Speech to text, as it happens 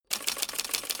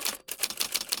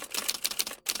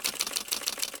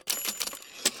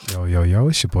Yo,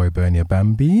 it's your boy Bernie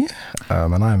Bambi,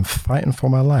 and I'm fighting for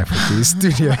my life with these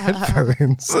studio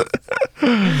headphones.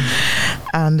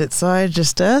 And it's I,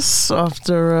 just S,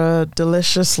 after a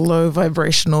delicious low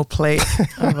vibrational plate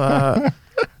of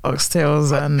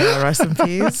oxtails and rice and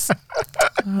peas.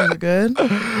 Oh, good.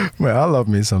 Well, I love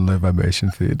me some low vibration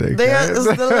food. Okay? It's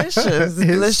delicious. It's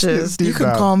delicious. You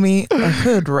can call me a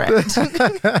hood rat.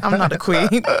 I'm not a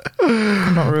queen.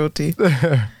 I'm not royalty.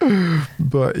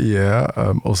 But yeah,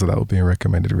 also that will be a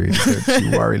recommended read. Don't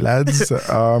you worry, lads.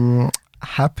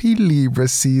 Happy Libra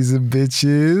season,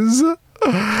 bitches.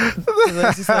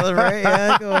 Did you celebrate?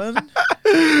 Yeah, go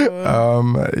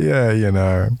on. Yeah, you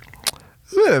know.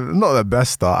 Not the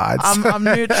best start. I'm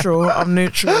neutral.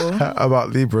 About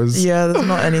Libras. Yeah, there's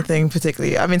not anything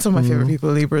particularly. I mean, some of my favorite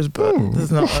people are Libras, but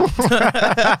there's not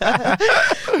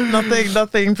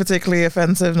nothing particularly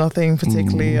offensive. Nothing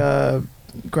particularly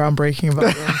groundbreaking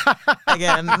about them.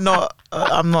 Again, I'm not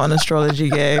an astrology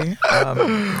gay.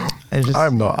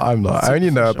 I'm not. I only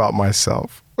know about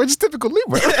myself, which is typical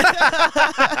Libra.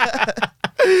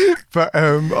 But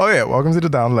welcome to the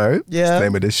download. Yeah, it's the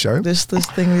name of this show. This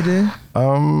thing we do.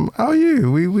 How are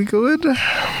you? We good?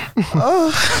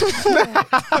 Oh,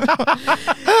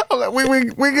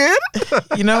 we good?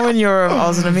 You know when I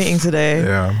was in a meeting today.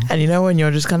 Yeah. And you know when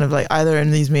you're just kind of like either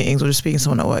in these meetings or just speaking to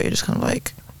someone at work, you're just kind of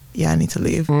like, yeah, I need to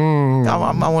leave. I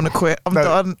want to quit. I'm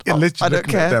done. I don't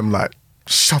care. At them like,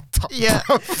 shut up. Yeah,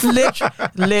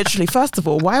 literally. First of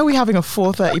all, why are we having a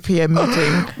 4:30 p.m.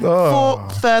 meeting?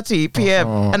 4:30 p.m.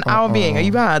 An hour meeting. Are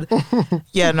you mad?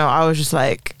 Yeah, no. I was just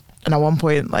like, and at one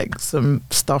point, like some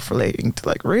stuff relating to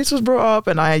like race was brought up,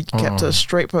 and I kept a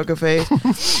straight poker face.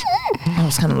 I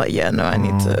was kind of like, yeah, no, I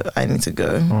need to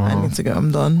go. I need to go.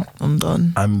 I'm done.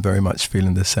 I'm very much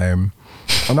feeling the same.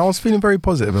 And I was feeling very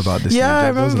positive about this. Yeah,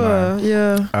 subject, I remember. Wasn't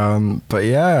I? Yeah. But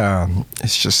yeah,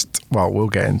 it's just, well, we'll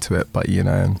get into it. But you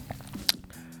know,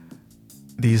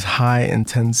 these high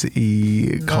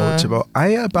intensity culture. But I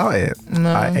ain't about it. No.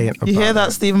 I ain't about it. You hear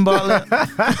that, Stephen Bartlett?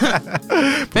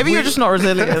 Maybe you're just not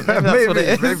resilient. Maybe that's what it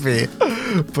is. Maybe.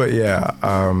 But yeah,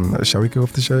 shall we go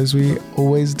off the show as we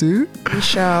always do? We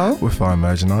shall. With our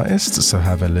emerging artists. So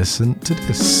have a listen to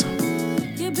this.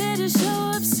 You better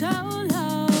show up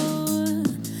solo,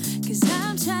 'cause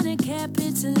I'm trying to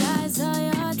capitalize all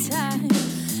your time.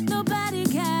 Nobody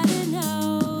gotta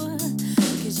know,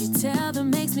 'cause you tell them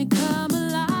makes me come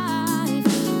alive.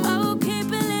 Oh,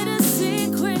 keep a little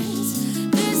secrets.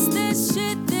 This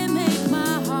shit that make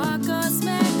my heart go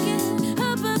smacking.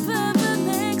 Up,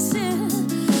 makes it.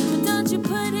 But don't you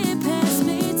put it past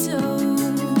me too.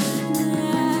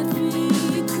 Let me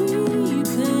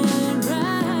creeping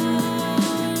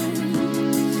round.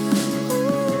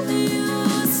 Ooh,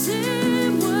 you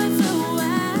seem worth a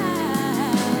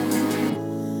while,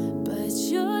 but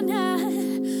you're not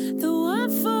the one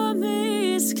for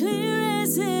me. It's clear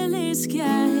as early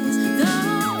skies.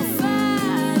 Don't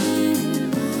fight it.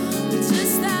 We're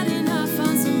just starting off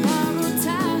on some borrowed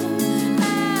time.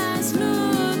 Eyes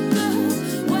look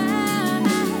good while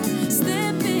I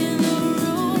step in the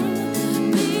room.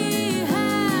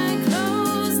 Behind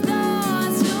closed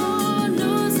doors, you're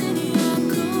losing your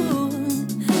cool.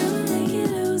 Never make you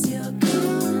lose your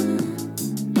cool.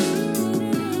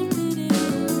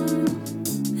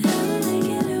 Never make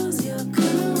you lose your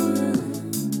cool.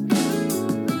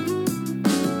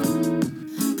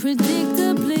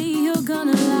 Predictably, you're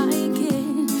gonna like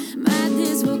it.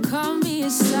 Madness will call me a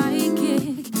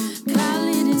psychic. Call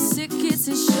it in sick, it's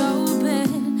a show bed.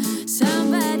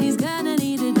 Somebody's gonna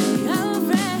need a day of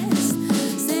rest.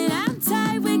 Said I'm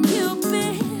tired with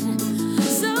Cupid,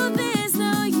 so there's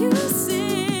no use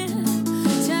in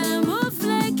trying to move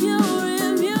like you're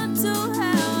immune to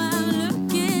how I'm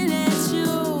looking at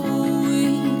you. We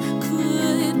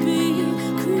could be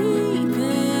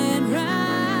creeping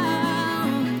round.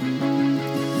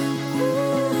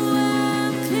 Ooh,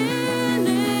 I'm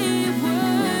clearly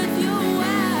worth your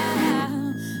while,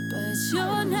 but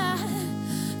you're not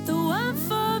the one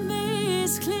for me.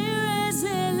 It's clear as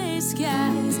early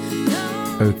skies. No.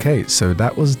 Okay, so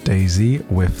that was Daisy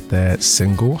with their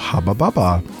single Hubba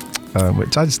Bubba,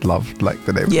 which I just love, like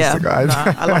the name Yeah, of the guys.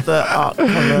 I love the art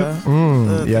cover.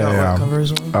 The artwork cover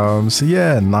as well. So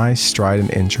yeah, nice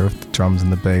strident intro of the drums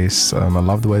and the bass. I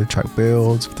love the way the track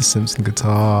builds with the Simpson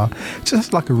guitar.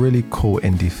 Just like a really cool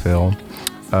indie feel.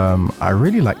 I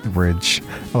really like the bridge.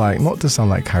 Like, not to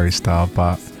sound like Harry Styles,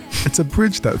 but It's a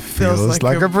bridge that feels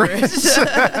like a bridge.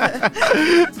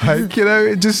 Like, you know,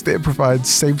 it provides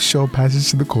safe, sure passage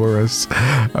to the chorus.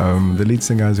 The lead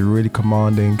singer has a really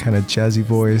commanding, kind of jazzy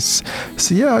voice.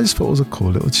 So yeah, I just thought it was a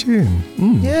cool little tune.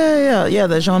 Yeah.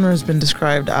 The genre has been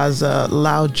described as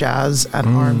loud jazz and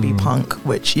R&B punk,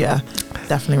 which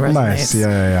definitely resonates. Nice.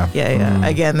 Yeah.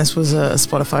 Again, this was a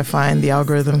Spotify find, the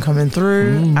algorithm coming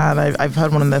through, and I've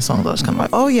heard one of their songs. I was kind of like,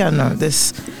 oh yeah, no,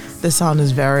 this sound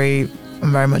is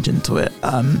I'm very much into it.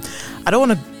 I don't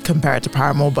want to compare it to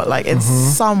Paramore, but like in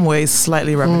some ways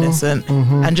slightly reminiscent,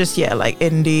 and just like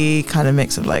indie kind of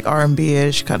mix of like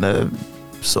R&B-ish kind of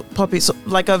poppy,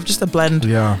 like just a blend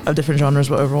of different genres,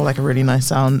 but overall like a really nice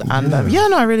sound. And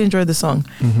I really enjoyed the song.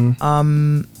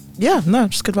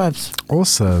 Just good vibes.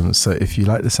 Awesome. So if you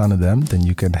like the sound of them, then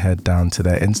you can head down to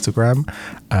their Instagram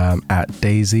at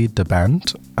Daisy the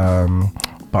Band.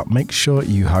 But make sure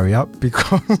you hurry up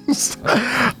because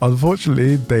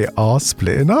unfortunately they are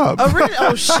splitting up. Oh really?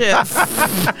 Oh shit.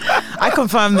 I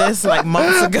confirmed this like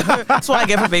months ago. That's what I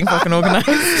get for being fucking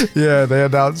organized. Yeah, they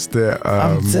announced it.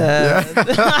 I'm dead.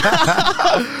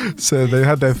 Yeah. So they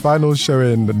had their final show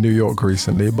in New York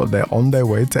recently, but they're on their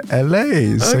way to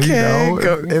LA. So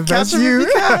if that's you,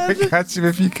 catch them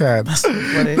if you can. That's so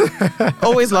funny.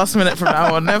 Always last minute from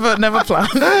now on. Never plan.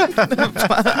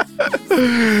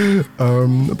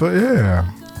 But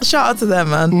yeah, shout out to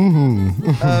them,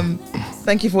 man.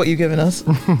 Thank you for what you've given us.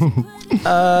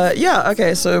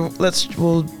 Okay, so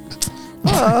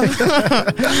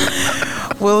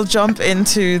we'll jump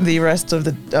into the rest of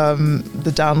the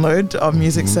download, our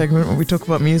music segment, where we talk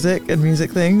about music and music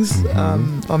things.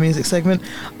 Our music segment.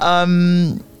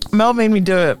 Mel made me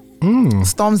do it.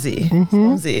 Stormzy.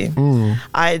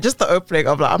 I just the opening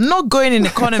of like, I'm not going in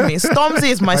economy.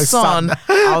 Stormzy is my son.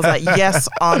 I was like, yes,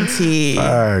 auntie.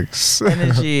 Thanks.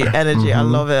 Energy. I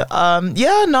love it.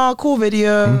 Cool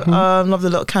video. Love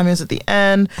the little cameos at the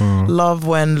end. Love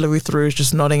when Louis Theroux is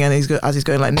just nodding and he's going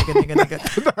like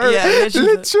nigga. No, yeah,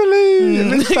 literally.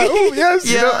 Like, oh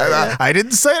yes. I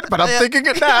didn't say it, but I'm thinking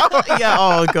it now.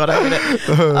 Oh god, I get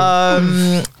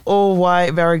it. All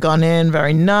white, very gone in,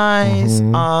 very nice.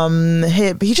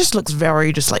 He just looks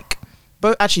very just like,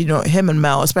 both actually, him and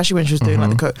Mel, especially when she was doing like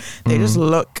the coat, they just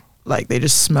look like they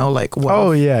just smell like look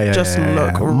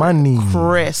money,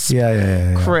 crisp,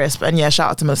 crisp. And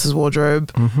shout out to Melissa's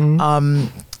wardrobe. Man,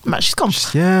 she's gone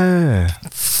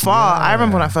far. I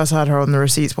remember when I first heard her on the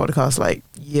Receipts podcast like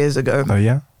years ago. Oh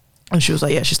yeah. And she was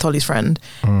like, she's Tolly's friend.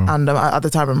 And at the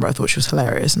time, I remember I thought she was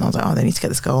hilarious, and I was like, they need to get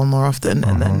this girl on more often.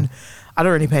 And then I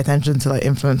don't really pay attention to like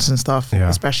influence and stuff,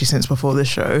 especially since before this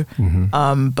show.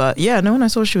 But when I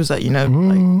saw she was like,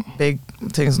 like big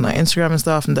things on like Instagram and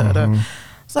stuff, and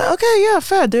it's like, okay,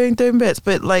 fair, doing bits.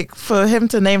 But like for him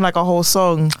to name like a whole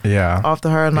song after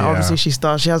her, and like, obviously she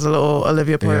has a little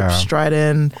Olivia Pope stride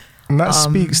in. And that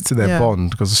speaks to their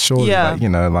bond, because surely, like,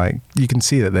 like you can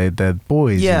see that they're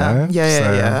boys. I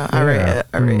rate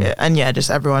it. And just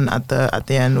everyone at the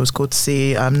end was cool to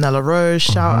see. Nella Rose,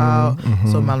 shout out.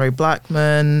 So Mallory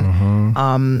Blackman.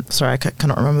 Sorry, I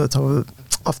cannot remember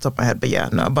off the top of my head, but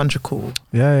a bunch of cool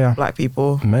black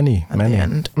people. Many at the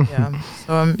end.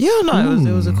 So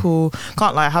it was a cool.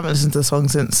 Can't lie, I haven't listened to the song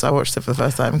since I watched it for the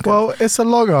first time. Well, it's a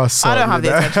long ass song. I don't have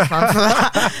the attention span for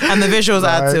that, and the visuals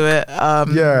add to it.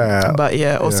 But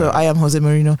also I am Jose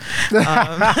Mourinho.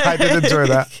 I did enjoy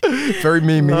that. Very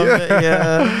memey.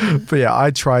 But I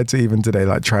tried to even today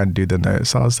try and do the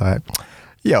notes. I was like,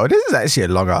 this is actually a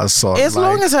long ass song. It's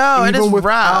long as hell. It is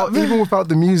rap. Even without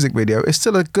the music video, it's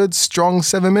still a good strong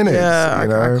 7 minutes. I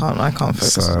can't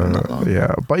focus on that long.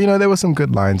 But there were some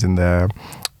good lines in there.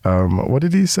 What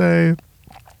did he say?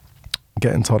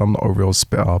 Getting told I'm not a real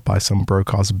spitter by some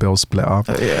broke-ass bill splitter.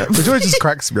 Which always just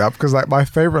cracks me up, because like my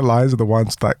favourite lines are the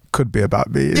ones that could be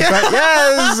about me. It's like,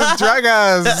 yes, drag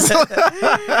us.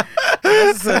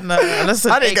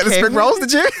 I didn't get the spring rolls,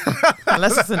 did you?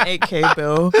 Unless it's an 8K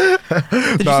bill. Did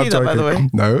you see that, by the way?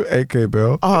 No, 8K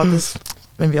bill.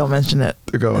 Maybe I'll mention it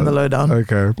in the lowdown.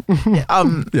 Okay.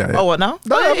 Oh, what now?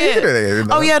 Basically,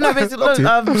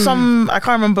 I can't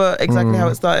remember exactly how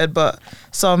it started, but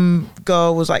some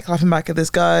girl was like clapping back at this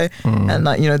guy, and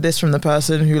like this from the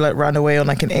person who like ran away on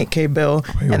like an 8K bill.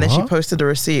 Wait, and then she posted a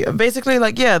receipt. Basically,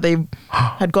 like they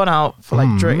had gone out for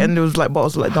like drink, and there was like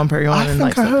bottles of like Dom Perignon. I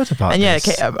think I heard about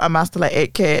this. And I amassed like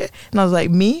 8K, and I was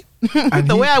like, me.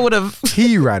 And way I would have.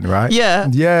 He ran, right?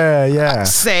 Yeah.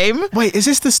 Same. Wait, is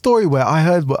this the story where I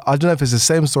heard? I don't know if it's the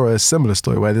same story or a similar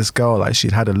story, where this girl, like,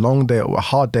 she'd had a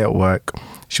hard day at work.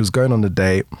 She was going on a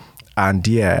date, and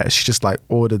she just like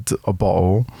ordered a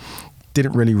bottle,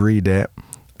 didn't really read it,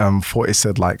 thought it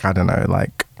said like, I don't know,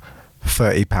 like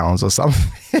 £30 or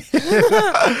something.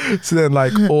 So then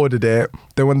like ordered it.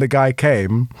 Then when the guy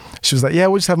came, she was like, yeah,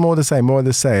 we'll just have more of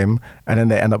the same. And then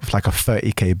they end up with like a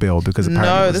 30k bill because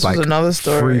apparently it was like another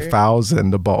story.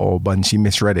 3,000 a bottle, but she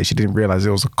misread it. She didn't realize it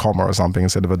was a comma or something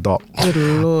instead of a dot. Good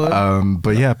Lord.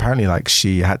 But yeah, apparently like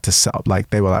she had to set up,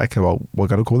 like they were like, okay, well, we're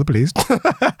going to call the police.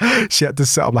 She had to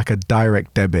set up like a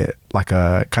direct debit, like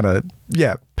a kind of,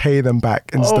 pay them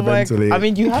back instrumentally. I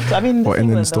mean, you have to, or in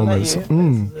installments.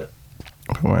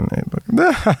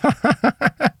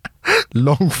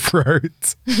 Long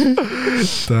throat.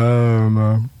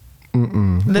 Damn.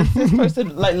 This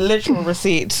posted like literal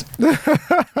receipt.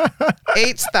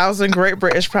 8,000 Great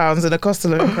British pounds in a cost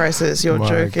of living crisis. You're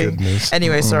joking. Goodness.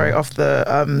 Anyway, sorry, off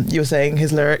the you were saying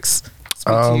his lyrics.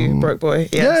 Speak to you, broke boy.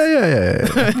 Yes.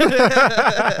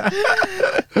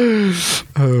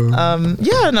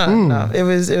 No. It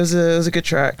was a good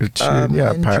track. Good tune.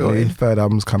 Apparently third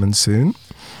album's coming soon.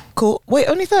 Cool. Wait,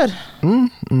 only third?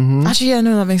 Actually,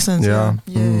 that makes sense.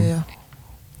 Yeah.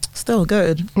 Still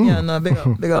good.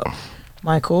 Big up.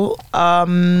 Michael.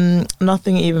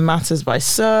 Nothing Even Matters by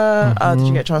Sir. Did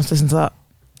you get a chance to listen to that?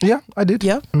 Yeah, I did.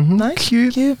 Yeah. Nice.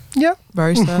 Cute. Yeah.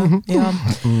 Very Sir. Yeah.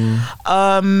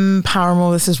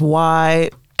 Paramore, This Is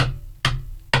Why.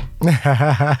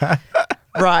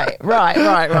 Right.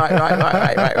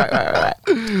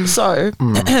 So,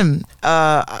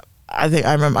 I think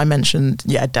I remember I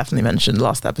definitely mentioned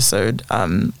last episode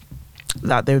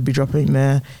that they would be dropping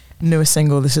their newest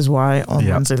single, This Is Why, on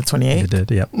Wednesday the 28th. You did,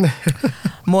 yeah.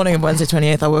 Morning of Wednesday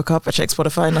 28th, I woke up, I checked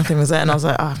Spotify, nothing was there, and I was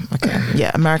like,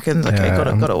 okay, Americans,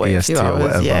 gotta wait a few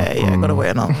hours. Gotta wait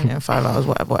another 5 hours,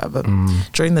 whatever.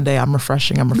 During the day, I'm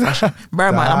refreshing. Bear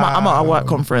in mind, I'm at a work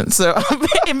conference, so I'm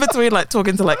in between like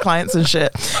talking to like clients and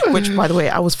shit, which, by the way,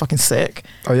 I was fucking sick.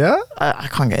 Oh yeah? I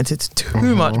can't get into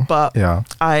too much, but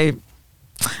I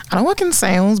don't work in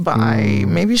sales, but I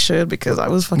maybe should because I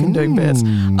was fucking doing bits.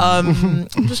 I'm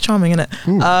just charming,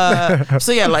 innit?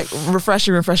 So yeah, like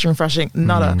refreshing,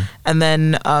 nada. And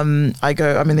then I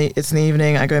go, it's in the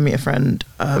evening, I go meet a friend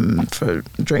for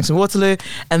drinks in Waterloo.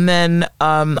 And then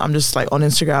I'm just like on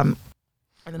Instagram.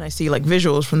 And then I see like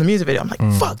visuals from the music video. I'm like,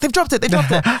 fuck, they've dropped it.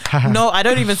 No, I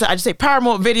don't even say, I just say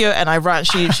Paramore video and I rant.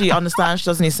 She understands, she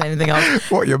doesn't need to say anything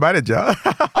else. What, your manager?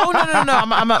 Oh, no.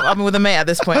 I'm with a mate at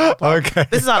this point. Okay.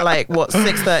 This is at like,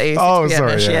 6:30? Oh,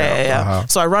 sorry. Yeah. Uh-huh.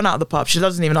 So I run out of the pub. She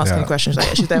doesn't even ask any questions. She's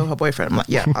like, she's there with her boyfriend. I'm like,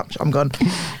 yeah, I'm gone.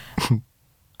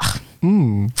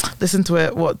 Listen to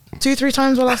it 2-3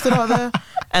 times while I stood out there,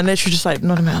 and then she just like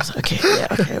nodding me. I was like, okay,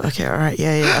 all right,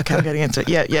 okay, I'm getting into it,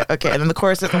 yeah, okay. And then the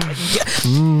chorus is like,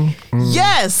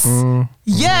 yes,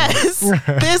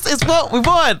 this is what we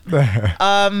want.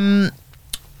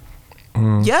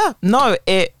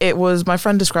 It was, my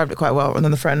friend described it quite well, and then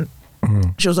the friend,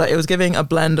 she was like, it was giving a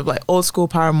blend of like old school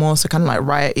Paramore, so kind of like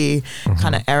riot-y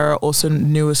kind of era, also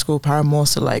newer school Paramore,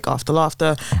 so like After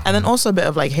Laughter, and then also a bit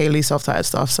of like Hayley self-titled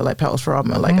stuff, so like Petals for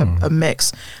Armor, like a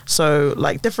mix. So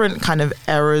like different kind of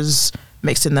eras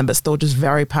mixed in them, but still just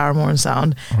very Paramore in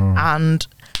sound. And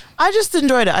I just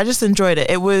enjoyed it.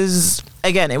 It was,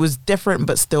 again, it was different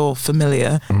but still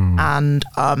familiar. And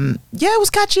it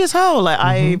was catchy as hell.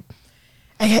 Like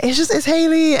it's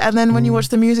Hayley, and then when you watch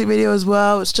the music video as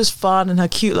well, it's just fun and her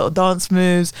cute little dance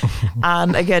moves.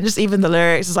 And again, just even the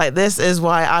lyrics is like, this is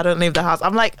why I don't leave the house.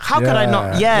 I'm like, how could I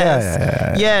not?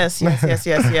 Yes.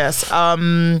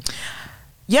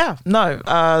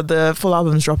 The full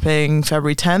album's dropping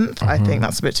February 10th. I think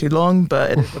that's a bit too long,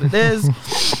 but it is what it is.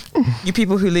 You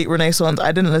people who leak Renaissance,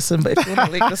 I didn't listen, but if you want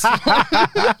to leak this one,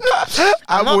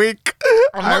 I'm weak.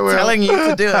 I'm not telling you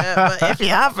to do it, but if you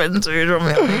happen to, drop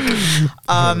me a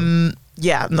link.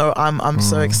 I'm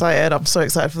so excited. I'm so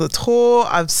excited for the tour.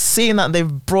 I've seen that they've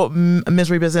brought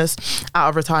Misery Business out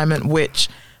of retirement, which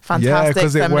fantastic.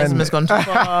 Feminism has gone too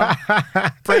far.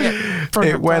 Bring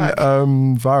it went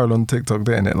viral on TikTok,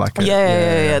 didn't it? Like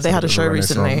they had a show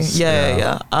recently.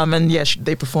 And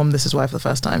they performed This Is Why for the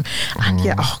first time. And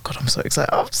oh god, I'm so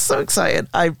excited.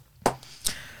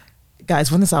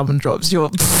 Guys, when this album drops, you're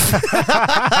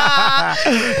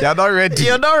not ready.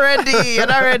 You're not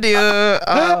ready.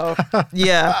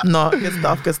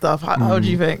 Good stuff. How do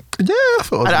you think? Yeah, I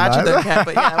thought it was I actually don't care,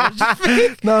 but what did you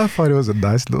think? No, I thought it was a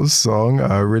nice little song,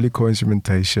 really cool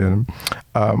instrumentation.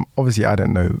 Obviously, I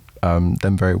don't know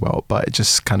them very well, but it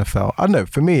just kind of felt, I don't know,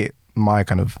 for me, my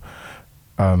kind of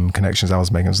connections I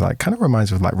was making was like kind of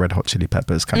reminds me of like Red Hot Chili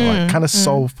Peppers, kind of like kind of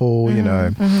soulful, you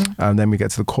know. And then we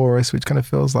get to the chorus, which kind of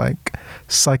feels like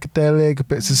psychedelic, a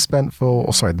bit suspenseful,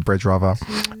 or sorry, the bridge rather.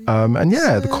 And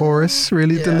yeah, the chorus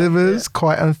really delivers,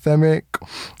 quite anthemic,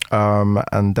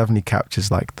 and definitely captures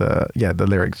like the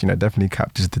lyrics, you know, definitely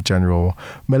captures the general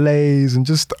malaise and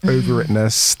just over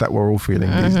itness that we're all feeling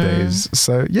these days.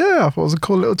 So yeah, I thought it was a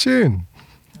cool little tune.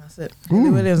 It. Hayley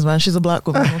Williams, man, she's a black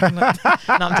woman. No,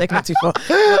 I'm taking it too far.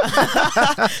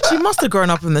 She must have grown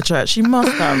up in the church. She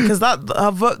must have, because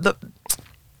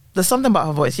there's something about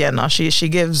her voice. Yeah, no, she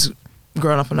gives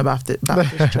growing up in a Baptist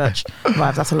church vibes.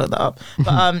 I have to look that up.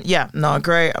 But yeah, no,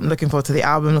 great. I'm looking forward to the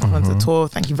album. Looking forward to the tour.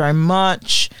 Thank you very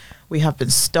much. We have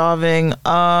been starving.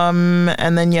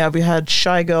 And then yeah, we had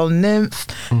Shy Girl Nymph.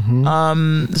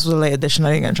 This was a late edition.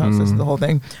 I didn't get a chance to listen to the whole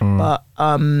thing, but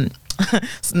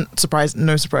surprise,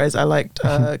 no surprise, I liked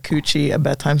Coochie, A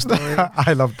Bedtime Story.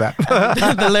 I love that.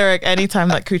 The lyric, anytime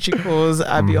that Coochie calls,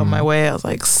 I'd be on my way. I was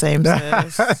like, same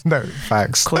sis. No,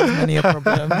 facts. Causing many a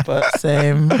problem, but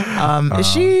same. Is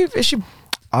she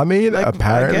I mean, like,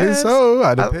 apparently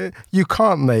so. You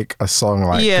can't make a song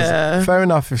like, fair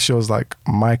enough if she was like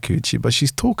my Coochie, but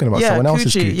she's talking about someone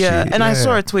else's Coochie. Yeah, and I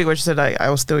saw a tweet where she said,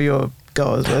 I was still your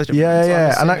girl as well.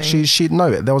 Yeah. And actually,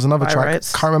 there was another track.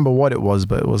 Rights. Can't remember what it was,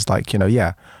 but it was like, you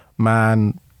know,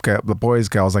 man, the boys,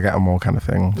 girls, I get them all kind of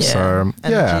thing. Yeah. So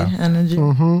energy.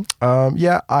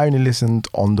 Yeah, I only listened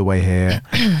on the way here,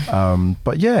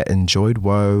 but yeah, enjoyed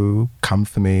Woe, Come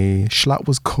For Me, Schlatt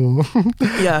was cool.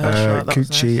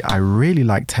 Coochie, nice. I really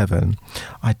liked Heaven.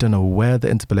 I don't know where the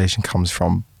interpolation comes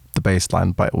from, the bass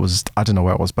line, but I don't know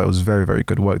where it was, but it was very, very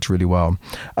good, worked really well.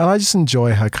 And I just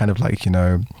enjoy her kind of like, you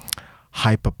know,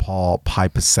 hyper pop,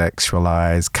 hyper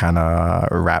sexualized kind of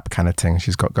rap kind of thing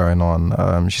she's got going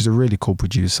on. She's a really cool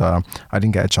producer. I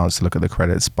didn't get a chance to look at the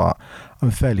credits, but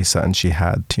I'm fairly certain she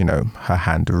had, you know, her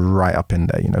hand right up in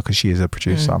there, you know, because she is a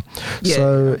producer.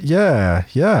 So yeah,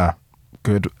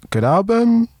 good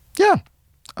album. Yeah,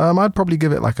 I'd probably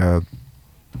give it like a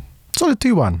sort of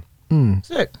 2-1.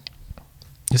 Sick.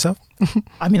 Yourself?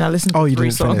 I mean, I listened to 3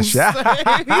 songs. Finish, yeah.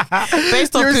 So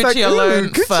based on Coochie alone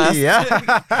Coochie, first. Yeah.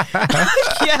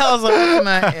 I was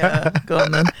like, go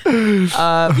on then.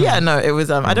 Yeah, no, it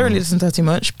was, I don't really listen to her too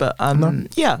much, but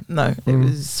it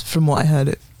was, from what I heard,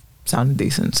 it sounded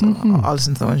decent, so I'll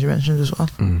listen to the ones you mentioned as well.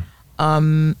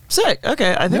 Sick.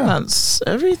 Okay, I think that's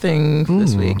everything for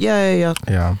this week. Yeah.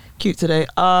 Cute today.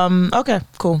 Okay,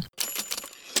 cool.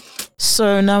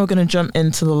 So now we're going to jump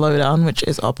into the lowdown, which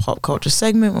is our pop culture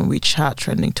segment when we chat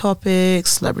trending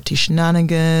topics, celebrity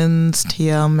shenanigans,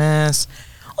 TL mess,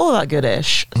 all that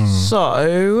good-ish.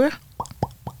 So,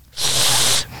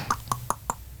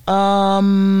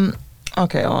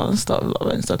 okay, let's start with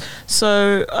Love and stuff.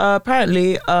 So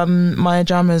apparently, Maya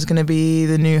Jama is going to be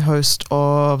the new host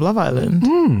of Love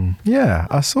Island. Yeah,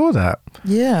 I saw that.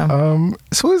 Yeah.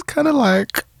 It's always kind of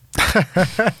like,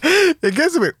 it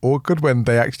gets a bit awkward when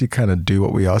they actually kind of do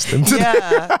what we asked them to do.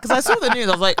 Yeah, because I saw the news,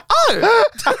 I was like, oh,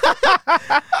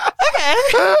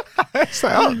 okay. It's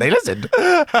like, they listened.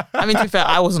 I mean, to be fair,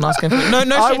 I wasn't asking for it.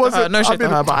 No shade to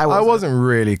her, but I wasn't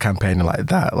really campaigning like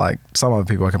that. Like some other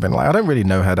people are campaigning like, I don't really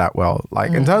know her that well.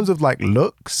 Like in terms of like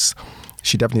looks,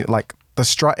 she definitely like the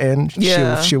strutting,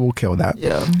 she will kill that.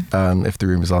 Yeah. If the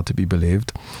rumors are to be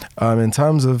believed. In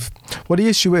terms of what the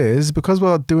issue is, because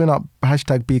we're doing up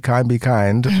hashtag be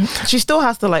kind. She still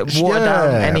has to like water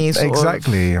down any sort of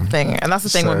thing, and that's the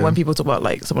thing when people talk about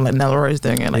like someone like Nella Rose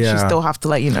doing it, like she still have to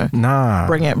like, you know,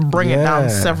 bring it down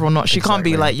several notches. She can't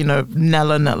be like, you know,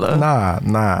 Nella.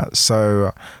 Nah.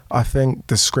 So I think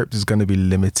the script is going to be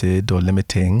limited or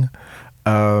limiting.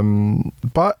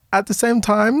 But at the same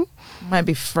time, might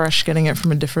be fresh getting it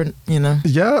from a different, you know.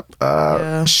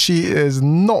 She is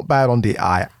not bad on the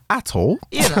eye at all.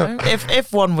 You know,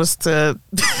 if one was to,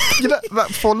 you know, like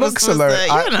for looks alone,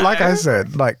 like I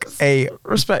said, like a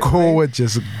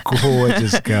gorgeous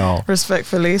girl.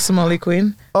 Respectfully, Somali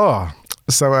queen. Oh.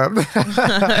 So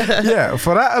yeah,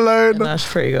 for that alone, that's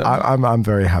pretty good. I'm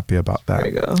very happy about that.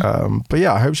 There you go. But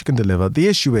yeah, I hope she can deliver. The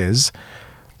issue is,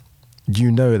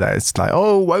 you know that it's like,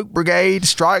 oh, woke brigade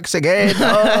strikes again.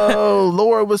 Oh,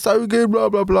 Laura was so good, blah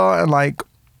blah blah, and like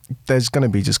there's gonna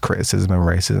be just criticism and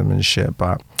racism and shit.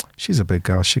 But she's a big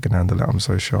girl; she can handle it. I'm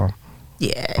so sure.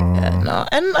 Yeah, no,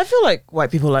 and I feel like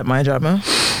white people like Maya Jama.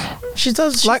 She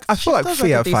does. Like I feel like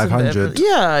Fiat 500.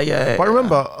 Yeah. But I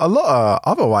remember a lot of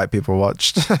other white people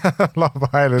watched Love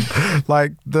Island.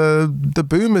 Like the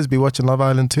boomers be watching Love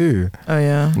Island too. Oh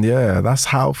yeah. Yeah, that's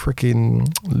how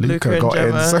freaking Luca got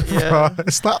in so far.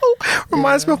 It's like, oh,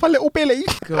 reminds me of my little Billy.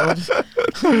 God.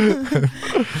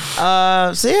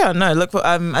 So yeah, no, look,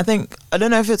 I think, I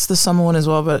don't know if it's the summer one as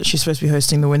well, but she's supposed to be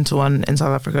hosting the winter one in South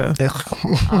Africa.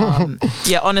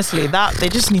 Yeah, honestly, that they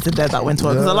just need to dead that winter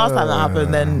one, because the last time that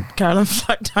happened, then Caroline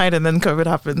Flack died and then COVID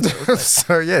happened.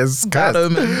 So yes, bad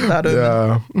omen.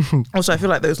 Yeah. Also, I feel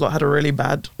like those lot had a really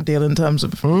bad deal in terms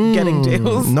of getting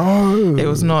deals. No, it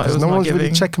was not. It was no not one's giving.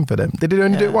 really checking for them. Did it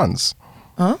only do it once?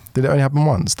 Huh? Did it only happen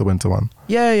once, the winter one?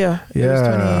 Yeah. It was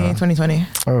 2020.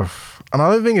 Oh, and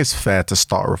I don't think it's fair to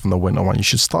start off in the winter one. You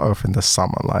should start off in the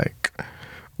summer,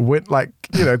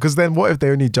 because then what if they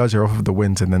only judge her off of the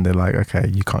winter and then they're like, okay,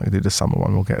 you can't do the summer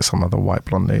one. We'll get some other white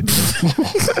blonde lady.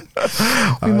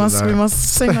 we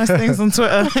must say nice things on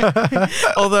Twitter.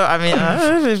 Although, I mean,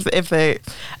 if they,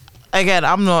 again,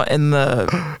 I'm not in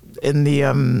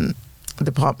the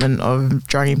department of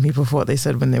dragging people for what they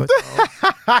said when they were 12.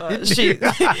 If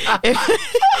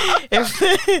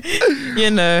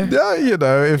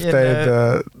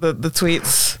the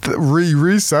tweets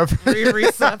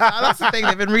Rih-surface. That's the thing,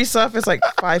 they've been resurfaced like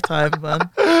 5 times, man.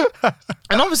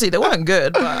 And obviously they weren't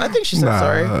good, but I think she said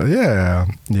sorry. Yeah.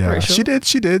 Sure. She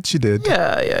did.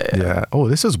 Yeah. Oh,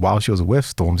 this was while she was with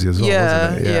Stormzy as well,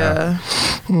 wasn't it? Yeah.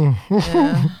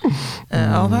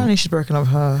 Apparently she's broken up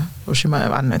her, or she might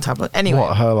have, I don't know, tabloid. Anyway.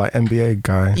 What, her like NBA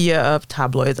guy? Yeah,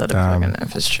 tabloids. I don't fucking know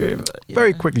if it's true. But,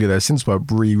 very quickly though, since we're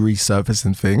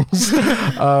resurfacing things,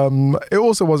 it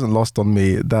also wasn't lost on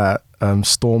me that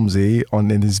Stormzy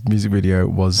in his music video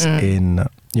was on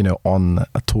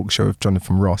a talk show with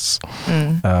Jonathan Ross,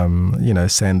 saying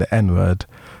the N-word.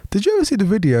 Did you ever see the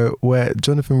video where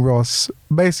Jonathan Ross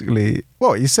basically,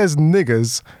 he says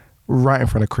niggers right in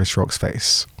front of Chris Rock's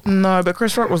face? No, but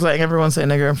Chris Rock was letting everyone say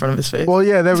nigger in front of his face. Well,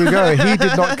 yeah, there we go. He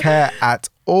did not care at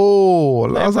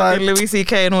all. I was like, Louis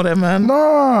C.K. and all that, man. No,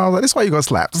 I was like, this is why you got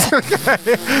slapped.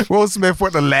 Will Smith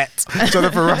went to let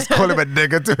Jonathan Ross call him a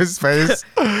nigger to his face.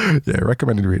 Yeah,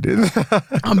 recommended reading. I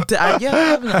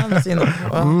haven't seen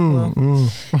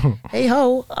that. Hey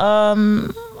ho,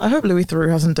 I hope Louis Theroux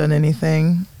hasn't done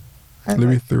anything.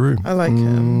 Louis Theroux. I like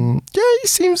him. Yeah, he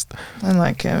seems. I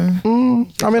like him.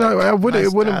 I mean, I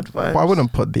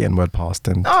wouldn't put the N-word past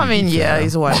him. Oh, I mean,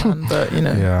 he's a white man, but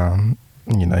Yeah.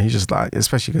 He's just like,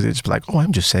 especially because it's like,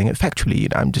 I'm just saying it factually.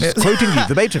 I'm just quoting you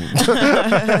verbatim.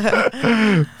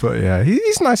 But yeah,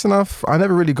 he's nice enough. I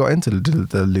never really got into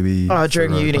the Louis. Oh,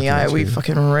 during uni, we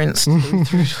fucking rinsed Louis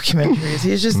through documentaries.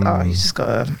 He's just got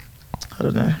a, I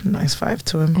don't know, nice vibe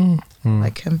to him.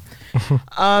 Like him.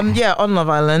 On Love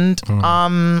Island.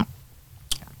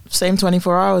 Same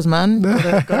 24 hours, man.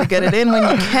 Gotta get it in when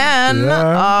you can.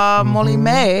 Molly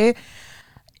May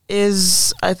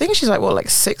is, I think she's like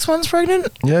 6 months pregnant.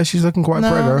 Yeah, she's looking quite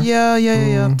pregnant.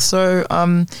 Yeah. So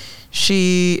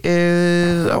she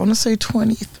is, I want to say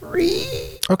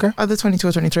 23. Okay. Either 22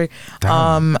 or 23.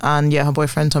 Damn. And her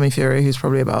boyfriend Tommy Fury, who's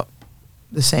probably about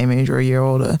the same age or a year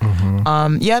older.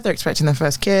 They're expecting their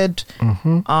first kid.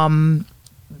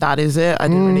 That is it. I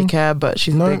didn't really care, but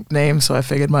she's a big name, so I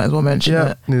figured might as well mention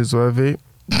it. Newsworthy.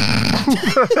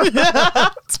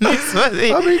 It's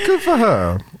newsworthy. I mean, good for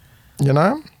her.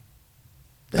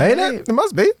 Ain't it? It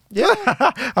must be. Yeah.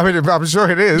 I mean, I'm sure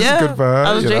it is. Yeah. Good for her.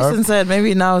 As Jason said,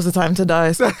 maybe now is the time to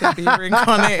die so it can be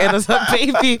reincarnated as a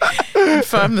baby.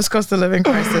 Confirm this cost of living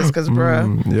crisis, because,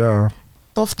 bruh.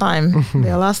 Tough time. They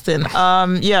are lasting.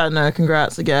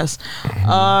 Congrats, I guess.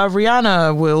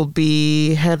 Rihanna will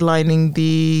be headlining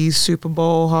the Super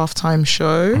Bowl halftime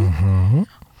show.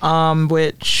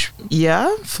 Which,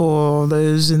 for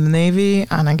those in the Navy,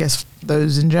 and I guess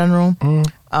those in general,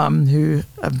 who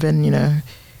have been,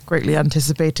 greatly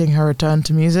anticipating her return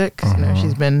to music.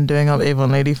 She's been doing up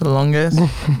Avon Lady for the longest,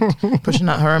 pushing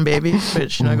out her own baby,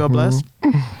 which, God bless.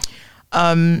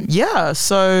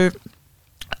 So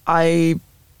my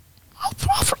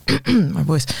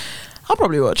voice. I'll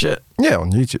probably watch it. Yeah,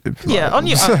 on YouTube. Yeah, on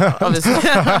YouTube,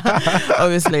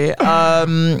 obviously.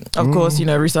 Of course,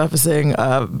 resurfacing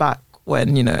back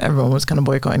when, everyone was kind of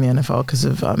boycotting the NFL because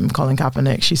of Colin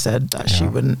Kaepernick. She said that she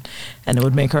wouldn't, and it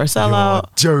would make her a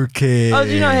sellout. You're joking. Oh,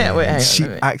 do you know? Wait, she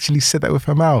actually said that with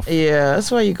her mouth. Yeah,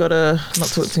 that's why you gotta not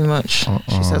talk too much.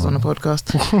 She says on the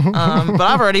podcast. But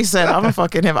I've already said I'm a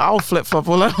fucking him. I'll flip flop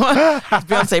all over.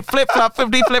 Beyonce flip flop,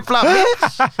 flip flop,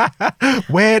 bitch.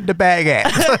 Where'd the bag at?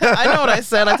 I know what I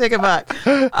said. I take it back.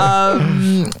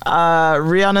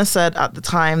 Rihanna said at the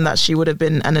time that she would have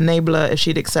been an enabler if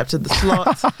she'd accepted the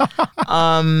slot.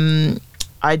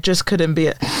 I just couldn't be.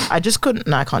 I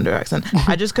can't do an accent.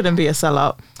 I just couldn't be a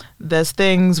sellout. There's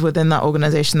things within that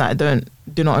organization that I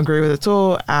do not agree with at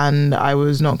all, and I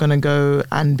was not going to go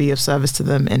and be of service to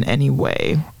them in any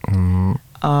way.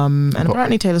 And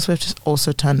apparently Taylor Swift has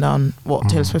also turned down.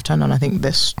 Taylor Swift turned down, I think,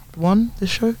 this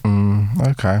show.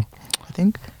 Okay. I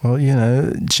think. Well, you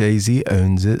know, Jay-Z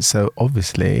owns it, so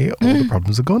obviously all the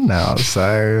problems are gone now.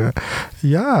 So,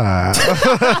 yeah.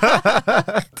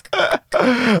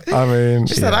 I mean,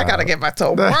 she said, I gotta get back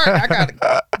to work. I got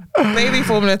baby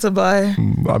formula to buy.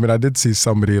 I mean, I did see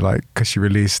somebody like, because she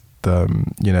released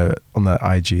you know, on the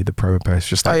IG, the promo post,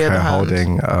 just like her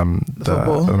holding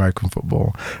the American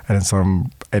football, and then some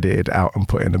edited out and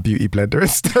put in a beauty blender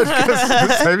instead because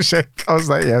the same shake. I was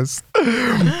like, yes.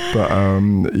 But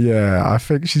yeah, I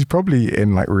think she's probably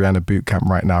in like Rihanna boot camp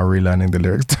right now, relearning the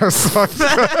lyrics to her song.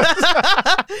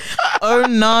 Oh,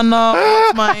 Nana,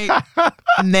 what's my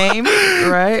name?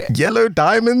 Right? Yellow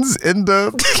diamonds in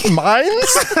the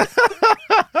mines.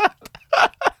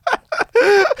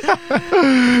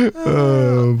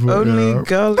 Only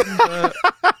girl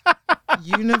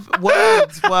in the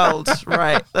world.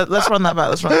 Right. Let's run that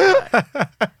back.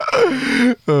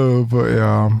 But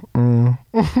yeah.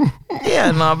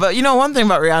 Yeah, no, but you know one thing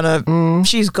about Rihanna,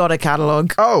 she's got a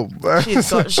catalogue.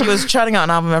 She was churning out an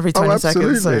album every 20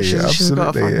 seconds, so she's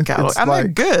got a fucking catalogue. And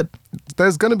like, they're good.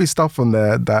 There's going to be stuff on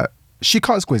there that she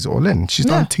can't squeeze it all in. She's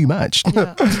done too much.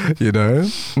 Yeah. You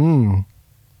know?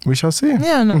 We shall see.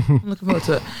 Yeah, no, I'm looking forward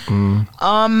to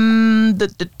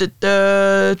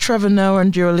it. Trevor Noah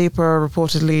and Dua Lipa are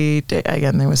reportedly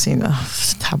again. They were seen.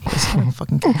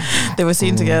 They were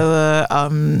seen together.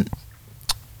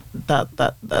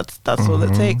 That's all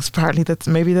it takes. Apparently,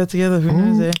 maybe they're together. Who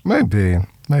knows? Maybe.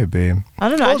 I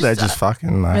don't know. Or they're just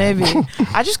fucking. Like. Maybe.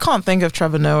 I just can't think of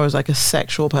Trevor Noah as like a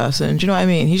sexual person. Do you know what I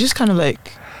mean? He's just kind of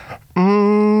like.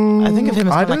 I think of him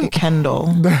as like a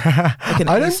Kendall. Like an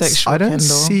asexual I don't Kendall.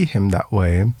 see him that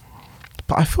way.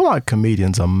 But I feel like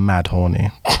comedians are mad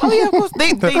horny. Oh yeah, of course.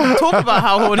 They talk about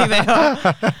how horny they are.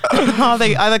 How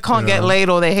they either can't get laid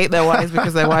or they hate their wives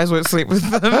because their wives won't sleep with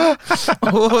them.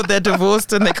 Or they're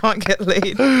divorced and they can't get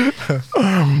laid.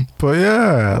 But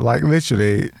yeah, like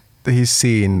literally he's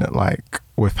seen like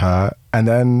with her, and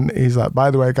then he's like,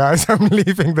 by the way guys, I'm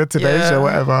leaving the Today Show,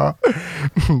 whatever.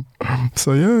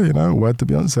 So yeah, you know, word to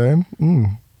Beyonce.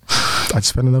 I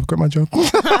just fell in love, quit my job. But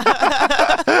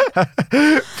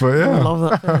yeah, I love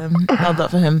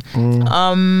that for him.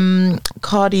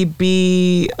 Cardi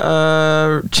B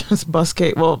just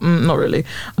buskate. Well, not really.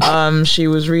 She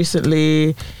was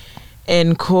recently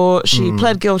in court. She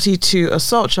pled guilty to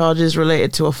assault charges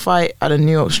related to a fight at a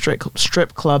New York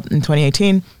strip club in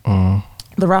 2018.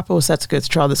 The rapper was set to go to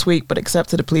trial this week, but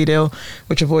accepted a plea deal,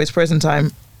 which avoids prison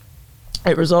time.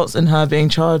 It results in her being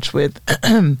charged with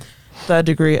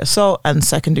third-degree assault and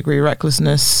second-degree reckless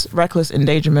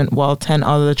endangerment, while 10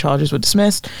 other charges were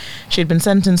dismissed. She had been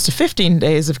sentenced to 15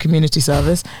 days of community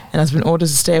service and has been ordered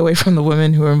to stay away from the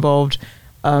women who were involved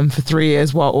for 3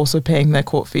 years while also paying their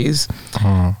court fees.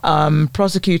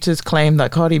 Prosecutors claim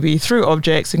that Cardi B threw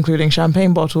objects, including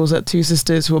champagne bottles, at two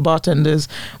sisters who were bartenders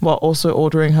while also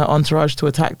ordering her entourage to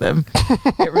attack them.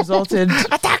 It resulted...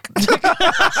 Attack!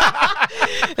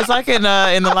 It's like in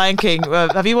The Lion King.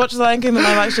 Have you watched The Lion King, the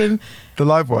live action? The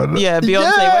live one? Yeah,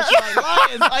 Beyonce. Where she's like,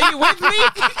 Lions, are you with me?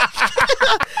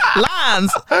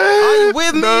 Lions, are you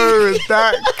with me? No,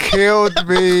 that killed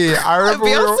me. I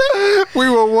remember we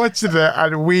were watching it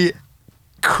and we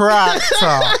cracked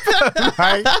up.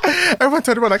 Like, everyone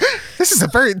told me, like, this is a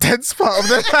very intense part of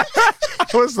this. I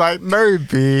was like, no,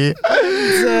 B.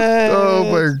 Oh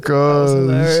my gosh.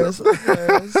 Hilarious.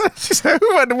 She said,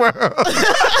 who in the world?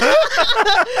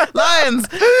 Lions.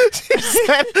 She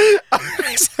said,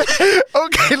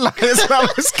 okay, Lions, now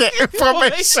let's get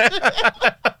information.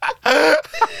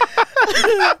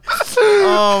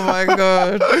 Oh my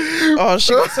god. Oh,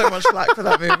 she got so much flack for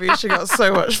that movie. She got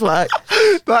so much flack.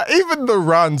 Like, even the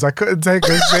runs, I couldn't take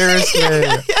her seriously.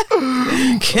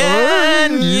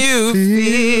 Can you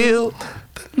feel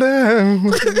tonight?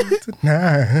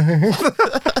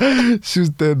 She was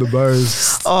doing the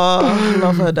most. Oh,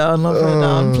 love her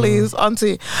down. Please,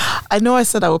 auntie, I know I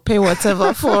said I would pay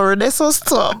whatever for a Renaissance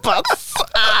tour, but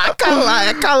I can't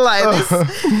lie.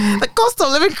 The cost of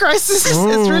living crisis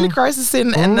is really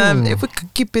crisising, and if we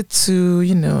could keep it to,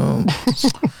 you know,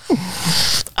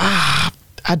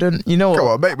 I don't, you know what? Come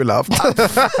on, make me laugh.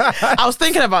 I was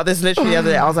thinking about this literally the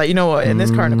other day. I was like, you know what, in this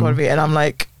current economy, and I'm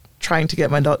like trying to get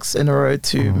my ducks in a row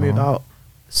to move out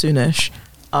soonish,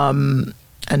 and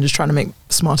just trying to make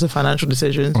smarter financial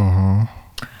decisions.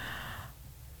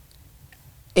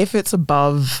 If it's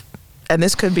above, and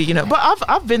this could be, you know, but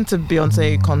I've been to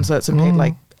Beyonce concerts and paid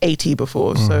like 80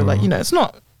 before, so like, you know, it's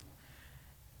not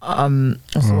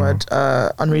what's the word,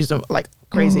 unreasonable, like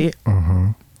crazy.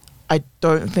 I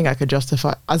don't think I could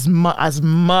justify as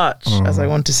much as I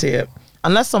want to see it.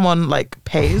 unless someone like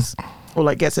pays or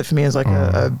like gets it for me as like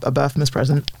a birthmas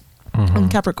present. I'm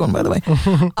Capricorn, by the way.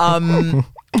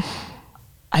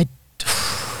 I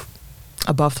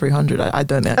above 300. I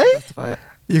don't know how to justify it.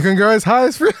 You can go as high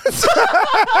as 300.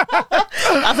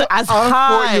 As I high.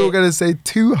 thought you were going to say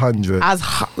 200.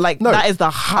 That is the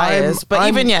highest. But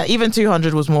even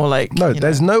 200 was more like. No,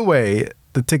 there's no way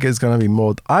the ticket is going to be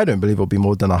more. I don't believe it'll be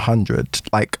more than 100.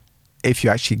 Like, if you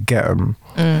actually get them.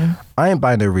 I ain't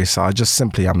buying a resale.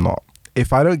 I'm not.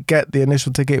 If I don't get the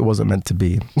initial ticket, it wasn't meant to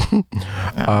be.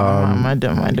 I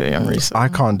don't mind doing resale. I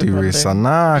can't do resale.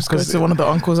 Nah, just go to one of the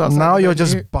uncles outside. Now you're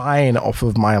just buying off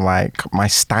of my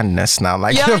standness now.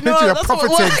 Like you're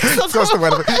profiting.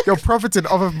 You're profiting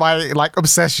off of my like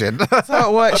obsession. That's how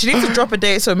it works. You need to drop a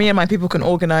date so me and my people can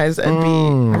organize and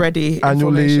be ready.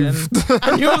 Annual leave.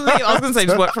 Annual leave. I was gonna say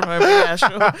just work from home. Yeah,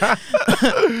 sure.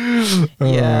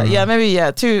 Maybe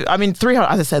 2. I mean 300.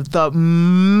 As I said, the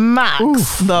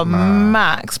max.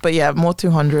 Max, but yeah, more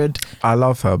 200. I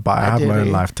love her, but I have my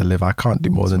own life to live. I can't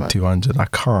do more than 200. I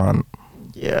can't.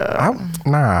 Yeah.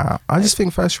 I just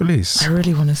think first release. I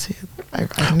really want to see it.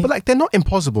 But like, they're not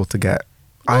impossible to get.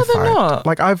 No, they're not.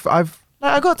 Like I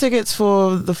got tickets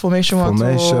for the Formation One tour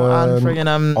and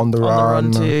friggin' On the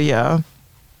Run too. Yeah.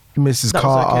 Mrs.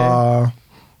 Carter. Okay.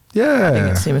 Yeah. I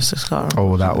didn't see Mrs. Carter.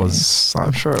 Oh, that was.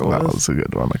 I'm sure it was. That was a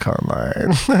good one. I can't lie.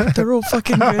 They're all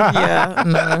fucking good. Yeah.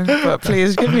 No. But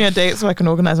please give me a date so I can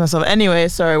organize myself. Anyway,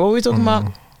 sorry. What were we talking about?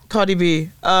 Cardi B.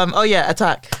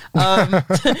 Attack.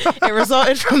 It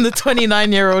resulted from the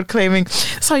 29-year-old claiming.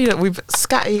 That's how we've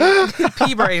scatty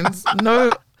pea brains.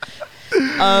 No.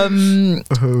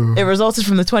 It resulted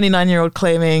from the 29-year-old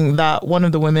claiming that one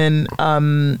of the women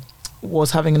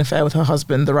was having an affair with her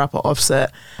husband, the rapper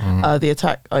Offset. The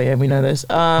attack. Oh yeah, we know this.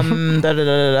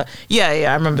 Yeah,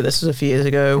 I remember this was a few years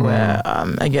ago where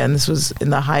again this was in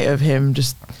the height of him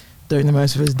just doing the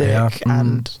most of his dick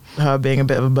and her being a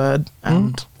bit of a bird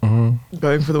and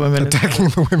going for the women, attacking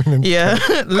the women.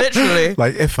 Literally.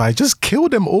 Like, if I just kill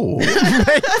them all,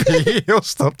 maybe he'll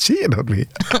stop cheating on me.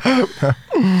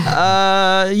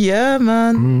 Yeah,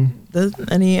 man.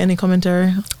 Any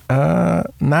commentary?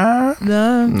 Nah.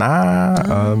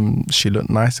 She looked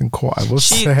nice in court, I will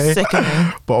say.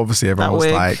 Sickening. But obviously everyone was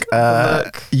like,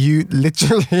 you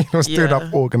literally was doing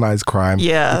up organised crime.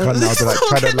 Yeah. You can't now be like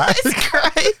trying to like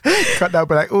can't now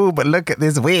be like, oh, but look at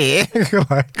this wig.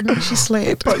 Like, no, she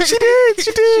slayed. But she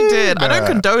did. I don't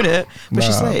condone it, but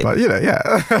she slayed. But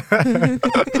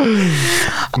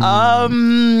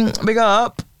big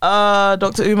up.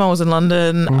 Dr. Umar was in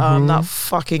London. That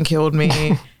fucking killed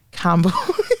me. Campbell.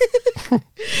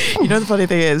 You know the funny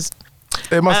thing is,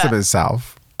 it must have been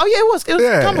South. Oh yeah, it was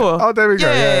Campbell. Oh, there we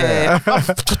go. Yeah. But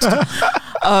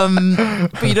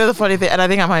you know the funny thing, and I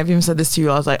think I might have even said this to you.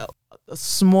 I was like, the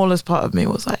smallest part of me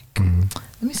was like,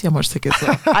 let me see how much tickets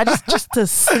are. I just to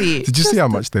see. Did you see how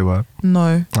much they were?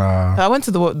 No. I went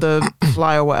to the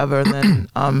fly or whatever, and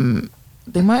then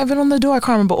they might have been on the door. I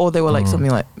can't remember, or they were like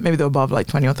something like maybe they were above like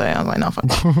 20 or 30. I was like, no, fuck.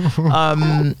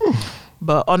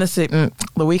 But honestly,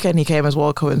 the weekend he came as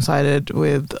well coincided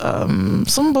with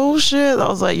some bullshit. I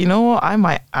was like, you know what? I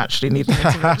might actually need an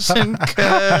intervention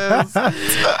because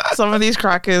some of these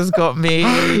crackers got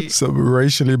me. Some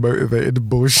racially motivated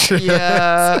bullshit.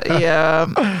 Yeah.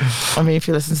 I mean, if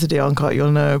you listen to the Uncut,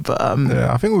 you'll know. But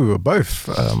I think we were both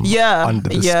under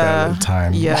the spell at the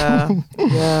time. Yeah.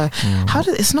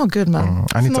 It's not good, man.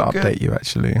 I need to update you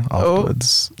actually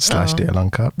afterwards / DL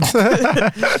Uncut.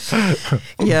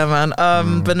 Yeah, man.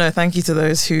 But no, thank you to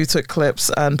those who took clips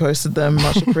and posted them.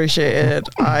 Much appreciated.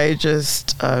 I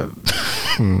just,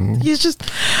 he's just,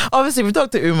 obviously with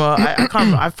Dr. Umar, I can't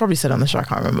remember, I've probably said on the show, I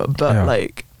can't remember, but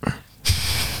like,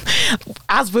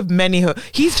 as with many,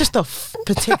 he's just a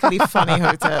particularly funny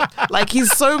hotep. Like,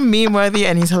 he's so meme worthy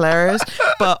and he's hilarious,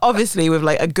 but obviously with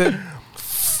like a good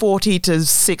 40 to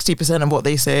 60% of what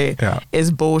they say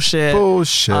is bullshit.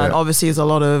 And obviously there's a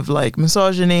lot of like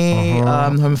misogyny,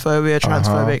 homophobia,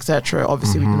 transphobia, etc.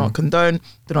 Obviously we do not condone,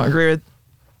 do not agree with.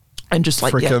 And just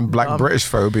like freaking black British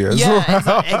phobia as well.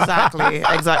 Exactly.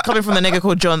 Coming from the nigger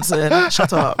called Johnson,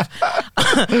 shut up.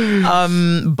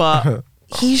 But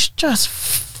he's just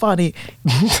funny.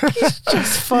 He's a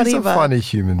funny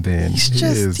human being. He's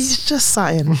just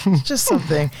something. He's just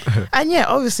something. And yeah,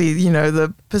 obviously, you know,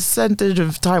 the percentage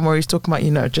of time where he's talking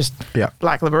about, just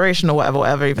black liberation or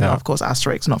whatever, even though of course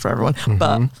asterisks not for everyone.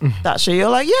 But that shit, you're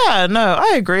like, yeah, no,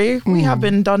 I agree. We have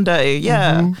been done dirty.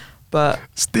 Yeah. But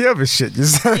it's the other shit you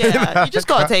say. Yeah, you just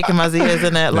gotta take him as he is,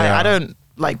 innit? Like I don't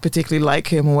like particularly like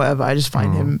him or whatever. I just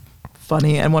find him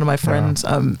funny. And one of my friends,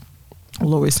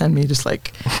 will always send me just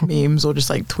like memes or just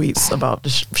like tweets about the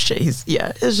shit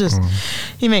it's just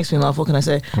he makes me laugh. What can I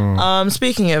say?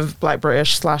 Speaking of Black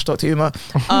British / Dr. Umar,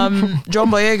 John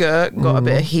Boyega got a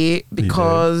bit of heat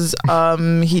because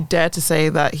he dared to say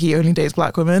that he only dates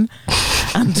black women,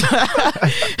 and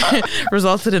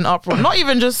resulted in uproar, not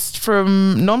even just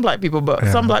from non-black people but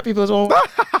some black people as well.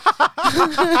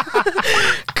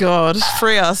 God,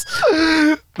 free us.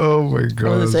 Oh my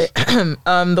God.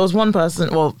 There was one person,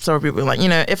 well, several people were like,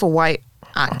 if a white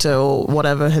actor or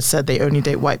whatever has said they only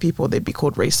date white people, they'd be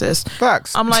called racist.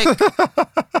 Facts. I'm like,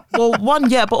 well,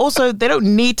 but also they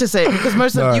don't need to say it, because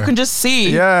most of them, you can just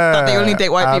see that they only date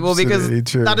white people, because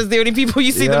that is the only people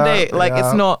you see them date. Like,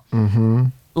 it's not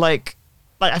like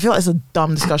I feel like it's a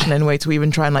dumb discussion anyway to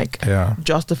even try and like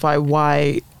justify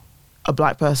why a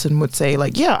black person would say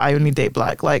like, I only date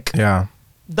black. Like, duh.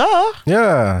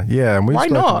 Yeah. And why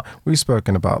not? We've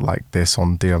spoken about like this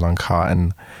on Deal Uncut,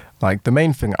 and like the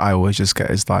main thing I always just get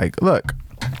is like, look,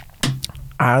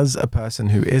 as a person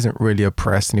who isn't really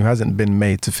oppressed and who hasn't been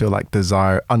made to feel like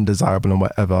undesirable and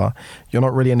whatever, you're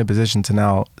not really in a position to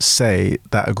now say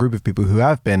that a group of people who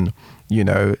have been,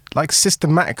 like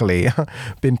systematically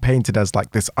been painted as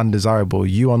like this undesirable,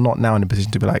 you are not now in a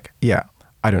position to be like,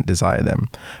 I don't desire them.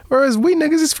 Whereas we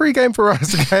niggas, it's free game for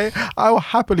us, okay? I will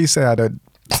happily say I don't.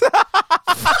 You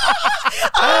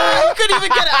couldn't even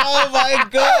get it. Oh my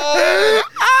God.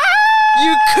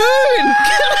 You couldn't.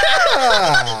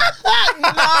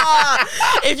 Nah.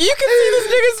 If you could see this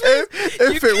nigga's face.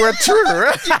 If it were true,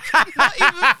 right? You could not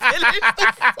even finish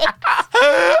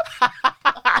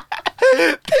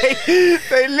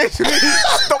they literally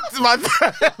stopped my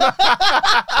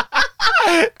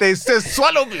They said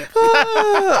swallow me.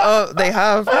 Oh, they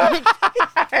have.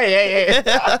 Hey.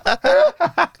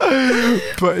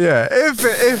 But yeah,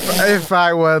 if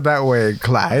I were that way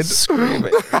inclined,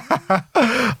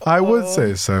 I would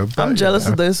say so. But, I'm jealous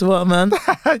of those who are, man.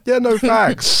 Yeah, no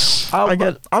facts.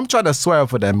 I'm trying to swear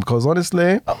for them because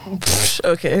honestly,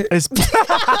 okay. It's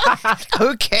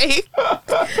okay.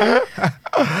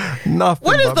 Nothing.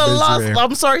 When is but the misery. last?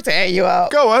 I'm sorry to air you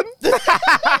out. Go on.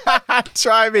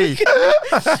 Try me.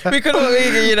 We could,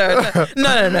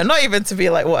 no, not even to be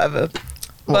like whatever.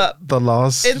 But the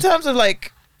last, in terms of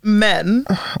like men,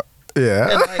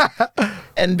 and like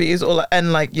NBs or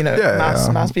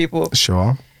mass people.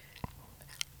 Sure.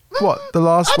 What, the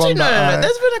last actually, one? No.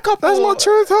 There's been a couple. That's not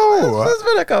true at all. There's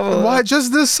been a couple. Why,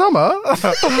 just this summer?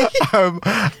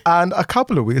 And a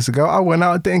couple of weeks ago, I went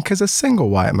out dating because a single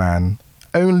white man.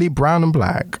 Only brown and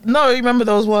black. No, you remember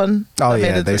there was one. Oh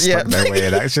yeah, they stuck their way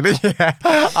in actually. Yeah,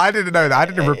 I didn't know that. I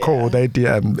didn't recall. They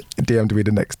DM'd me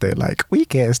the next day like, we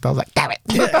kissed. I was like, damn it.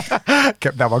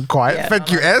 Kept that one quiet. Yeah,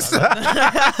 Thank you, S. No,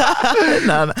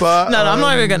 I'm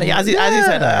not even gonna. As you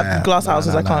said, glass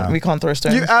houses. We can't throw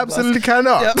stones. You absolutely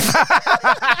cannot. Yep.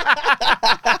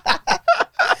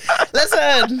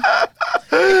 Listen,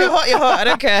 if you're hot, you're hot. I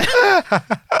don't care.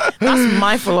 That's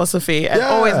my philosophy, and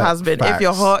always has been. Facts. If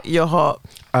you're hot, you're hot.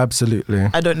 Absolutely.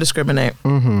 I don't discriminate.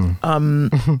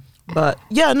 But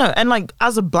yeah, no, and like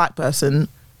as a black person,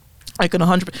 I can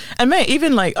 100%. And mate,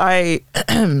 even like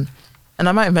and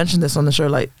I might have mentioned this on the show,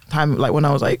 like when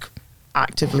I was like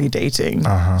actively dating.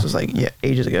 This was like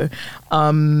ages ago.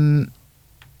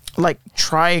 Like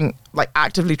trying, like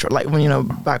actively, like when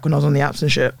back when I was on the apps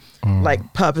and shit,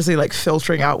 like purposely like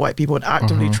filtering out white people and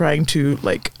actively trying to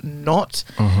like not,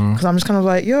 because I'm just kind of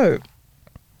like,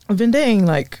 I've been dating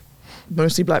like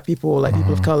mostly black people, like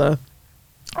people of color,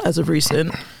 as of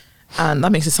recent, and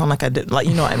that makes it sound like I did, like,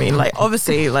 you know what I mean, like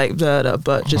obviously like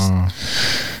but just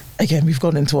again we've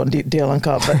gone into one deal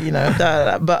uncut, but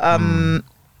but and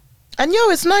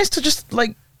it's nice to just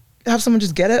like have someone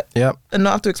just get it and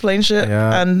not have to explain shit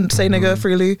and say nigga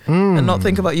freely and not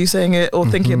think about you saying it or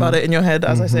thinking about it in your head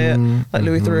as I say it, like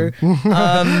Louis Theroux.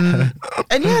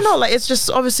 And like it's just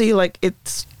obviously like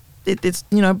it's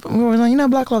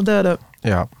black love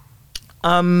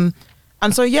and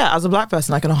so as a black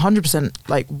person I can 100%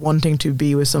 like wanting to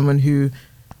be with someone who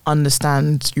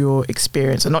understands your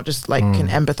experience and not just like can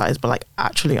empathize but like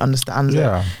actually understands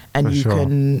it, and you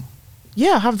can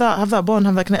have that bond,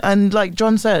 have that connect. And like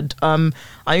John said, I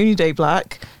only date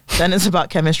black. Then it's about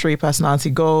chemistry, personality,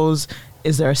 goals.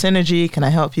 Is there a synergy? Can I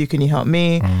help you? Can you help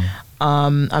me?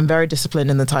 I'm very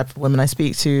disciplined in the type of women I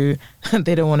speak to.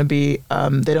 They don't want to be,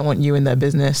 they don't want you in their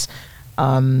business,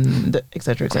 et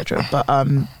cetera, et cetera. But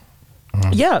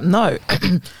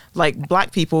like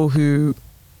black people who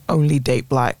only date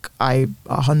black, I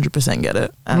 100% get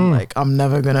it. And like, I'm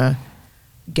never gonna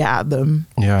get at them.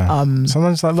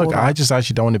 Sometimes like, look, I just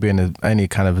actually don't want to be in any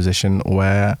kind of position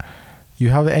where you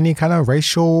have any kind of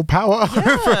racial power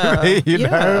over me, you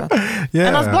know? Yeah.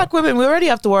 And as black women, we already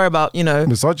have to worry about,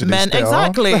 misogyny men. still.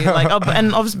 Exactly.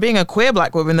 And obviously being a queer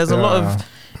black woman, there's a lot of,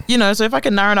 so if I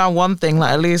can narrow down one thing,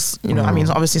 like at least, I mean,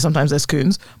 obviously sometimes there's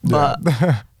coons, but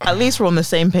at least we're on the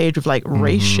same page with like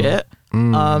race shit.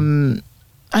 And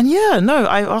I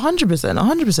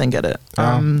 100% get it.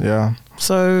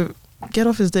 So get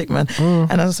off his dick, man.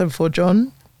 And as I said before,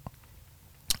 John,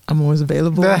 I'm always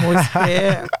available. I'm always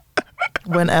here.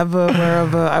 Whenever,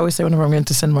 wherever. I always say whenever I'm going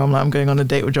to cinema, I'm going on a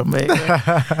date with John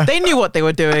Baker. They knew what they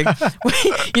were doing.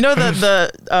 You know do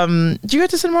you go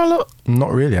to cinema a lot?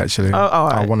 Not really, actually. Right.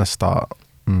 I want to start.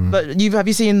 But have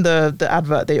you seen the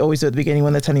advert they always do at the beginning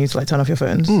when they're telling you to like turn off your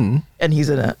phones? And he's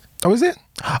in it. Oh, is it?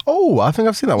 Oh, I think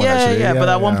I've seen that one actually. Yeah. But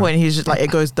at one point he's just like,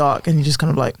 it goes dark and he just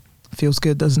kind of like, feels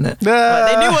good, doesn't it?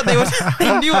 Like, they knew what they were.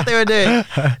 They knew what they were doing.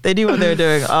 They knew what they were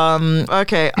doing.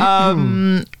 Okay.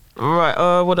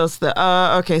 Right. What else there?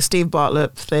 Okay. Steve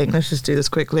Bartlett thing. Let's just do this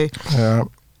quickly. Yeah.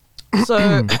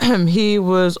 So he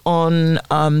was on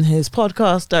his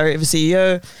podcast, Diary of a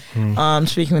CEO,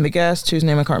 speaking with a guest whose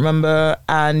name I can't remember,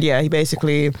 and he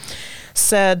basically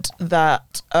said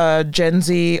that Gen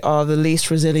Z are the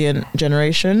least resilient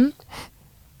generation.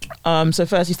 So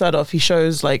first he started off. He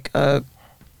shows like.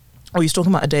 He's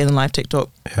talking about a day in the life TikTok.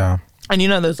 Yeah. And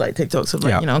those like TikToks of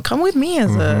like, come with me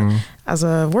as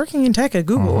a working in tech at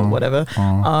Google or whatever.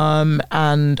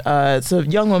 And it's a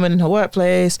young woman in her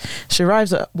workplace. She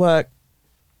arrives at work,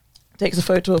 takes a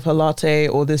photo of her latte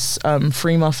or this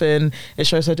free muffin. It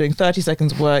shows her doing 30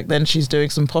 seconds of work. Then she's doing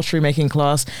some pottery making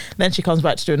class. Then she comes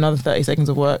back to do another 30 seconds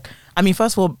of work. I mean,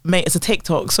 first of all, mate, it's a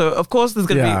TikTok. So of course there's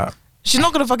going to be... She's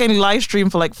not going to fucking live stream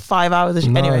for like 5 hours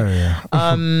anyway.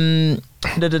 And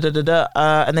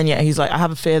then he's like, I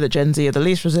have a fear that Gen Z are the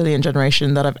least resilient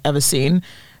generation that I've ever seen.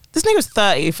 This nigga's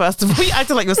 30, first of all. He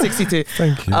acted like you're 62.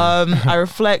 Thank you. I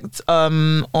reflect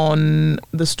on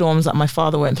the storms that my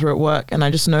father went through at work, and I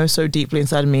just know so deeply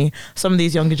inside of me, some of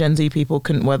these younger Gen Z people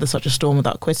couldn't weather such a storm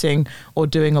without quitting or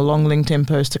doing a long LinkedIn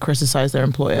post to criticize their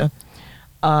employer.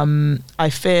 I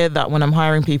fear that when I'm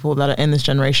hiring people that are in this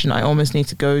generation, I almost need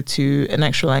to go to an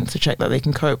extra length to check that they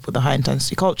can cope with the high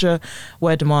intensity culture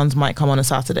where demands might come on a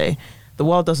Saturday. The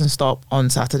world doesn't stop on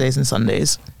Saturdays and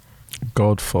Sundays.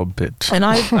 God forbid. And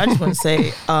I just want to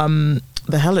say,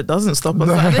 the hell it doesn't stop on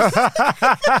Saturdays.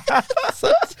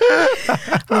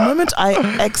 The moment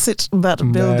I exit that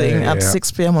building at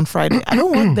 6 p.m. on Friday, I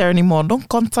don't work there anymore. Don't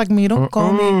contact me. Don't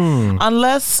call me.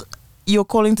 Unless... you're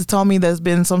calling to tell me there's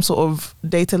been some sort of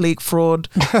data leak fraud.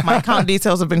 My account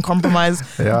details have been compromised.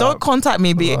 Don't contact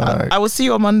me, B. I will see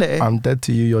you on Monday. I'm dead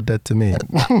to you, you're dead to me.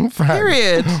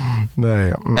 Period.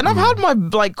 And I've had my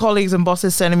like colleagues and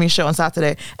bosses sending me shit on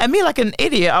Saturday. And me like an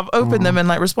idiot, I've opened them and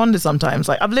like responded sometimes.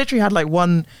 Like I've literally had like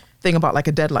one thing about like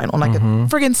a deadline on like a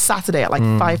friggin' Saturday at like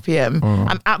 5 p.m.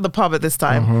 I'm at the pub at this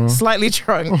time, slightly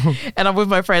drunk, and I'm with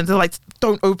my friends. They're like,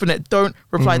 don't open it, don't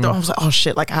reply. Don't. I was like, oh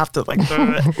shit, like I have to like,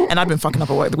 and I've been fucking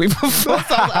up at work the week before, so I was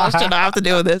like, oh shit, I have to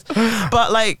deal with this.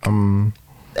 But like,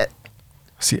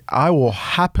 see, I will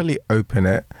happily open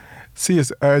it. See,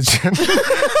 it's urgent.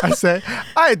 I say,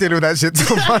 I ain't dealing with that shit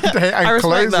till Monday and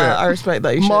close it. I respect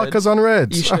that. You should. Markers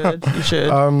unread. You should. You should.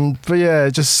 But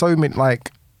yeah, just so many like.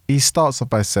 He starts off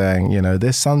by saying,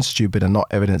 this sounds stupid and not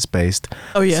evidence-based.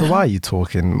 Oh, yeah. So why are you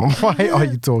talking? Why are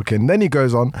you talking? Then he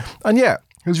goes on, and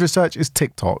his research is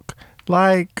TikTok.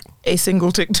 Like... a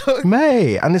single TikTok.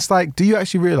 May. And it's like, do you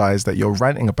actually realise that you're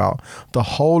ranting about the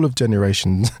whole of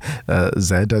Generation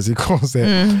Z, as he calls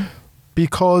it,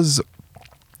 because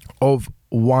of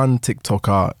one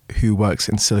TikToker who works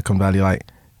in Silicon Valley? Like,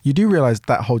 you do realise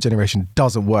that whole generation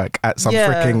doesn't work at some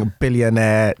freaking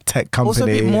billionaire tech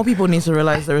company. Also, more people need to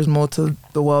realise there is more to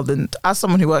the world than... As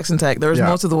someone who works in tech, there is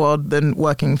more to the world than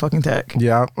working fucking tech.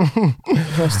 Yeah.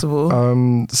 First of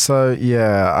all. So,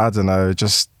 yeah, I don't know.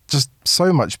 Just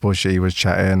so much bullshit he was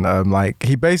chatting. Like,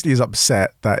 he basically is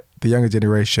upset that the younger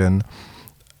generation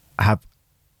have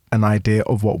an idea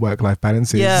of what work-life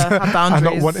balance is. Yeah, have boundaries.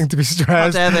 And not wanting to be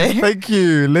stressed. How dare they? Thank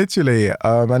you, literally.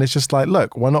 And it's just like,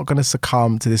 look, we're not going to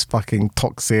succumb to this fucking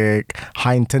toxic,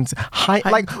 he's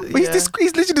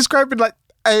literally describing like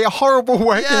a horrible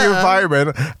working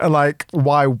environment, and like,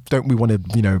 why don't we want to,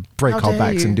 break our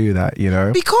backs and do that,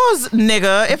 Because,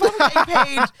 nigga, if I'm getting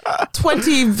paid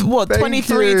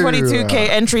 22k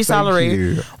entry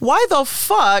salary, why the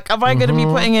fuck am I going to be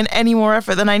putting in any more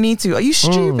effort than I need to? Are you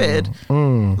stupid?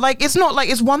 Like, it's not like,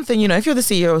 it's one thing, if you're the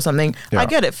CEO or something, I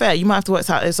get it, fair. You might have to work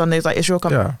Saturdays, Sundays, like, it's your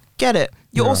company. Yeah. Get it.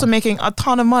 You're also making a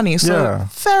ton of money, so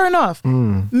fair enough.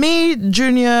 Me,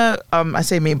 Junior, I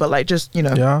say me, but like, just,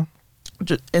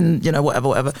 in, you know,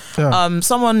 whatever. Yeah.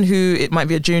 Someone who, it might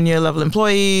be a junior level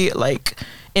employee, like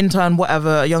intern,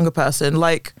 whatever, a younger person,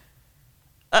 like,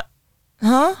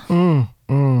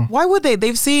 why would they?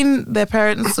 They've seen their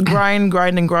parents grind,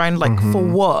 like for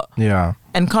what? Yeah.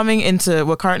 And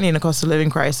we're currently in a cost of living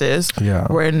crisis. Yeah.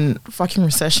 We're in fucking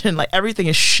recession. Like everything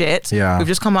is shit. Yeah. We've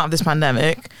just come out of this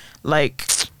pandemic. Like,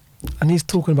 and he's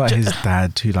talking about his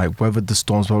dad who like weathered the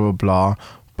storms, blah, blah, blah.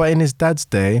 But in his dad's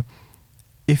day,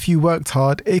 if you worked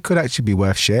hard, it could actually be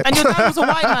worth shit. And your dad was a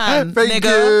white man, Thank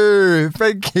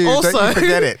nigga. you. Also, don't you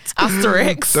forget it.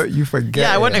 Asterisk. Don't you forget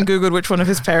Yeah, I went and Googled which one of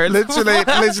his parents. Literally, like.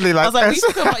 I was like, were you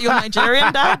talking about your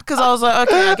Nigerian dad? Because I was like,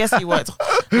 okay, I guess he worked.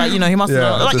 Like, you know, he must have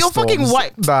known. Like, you're fucking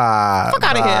white. Fuck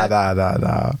out of here.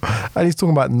 Nah. And he's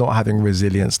talking about not having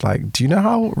resilience. Like, do you know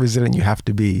how resilient you have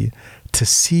to be to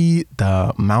see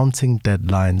the mounting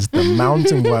deadlines, the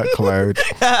mounting workload,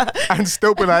 and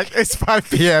still be like, it's 5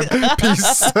 p.m.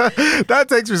 Peace. That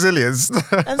takes resilience.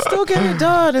 And still get it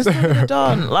done.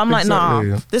 I'm like, Exactly.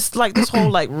 nah. This whole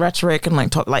like rhetoric and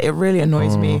like talk, like it really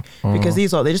annoys me because they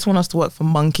just want us to work for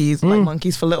monkeys, like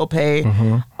monkeys for little pay.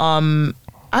 And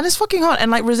it's fucking hard.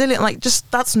 And like resilient, like just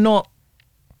that's not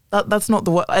the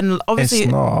word. And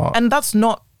obviously, and that's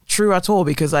not true at all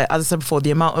because as I said before,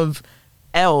 the amount of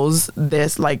L's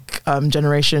this like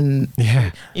generation,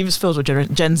 even feels with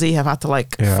Gen Z have had to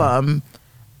like firm,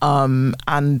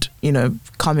 and you know,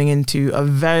 coming into a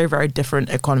very, very different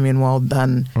economy and world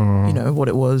than you know what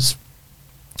it was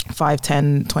 5,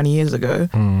 10, 20 years ago.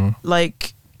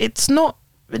 Like it's not.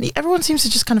 Everyone seems to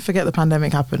just kind of forget the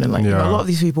pandemic happened, and like you know, a lot of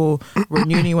these people were in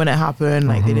uni when it happened.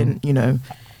 Like they didn't, you know.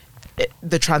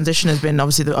 The transition has been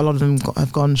obviously a lot of them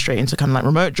have gone straight into kind of like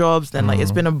remote jobs. Then like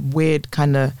it's been a weird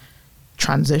kind of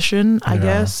transition, I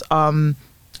guess. And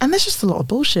there's just a lot of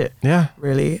bullshit. Yeah,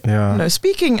 really. Yeah. You know,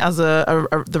 speaking as the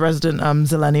resident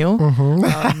zillennial,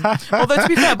 although to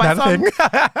be fair, by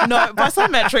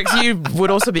some metrics, you would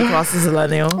also be classed as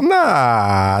zillennial.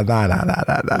 Nah.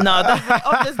 No,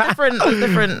 there's different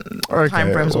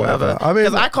time frames, or whatever. I mean,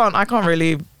 because I can't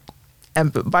really.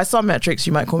 And by some metrics,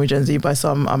 you might call me Gen Z. By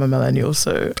some, I'm a millennial.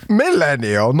 So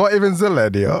millennial, not even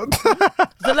zillennial.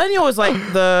 Zillennial is like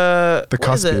the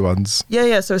cuspy ones.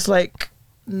 Yeah. So it's like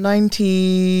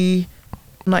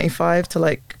 95 to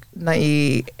like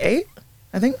 98,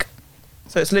 I think.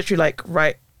 So it's literally like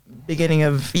right beginning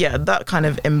of that kind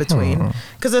of in between.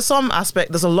 Because there's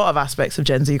a lot of aspects of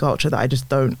Gen Z culture that I just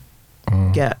don't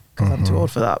get because I'm too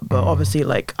old for that. But obviously,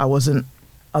 like I wasn't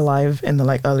alive in the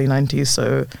like early 90s,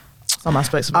 so. Some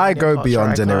aspects of I go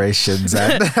beyond generations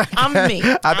and I'm me.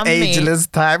 I'm ageless,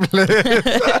 timeless.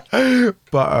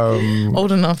 But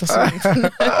old enough for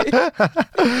something. I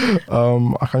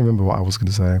can't remember what I was going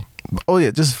to say. Oh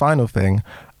yeah, just final thing.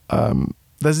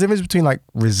 There's a difference between like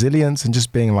resilience and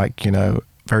just being like, you know,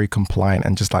 very compliant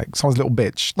and just like someone's little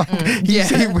bitch.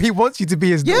 He wants you to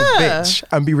be his little bitch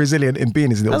and be resilient in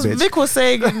being his little bitch. As Vic was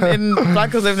saying in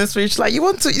Black Girls Live this speech, like he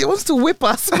wants to whip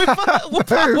us. Whip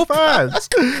us.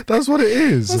 That's what it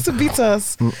is. He wants to beat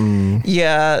us.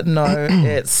 Yeah, no,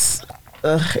 it's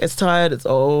tired, it's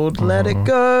old. Let it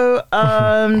go.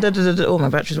 Oh, my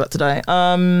battery's about to die.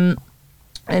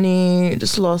 Any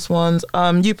just last ones?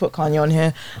 You put Kanye on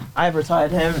here. I've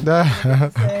retired him.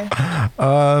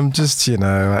 Just, you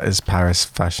know, at his Paris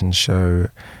fashion show,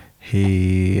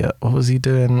 what was he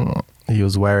doing? He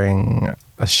was wearing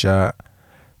a shirt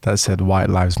that said White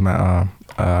Lives Matter.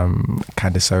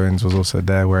 Candace Owens was also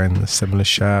there wearing a similar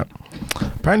shirt.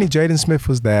 Apparently Jaden Smith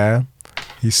was there.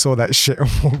 He saw that shit and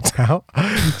walked out.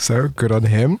 So good on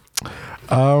him.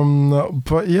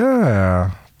 But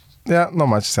yeah, not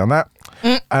much to say on that.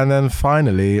 And then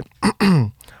finally,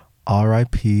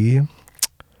 R.I.P.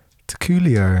 to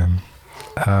Coolio.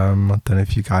 I don't know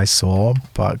if you guys saw,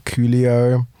 but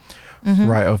Coolio,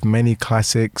 writer of many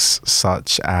classics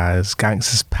such as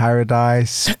Gangsta's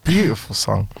Paradise, beautiful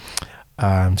song.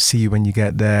 See You When You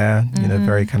Get There, you know,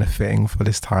 very kind of fitting for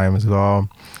this time as well.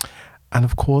 And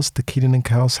of course, the Kenan and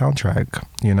Kel soundtrack,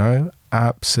 you know,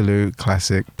 absolute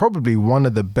classic. Probably one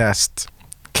of the best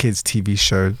kids' TV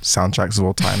show soundtracks of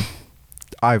all time.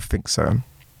 I think so.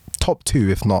 Top 2,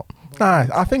 if not. Nah,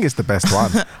 I think it's the best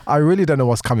one. I really don't know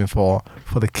what's coming for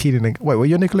the Kenan and... Wait, were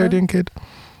you a Nickelodeon kid?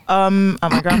 At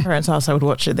my grandparents' house, I would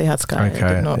watch it. They had Sky. Okay.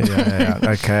 I did not. Yeah.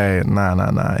 Okay.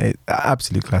 Nah.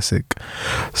 Absolute classic.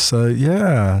 So,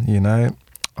 yeah, you know,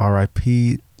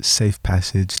 R.I.P. Safe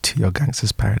passage to your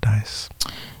Gangsta's Paradise.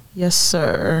 Yes,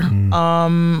 sir.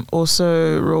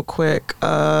 Also, real quick,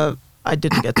 I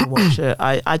didn't get to watch it.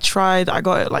 I tried. I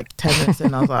got it like 10 minutes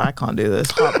in. I was like, I can't do this.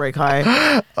 Heartbreak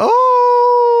High.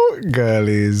 Oh,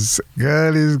 girlies.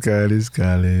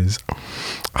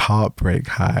 Heartbreak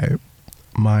High.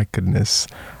 My goodness.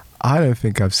 I don't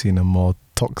think I've seen a more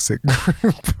toxic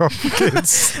group of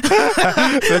kids.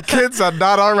 The kids are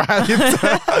not all right.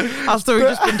 After we've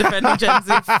just been defending Gen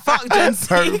Z. Fuck Gen Z.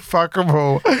 So fuck them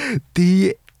all.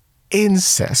 The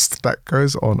incest that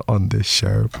goes on this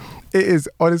show. It is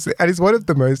honestly, and it's one of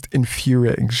the most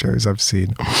infuriating shows I've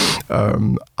seen.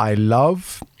 I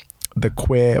love the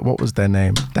queer, what was their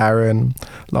name? Darren.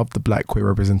 Love the black queer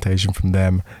representation from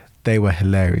them. They were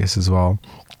hilarious as well.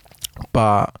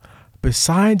 But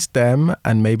besides them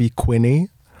and maybe Quinny,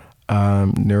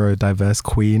 neurodiverse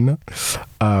queen,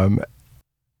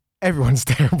 everyone's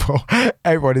terrible.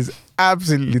 Everyone is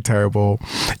absolutely terrible.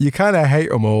 You kind of hate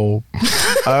them all.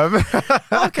 Okay,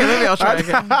 maybe I'll try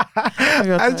again.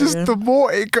 The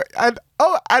more it go,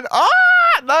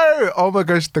 oh my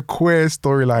gosh, the queer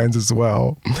storylines as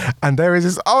well. And there is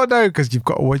this, because you've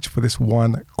got to watch for this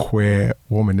one queer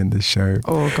woman in the show.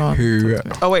 Oh god.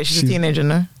 She's a teenager,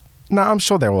 no? No, I'm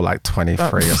sure they're all like 23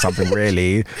 or something,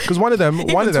 really. Because one of them,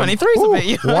 23 is a bit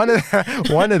young.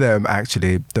 one of them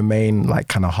actually, the main like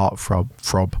kind of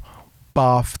heartthrob,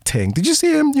 Bath Ting. Did you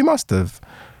see him? You must have.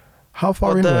 How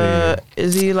far in were you?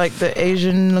 Is he like the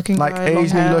Asian looking like guy?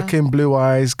 Asian looking, blue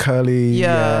eyes, curly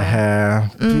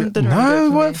hair. No,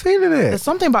 weren't feeling it. There's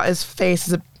something about his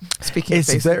face. Speaking of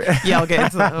face, I'll get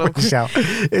into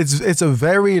that. It's a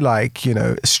very like,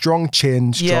 strong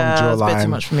chin, strong jawline. It's a bit too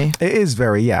much for me. It is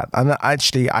very, and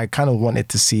actually I kind of wanted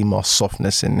to see more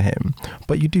softness in him,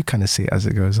 but you do kind of see it as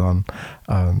it goes on.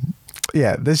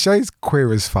 The show's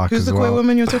queer as fuck. Who's as the well. queer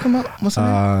woman you're talking about? What's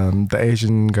her name? The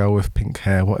Asian girl with pink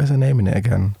hair. What is her name in it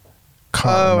again?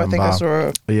 Can't remember. I think I saw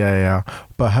it. Yeah.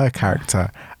 But her character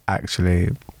actually...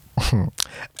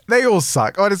 They all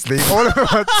suck, honestly. All of them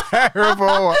are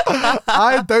terrible.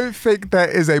 I don't think there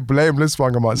is a blameless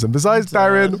one amongst them. Besides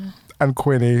Darren and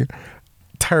Quinny,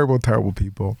 terrible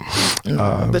people.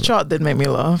 The chart did make me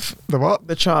laugh. The what?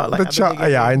 The chart. The chart.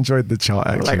 Yeah, I enjoyed the chart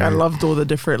actually. Like I loved all the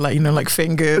different, like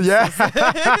fingers. Yeah.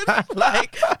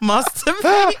 Like mustard.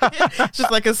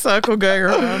 Just like a circle going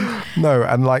around. No,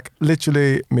 and like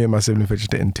literally, me and my sibling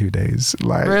finished it in 2 days.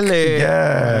 Like really?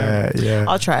 Yeah.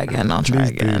 I'll try again.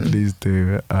 Please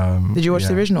do. Did you watch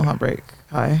the original Heartbreak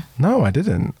High? No, I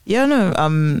didn't. Yeah, no.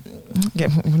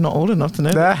 We're not old enough to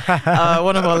know.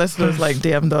 One of our listeners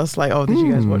DM'd us did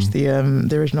you guys watch the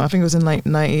original? I think it was in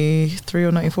 93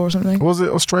 or 94 or something. Was it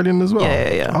Australian as well?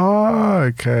 Yeah. Oh,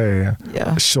 okay.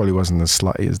 Yeah. Surely wasn't as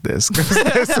slutty as this.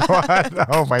 This one,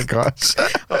 oh my gosh.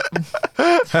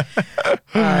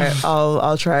 Alright,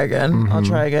 I'll try again. Mm-hmm. I'll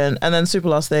try again. And then super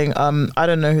last thing, I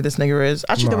don't know who this nigger is.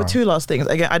 Actually, there were two last things.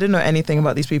 Again, I didn't know anything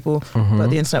about these people, but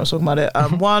the internet was talking about it.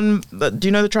 One, do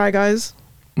you know the Try Guys?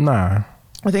 No.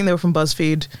 I think they were from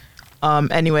BuzzFeed.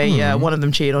 One of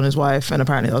them cheated on his wife, and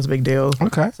apparently that was a big deal.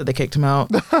 Okay. So they kicked him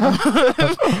out.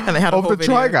 And they had a whole video.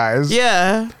 Try Guys?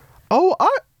 Yeah. Oh,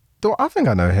 I think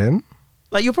I know him.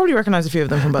 Like, you'll probably recognize a few of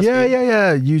them from BuzzFeed.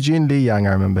 Yeah. Eugene Lee Yang,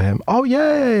 I remember him. Oh,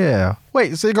 yeah.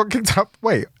 Wait, so he got kicked out?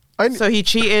 Wait. So he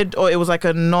cheated, or it was like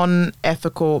a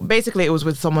non-ethical... Basically, it was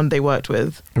with someone they worked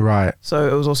with. Right. So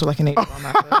it was also like an age-bomb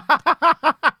matter.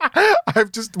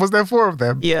 Was there 4 of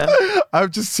them? Yeah. I've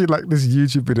just seen this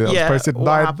YouTube video that was posted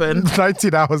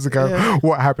 19 hours ago. Yeah.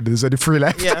 What happened? There's only 3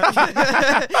 left.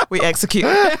 Yeah. We execute.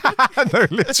 No,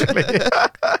 literally.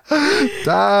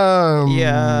 Damn.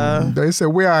 Yeah. They say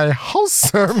we are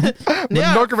wholesome.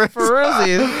 Monogamous. For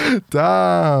realsies.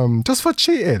 Damn. Just for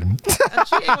cheating. And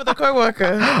cheating with a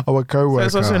co-worker. Oh, a co-worker.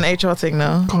 So it's also an HR thing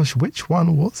now. Gosh, which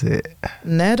one was it?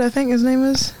 Ned, I think his name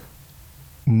is.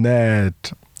 Ned.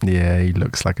 Yeah, he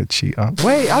looks like a cheater.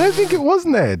 Wait, I don't think it was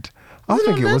Ned. I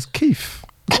think it was Keith.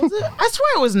 Was it? I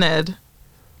swear it was Ned.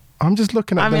 I'm just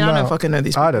looking at them now. I don't fucking know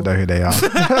these people. I don't know who they are.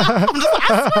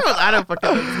 I don't fucking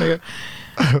know this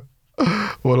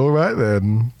nigga. Well, all right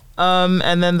then.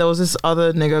 And then there was this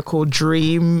other nigga called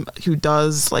Dream who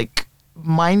does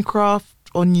Minecraft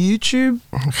on YouTube.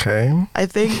 Okay. I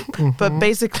think. Mm-hmm. But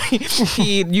basically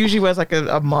he usually wears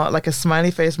a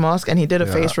smiley face mask, and he did a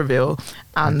face reveal,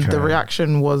 and the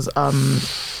reaction was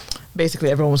basically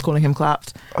everyone was calling him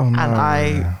clapped. Oh, no. And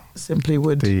I simply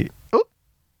would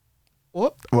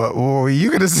What were you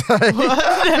going to say?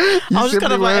 I was just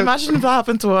kind of imagine if that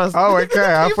happened to us. Oh,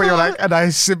 okay. I thought you were and I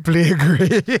simply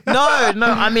agree. No.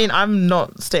 I mean, I'm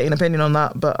not stating an opinion on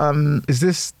that, but is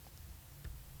this...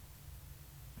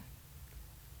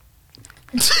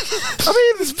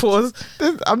 this pause. He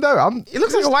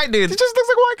looks like a white dude. He just looks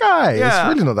like a white guy. Yeah.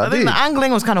 It's really not that I think the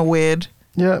angling was kind of weird.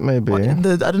 Yeah, maybe. I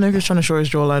don't know if he was trying to show his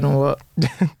jawline or what.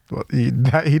 Well,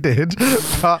 he did.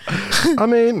 But, I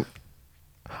mean...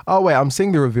 Oh, wait, I'm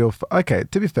seeing the reveal. Okay,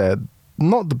 to be fair,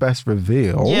 not the best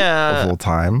reveal of all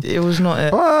time. It was not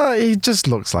it. But he just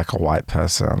looks like a white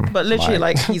person. But literally,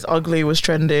 like he's ugly was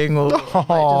trending, or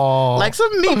like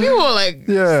some mean people were like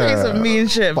saying some mean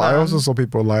shit. But I also saw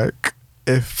people like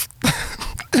if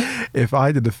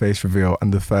I did the face reveal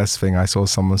and the first thing I saw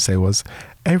someone say was,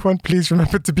 "Everyone, please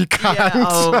remember to be kind."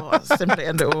 Yeah, simply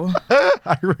end it all.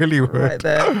 I really would. Right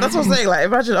there. That's what I'm saying. Like,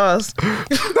 imagine us.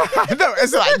 No,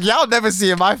 it's like y'all never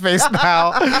see in my face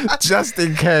now, just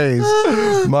in case.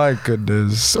 My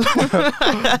goodness.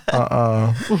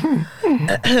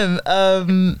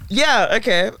 Yeah.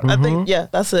 Okay. I think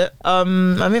that's it.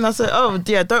 I think that's it. Oh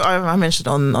yeah. I mentioned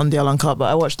on the Uncut, but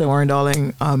I watched Don't Worry,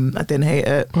 Darling. I didn't hate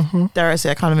it. Dare I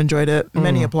say, I kind of enjoyed it.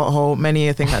 Many a plot hole, many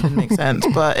a thing that didn't make sense,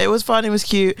 but it was fun. It was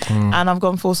cute, and I've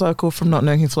gone full circle from not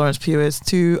knowing who Florence Pugh is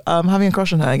to having a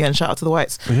crush on her again. Shout out to the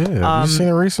Whites. Yeah, have you seen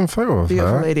a recent photo of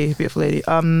beautiful her? Beautiful lady.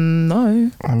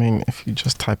 No. I mean, if you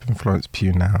just type in Florence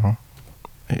Pugh now,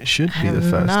 it should be the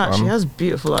first one. She has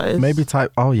beautiful eyes. Maybe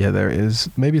type. Oh yeah, there it is.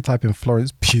 Maybe type in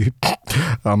Florence Pugh.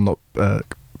 I'm not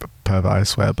pervert, I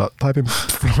swear, but type in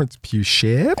Florence Pugh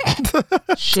share.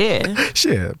 Share.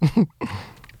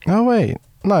 Oh wait,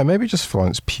 no, maybe just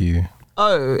Florence Pugh.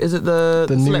 Oh, is it the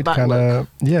nude kind of?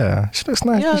 Yeah, she looks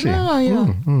nice.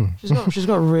 She's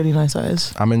got really nice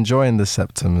eyes. I'm enjoying the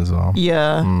septum as well.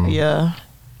 Yeah.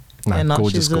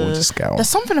 Gorgeous girl. There's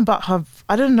something about her.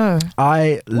 I don't know.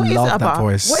 I love that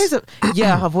voice. What is it?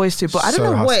 Yeah, her voice too. But I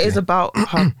don't know what it is about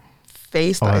her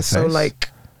face that is so like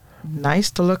nice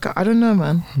to look at. I don't know,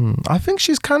 man. I think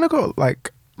she's kind of got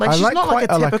like she's not like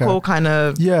a typical kind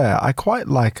of. Yeah, I quite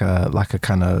like a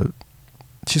kind of.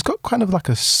 She's got kind of like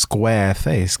a square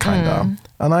face, kind of,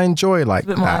 and I enjoy like a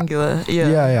bit more angular.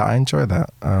 Yeah, I enjoy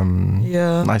that.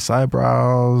 Nice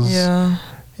eyebrows. Yeah,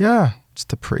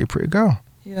 just a pretty girl.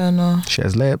 Yeah, no. She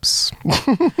has lips.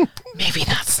 Maybe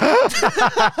that's.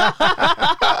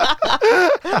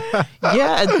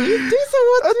 Yeah, a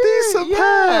decent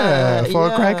pair for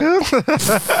a cracker.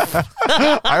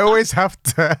 I always have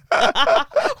to.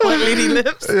 White lady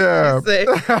lips. Yeah.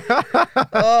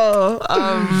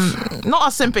 Not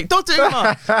a simpic. Don't do it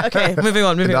more. Okay, moving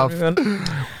on.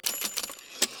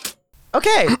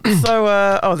 Okay,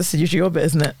 so this is usually your bit,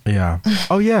 isn't it? Yeah.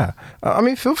 Oh yeah. I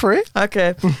mean, feel free.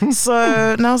 Okay.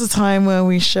 So now's the time where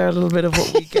we share a little bit of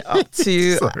what we get up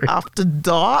to after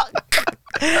dark.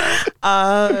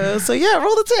 So yeah,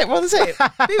 roll the tape.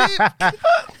 Beep,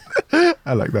 beep.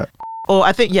 I like that. Or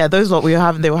I think those lot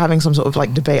they were having some sort of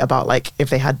like debate about like if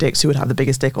they had dicks, who would have the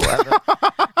biggest dick or whatever.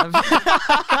 Which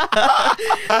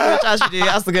as you do,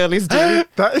 as the girlies do.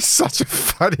 That is such a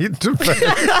funny debate.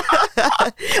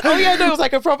 Oh yeah, no, it was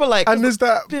like a proper like. And is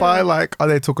that by like, are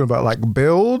they talking about like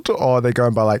build or are they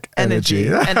going by like energy?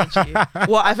 Energy.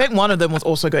 Well, I think one of them was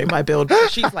also going by build.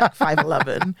 She's like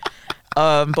 5'11".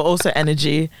 But also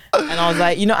energy, and I was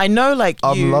like, I know, like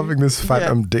I'm loving this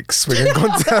phantom dick swinging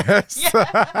contest.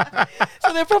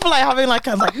 So they're probably like having like,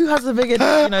 I was like, who has the biggest,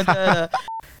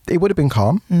 It would have been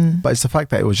calm, but it's the fact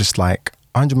that it was just like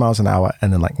 100 miles an hour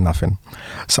and then like nothing.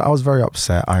 So I was very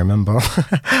upset. I remember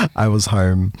I was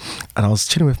home and I was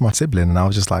chilling with my sibling and I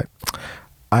was just like,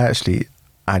 I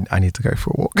need to go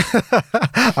for a walk.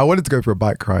 I wanted to go for a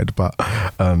bike ride, but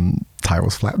tire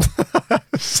was flat.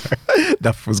 So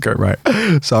nothing was going right.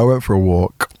 So I went for a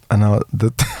walk and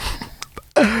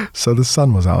so the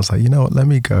sun was out. I was like, you know what, let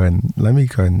me go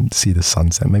and see the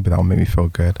sunset. Maybe that'll make me feel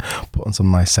good. Put on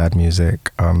some nice sad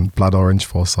music. Blood Orange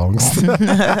 4 songs.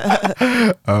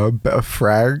 A bit of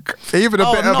Frank. Even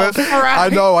a bit of it. I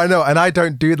know. And I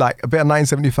don't do like a bit of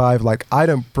 1975. Like I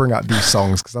don't bring out these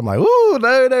songs because I'm like, ooh,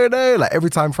 no. Like every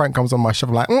time Frank comes on my show,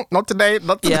 I'm like, not today.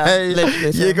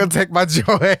 You're gonna take my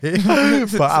joy.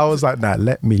 But I was like, nah,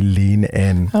 let me lean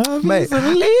in. Mate,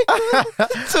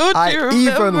 I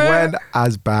even went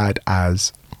as bad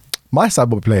as my sad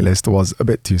boy playlist was a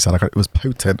bit too sad. Like, it was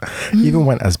potent. Even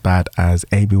went as bad as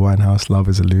Amy Winehouse, Love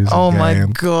Is a Losing Game. My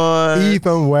god.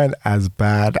 Even went as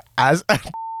bad as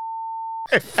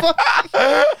you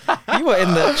were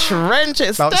in the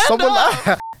trenches.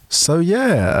 So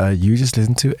yeah, you just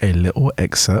listened to a little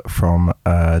excerpt from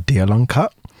DL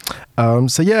Uncut.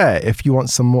 So yeah, if you want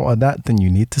some more of that, then you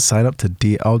need to sign up to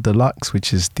DL Deluxe,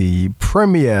 which is the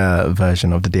premier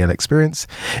version of the DL experience.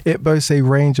 It boasts a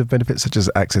range of benefits such as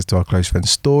access to our close friend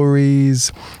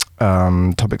stories,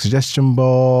 topic suggestion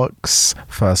box,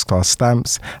 first class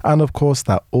stamps, and of course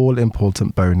that all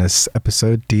important bonus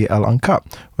episode DL Uncut,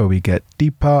 where we get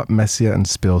deeper, messier, and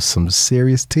spill some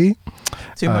serious tea.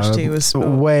 Too much tea was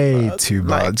spilled. Way too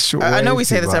much. I know we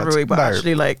say this every week, but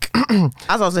actually, like, as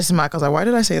I was listening back, I was like, why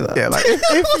did I say that? Yeah, Like,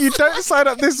 if you don't sign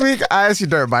up this week, I actually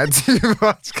don't mind too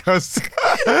much because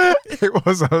it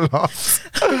was a lot.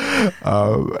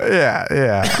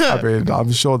 Yeah. I mean,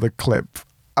 I'm sure the clip.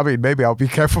 I mean, maybe I'll be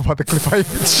careful about the clip I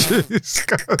even choose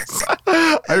because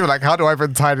I'm like, how do I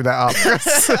even tidy that up?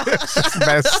 It's just a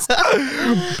mess.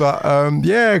 But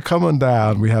yeah, come on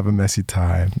down. We have a messy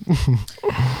time.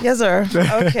 Yes, sir.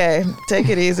 Okay, take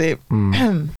it easy.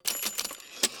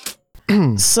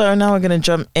 So now we're going to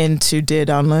jump into Dear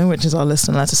Download, which is our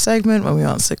listener letter segment where we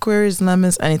answer queries,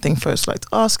 dilemmas, anything folks like to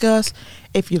ask us.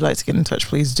 If you'd like to get in touch,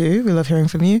 please do. We love hearing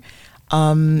from you.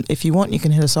 If you want, you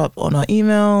can hit us up on our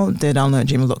email,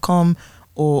 deardownload@gmail.com,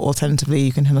 or alternatively,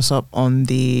 you can hit us up on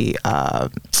the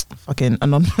fucking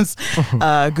anonymous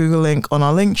Google link on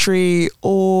our link tree,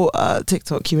 or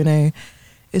TikTok Q&A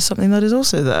is something that is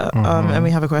also there. And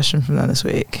we have a question from them this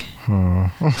week.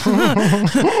 Should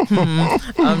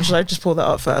I just pull that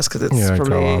up first because it's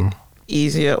probably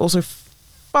easier. Also,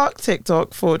 fuck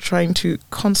TikTok for trying to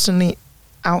constantly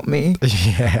out me.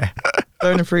 Yeah.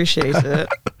 Don't appreciate it.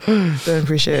 Don't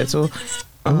appreciate it at all.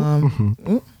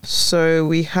 So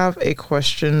we have a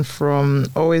question from,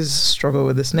 always struggle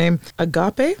with this name,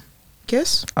 Agape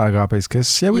Kiss. Agape's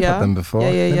Kiss. Yeah, we've had them before.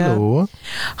 Yeah.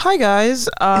 Hi guys.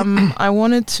 I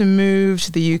wanted to move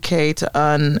to the UK to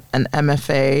earn an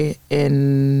MFA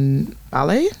in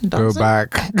ballet dancing. Go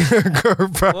back.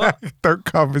 What? Don't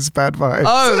come. It's bad vibes.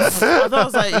 Oh, I thought it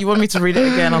was like, you want me to read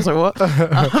it again? I was like, what?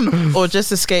 Or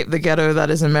just escape the ghetto that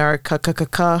is America.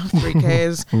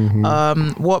 3Ks.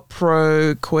 What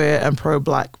pro queer and pro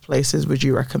black places would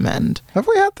you recommend? Have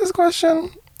we had this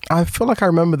question? I feel like I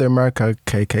remember the America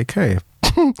KKK.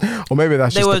 Or maybe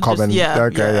that's just the common. Yeah.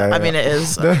 I mean, it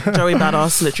is. Joey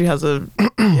Badass literally has a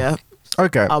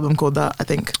album called that, I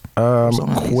think.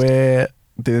 Queer.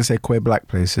 Did they say queer black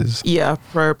places? Yeah,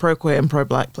 pro queer and pro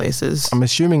black places. I'm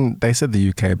assuming they said the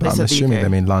UK, but I'm assuming they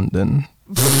mean London.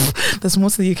 There's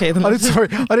more to the UK than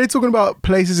London. Are they talking about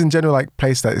places in general, like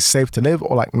place that is safe to live,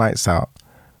 or like nights out?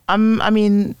 I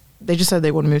mean, they just said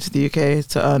they want to move to the UK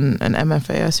to earn an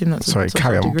MFA. I assume that's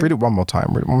carry on. Read it one more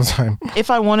time.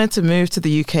 If I wanted to move to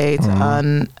the UK to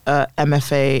earn an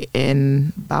MFA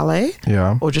in ballet,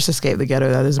 or just escape the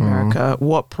ghetto that is America,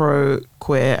 what pro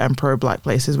queer and pro black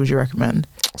places would you recommend?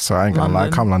 So I ain't gonna lie,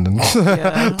 come London.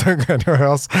 Don't go anywhere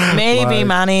else. Maybe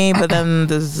Manny, but then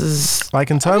there's like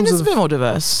in terms it's a bit more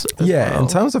diverse. In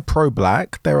terms of pro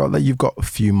black, you've got a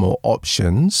few more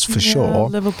options for sure.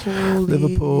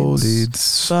 Liverpool,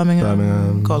 Leeds,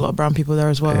 Birmingham. Got a lot of brown people there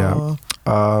as well.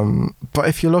 Yeah. But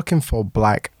if you're looking for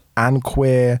black and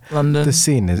queer, London, the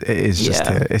scene is just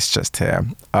here. It's just here.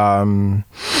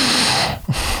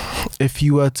 If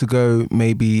you were to go,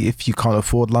 maybe if you can't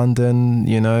afford London,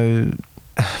 you know,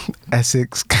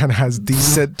 Essex kind of has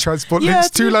decent transport links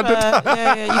to London.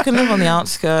 You can live on the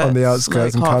outskirts.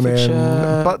 Like and come in.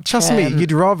 But trust me,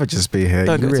 you'd rather just be here.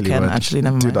 Don't you go really to Kent, would. actually,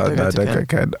 never mind. Don't go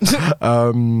Kent.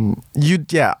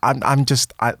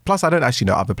 Plus I don't actually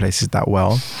know other places that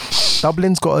well.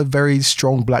 Dublin's got a very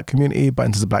strong black community, but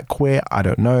in terms of black queer, I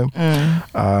don't know.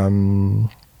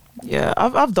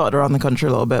 I've dotted around the country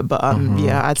a little bit, but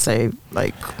I'd say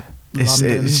like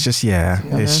London, it's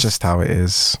just how it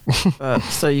is.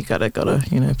 So you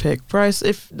gotta pick price.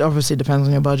 If obviously depends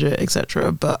on your budget,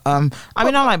 etc. But I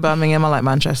like Birmingham, I like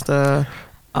Manchester.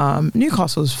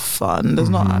 Newcastle's fun. There's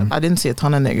not. I didn't see a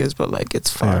ton of niggas, but like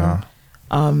it's fun.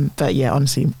 But yeah,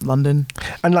 honestly, London.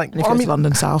 And like, and if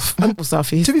London South or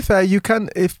Southeast. To be fair, you can,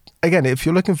 if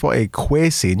you're looking for a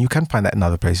queer scene, you can find that in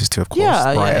other places too, of course.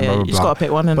 You just gotta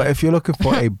pick one. But if you're looking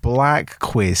for a black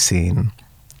queer scene,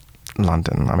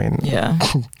 London. I mean,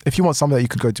 if you want something that you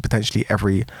could go to potentially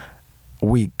every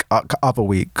week, other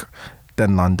week,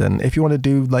 then London. If you want to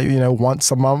do like,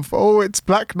 once a month, it's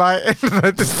Black Night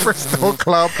at this Bristol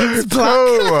club.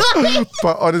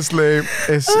 But honestly,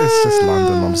 it's just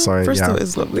London. I'm sorry. Bristol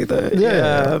is lovely though.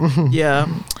 Yeah.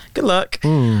 Good luck.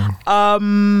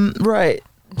 Right.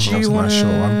 Do you want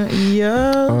to?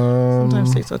 Yeah.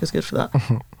 Sometimes TikTok is good for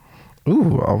that.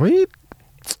 Ooh, are we?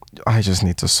 I just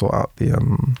need to sort out the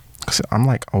I'm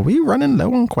like, are we running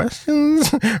low on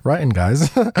questions? Writing, guys.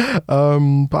 But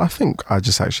I think I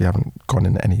just actually haven't gone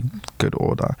in any good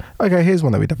order. Okay, here's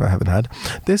one that we definitely haven't had.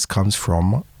 This comes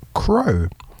from Crow.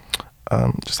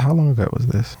 Just how long ago was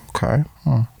this? Okay.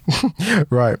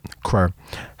 Right, Crow.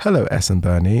 Hello, S and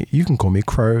Bernie. You can call me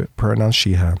Crow, pronoun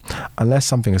she, her. Unless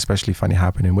something especially funny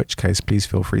happened, in which case, please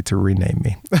feel free to rename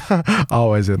me.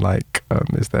 Always in like,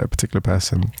 is there a particular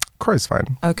person? Crow's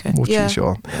fine. Okay. We'll choose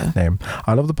your name.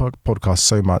 I love the podcast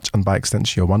so much, and by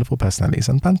extension, your wonderful personalities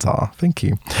and banter. Thank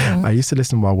you. I used to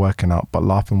listen while working out, but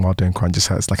laughing while doing crunch just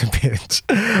hurts like a bitch.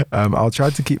 I'll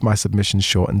try to keep my submissions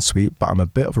short and sweet, but I'm a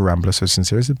bit of a rambler, so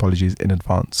sincerest apologies in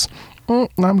advance. Now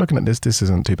I'm looking at this. This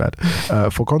isn't too bad.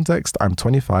 For context, I'm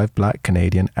 25, black,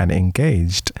 Canadian, and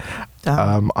engaged.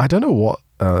 I don't know what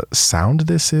sound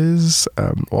this is,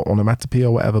 or onomatopoeia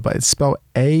or whatever, but it's spelled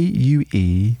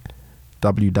AUEWW.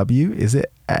 Is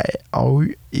it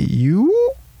AOU?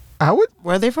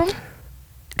 Where are they from?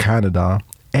 Canada.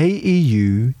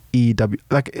 AEUEW.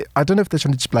 Like, I don't know if they're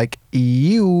trying to just be like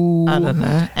EU. I don't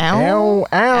know. Ow.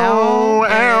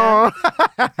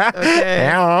 Okay.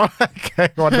 Ow. Okay,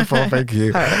 wonderful. Thank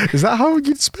you. Is that how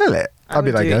you'd spell it? I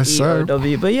guess so.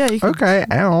 But yeah, you can. Okay.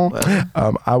 Ow.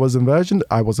 I was a virgin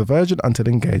until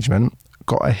engagement.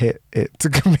 Gotta hit it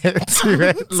to commit to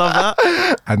it. Love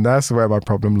that. And that's where my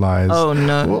problem lies. Oh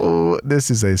no. Whoa, this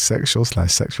is a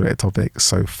sexual-related topic,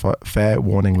 so fair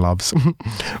warning, loves.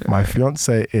 My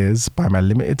fiance is, by my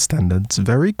limited standards,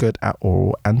 very good at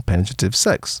oral and penetrative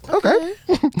sex. Okay.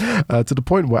 To the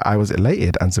point where I was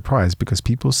elated and surprised because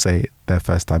people say their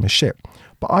first time is shit.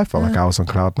 But I felt like I was on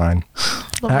cloud 9.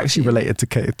 I actually related to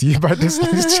Kate. Do you by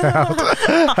Disney's Child?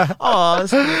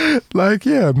 Like,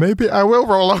 yeah, maybe I will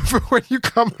roll over when you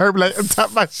come home late and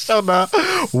tap my shoulder.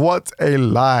 What a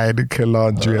line,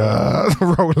 Calandria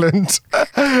Roland.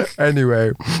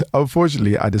 Anyway,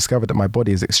 unfortunately, I discovered that my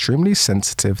body is extremely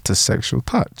sensitive to sexual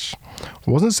touch. It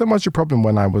wasn't so much a problem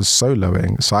when I was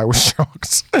soloing, so I was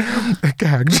shocked.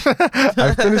 Gagged.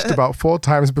 I finished about 4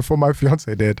 times before my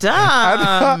fiance did.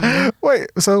 Damn. And,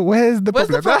 wait, so where's the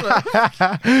problem?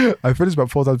 I finished about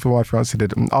 4 times before my fiance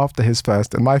did, and after his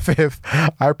first and my 5th,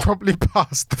 I promptly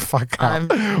passed the fuck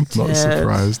out. I'm not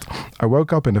surprised. I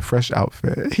woke up in a fresh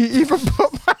outfit. He even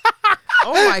put my...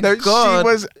 Oh my God. She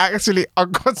was actually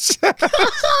unconscious.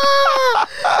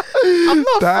 I'm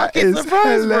not fucking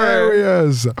surprised,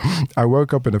 hilarious. Bro. I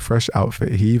woke up in a fresh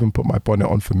outfit. He even put my bonnet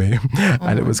on for me.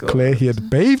 And it was clear he had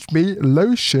bathed me,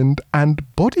 lotioned, and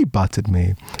body buttered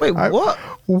me. Wait, what?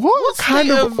 What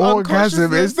kind of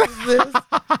orgasm is this?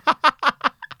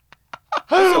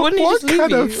 So when what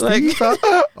kind of fever?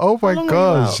 Oh my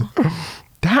gosh.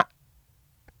 That,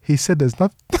 he said there's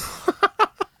nothing.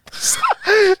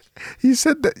 He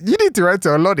said that you need to write to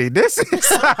Oloni. This is.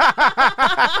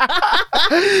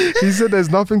 He said there's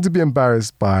nothing to be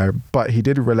embarrassed by, but he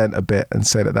did relent a bit and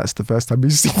say that that's the first time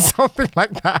he's seen something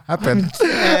like that happen.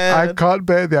 I can't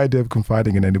bear the idea of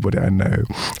confiding in anybody I know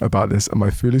about this, and my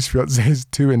foolish fiance is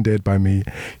too endeared by me.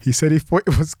 He said he thought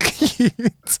it was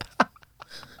cute.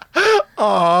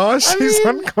 Oh, she's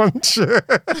unconscious.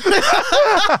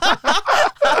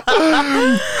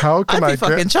 How can I'd be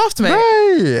fucking chuffed, mate.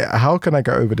 Hey, how can I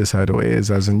get over this hurdle? It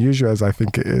is as unusual as I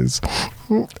think it is.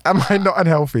 Am I not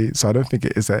unhealthy? So I don't think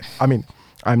it is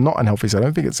I'm not unhealthy, so I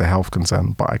don't think it's a health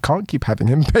concern, but I can't keep having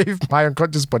him bathe my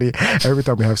unconscious body every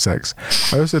time we have sex.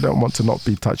 I also don't want to not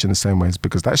be touched in the same ways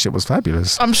because that shit was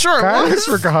fabulous. I'm sure it was. Kindest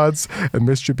regards and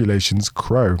mistribulations,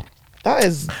 Crow. That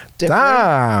is different.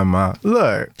 Damn.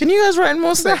 Look. Can you guys write in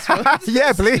more sex?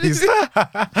 Yeah, please.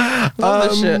 Love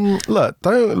this shit. Look,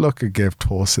 don't look a gift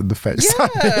horse in the face.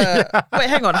 Yeah. Wait,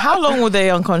 hang on. How long were they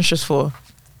unconscious for?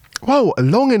 Well,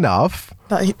 long enough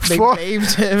that they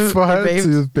bathed him. For her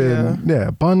to have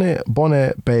been,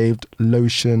 bonnet, bathed,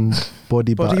 lotioned,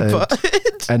 body buttered,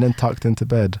 and then tucked into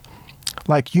bed.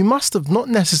 Like, you must have not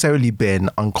necessarily been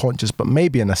unconscious, but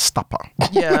maybe in a stupor.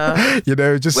 Yeah. You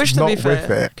know, just not with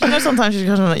it. You know, sometimes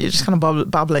you're just kind of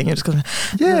babbling. You're just kind of...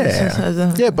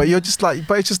 Yeah, but it's just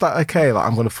like, okay, like,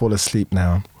 I'm going to fall asleep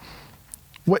now.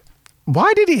 What?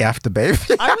 Why did he have to bathe?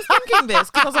 I was thinking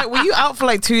this, because I was like, were you out for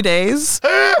like 2 days?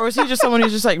 Or is he just someone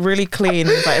who's just like really clean?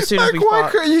 Like, as soon as we why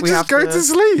fuck, couldn't you just go to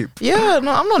sleep? Yeah,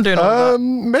 no, I'm not doing all that.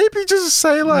 Maybe just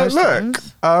say like,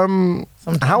 Sometimes.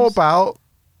 how about...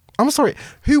 I'm sorry,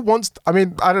 who wants... I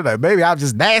mean, I don't know, maybe I'm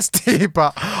just nasty,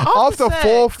 but after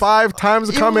 4 or 5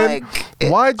 times coming, like,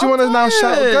 why do you want to now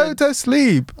shout, go to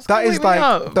sleep? That is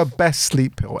like the best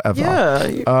sleep pill ever.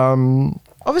 Yeah.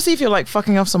 Obviously, if you're like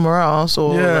fucking off somewhere else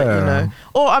or like, you know...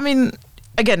 Or, I mean,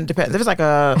 again, it depends. If it's like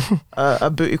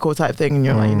a booty call type thing and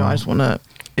you're like, you know, I just want to...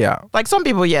 Yeah. Like some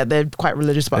people, they're quite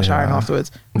religious about showering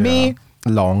afterwards. Yeah. Me...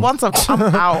 Long. Once I'm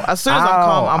out, as soon as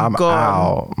I'm gone.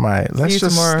 Out, mate.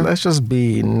 Let's just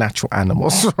be natural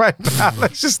animals right now.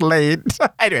 Let's just lay it.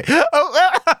 Anyway,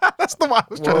 That's not what I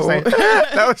was trying to say.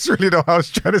 That was really not what I was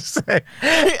trying to say.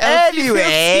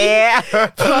 Anyway.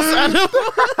 Plus animal.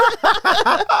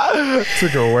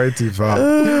 Took it way too far.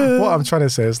 What I'm trying to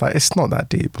say is like, it's not that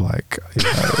deep. Like, you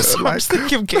know, I'm just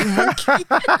thinking of getting monkey.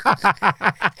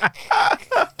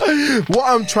 What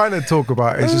I'm trying to talk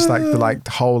about is just like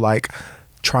the whole like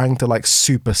trying to like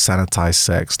super sanitize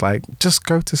sex. Like, just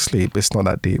go to sleep. It's not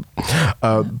that deep.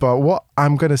 But what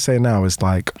I'm gonna say now is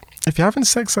like, if you're having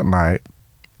sex at night,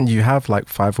 you have like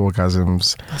 5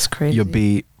 orgasms. That's crazy. You'll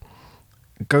be.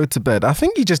 Go to bed. I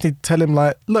think you just need to tell him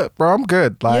like, look, bro, I'm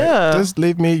good. Like, just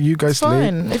leave me. You go sleep.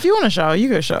 Fine. If you want to shower, you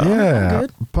go shower. Yeah, I'm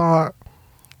good. but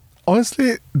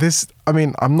honestly,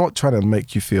 I'm not trying to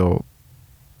make you feel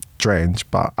strange,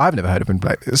 but I've never heard of him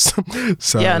like this.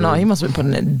 So yeah, no, he must have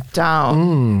been putting it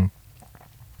down.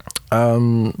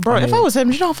 Bro, if I was him,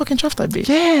 do you know how fucking chuffed I'd be?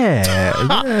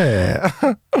 Yeah.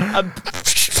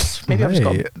 Maybe I've just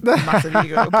got a massive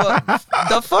ego, but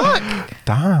the fuck?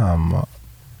 Damn.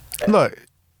 Look,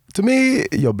 to me,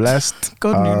 you're blessed.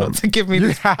 God knew not to give me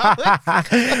this power.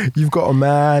 You've got a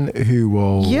man who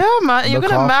will. Yeah, man, you're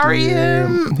gonna marry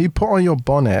him. He put on your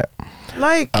bonnet.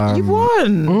 Like, you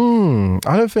won.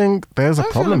 I don't think there's a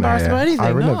problem here. About anything, I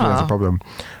really don't think there's a problem.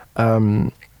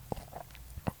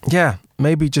 Yeah,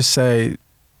 maybe just say,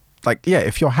 like, yeah,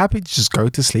 if you're happy to just go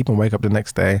to sleep and wake up the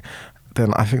next day,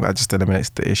 then I think that just eliminates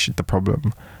the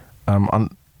problem.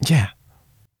 Yeah.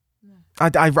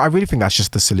 I really think that's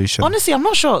just the solution. Honestly, I'm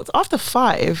not shocked. After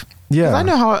 5, yeah, I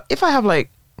know how, if I have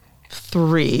like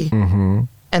 3,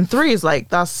 and 3 is like,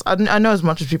 that's, I know as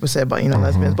much as people say about, you know,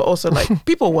 lesbians, but also like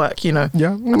people work, you know.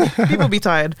 Yeah. People be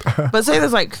tired. But say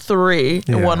there's like 3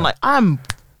 and 1, like, I'm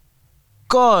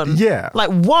gone. Yeah. Like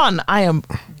 1, I am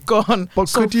gone. But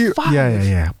so could you, 5,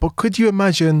 yeah. But could you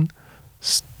imagine,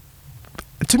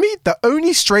 to me, the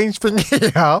only strange thing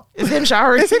here is him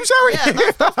showering.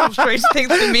 Yeah, that's a strange thing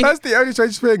to me. That's the only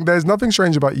strange thing. There's nothing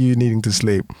strange about you needing to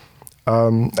sleep.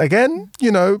 Again,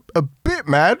 you know, a bit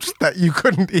mad that you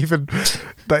couldn't even,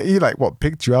 that he like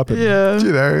picked you up and,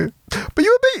 you know, but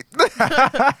you were beat.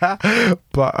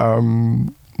 But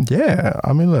yeah,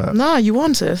 I mean, look. Nah, you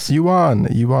won, sis. You won.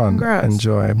 Congrats.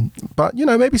 Enjoy. But, you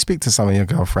know, maybe speak to some of your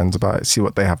girlfriends about it, see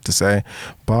what they have to say.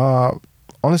 But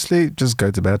honestly, just go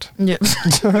to bed. Yeah.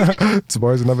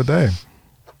 Tomorrow's another day.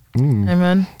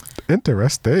 Amen.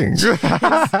 Interesting.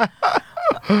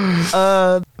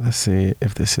 Let's see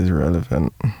if this is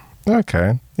relevant.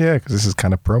 Okay. Yeah, because this is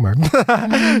kind of promo.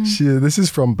 This is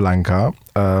from Blanca.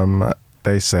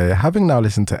 They say, having now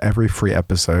listened to every 3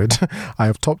 episode, I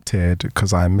have top tiered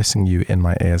because I am missing you in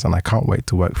my ears and I can't wait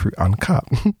to work through Uncut.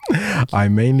 I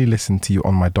mainly listen to you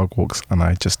on my dog walks and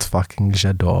I just fucking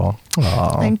j'adore.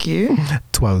 Aww. Thank you.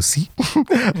 Twosy.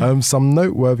 Some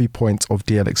noteworthy points of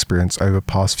DL experience over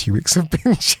past few weeks of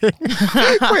binging.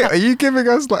 Wait, are you giving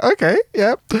us like, okay,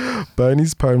 yep.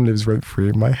 Bernie's poem lives rent free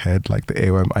in my head like the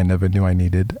earworm I never knew I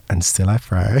needed and still I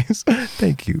fries.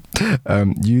 Thank you.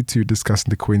 You two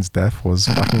discussing the Queen's death was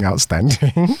fucking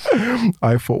outstanding.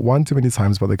 I thought one too many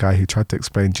times about the guy who tried to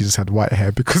explain Jesus had white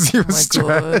hair because he was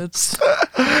stressed.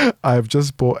 I've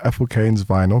just bought Ethel Cain's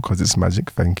vinyl because it's magic.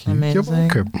 Thank you. Amazing. You're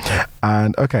welcome.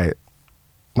 And okay,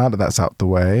 now that that's out the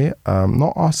way,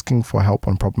 not asking for help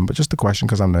on problem, but just a question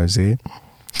because I'm nosy.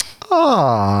 You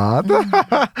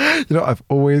know, I've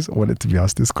always wanted to be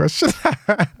asked this question.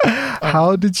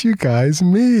 How did you guys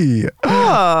meet?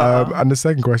 And the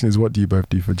second question is, what do you both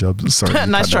do for jobs? Sorry.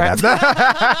 Nice try.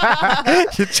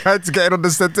 You tried to get in on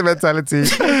the sentimentality.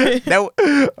 No.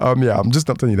 Yeah, I'm just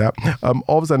not telling you that.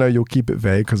 Obviously, I know you'll keep it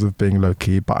vague because of being low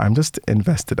key, but I'm just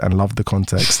invested and love the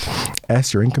context.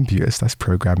 S, you're in computers, that's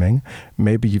programming.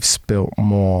 Maybe you've spilt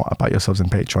more about yourselves in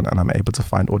Patreon and I'm able to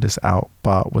find all this out,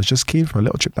 but was just keen for a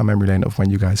little trip down memory lane of when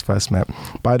you guys first met.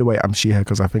 By the way, I'm she here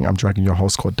because I think I'm dragging your whole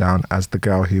squad down as the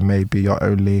girl who may be your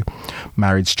only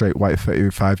married straight white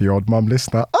 35-year-old mum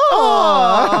listener.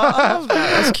 Oh,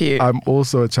 that's cute. I'm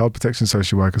also a child protection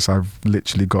social worker, so I've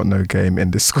literally got no game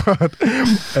in this squad.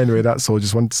 Anyway, that's all.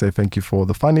 Just wanted to say thank you for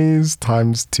the funnies.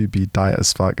 Times to be dire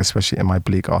as fuck, especially in my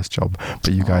bleak ass job,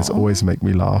 but you guys always make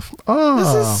me laugh.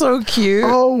 This is so cute.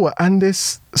 Oh, and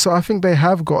this, so I think they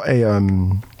have got a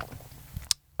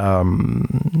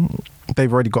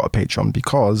they've already got a Patreon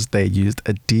because they used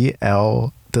a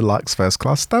DL Deluxe First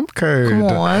Class stamp code. Come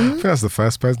on. I think that's the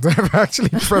first person to ever actually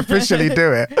officially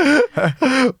do it.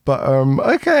 But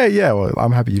okay, yeah, well,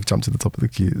 I'm happy you've jumped to the top of the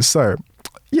queue. So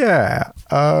yeah.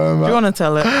 Do you want to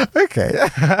tell it? Okay.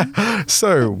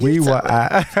 So we were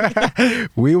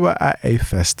at a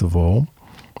festival.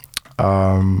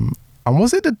 And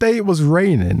was it the day it was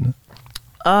raining?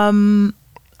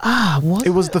 What?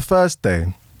 It was the first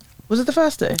day. Was it the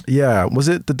first day? Yeah. Was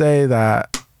it the day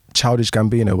that Childish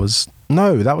Gambino was?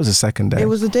 No, that was the second day. It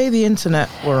was the day the internet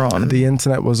were on. The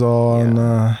internet was on.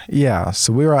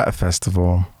 So we were at a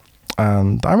festival.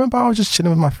 And I remember I was just chilling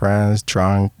with my friends,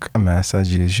 drunk, a mess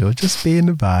as usual, just being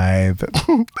the vibe.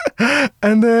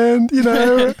 And then, you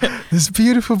know, this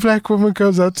beautiful black woman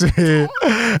comes up to me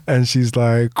and she's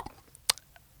like,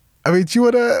 I mean, do you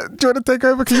wanna take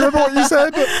over? Can you remember what you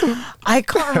said? I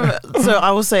can't remember. So I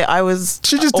will say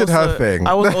She just did her thing.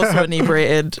 I was also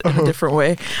inebriated in a different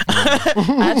way.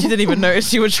 I actually didn't even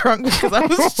notice you were drunk because I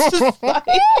was just like,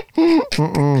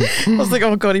 I was like,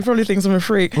 oh god, he probably thinks I'm a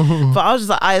freak. But I was just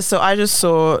like, I just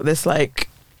saw this like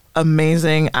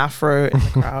amazing afro in the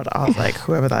crowd. I was like,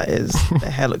 whoever that is,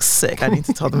 their hair looks sick. I need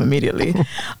to tell them immediately.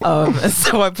 And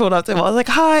so I pulled up to him. I was like,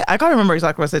 hi. I can't remember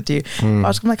exactly what I said to you. I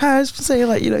was like, hi, I was saying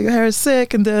like, you know, your hair is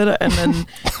sick and then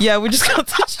we just got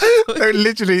to no,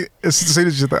 literally as soon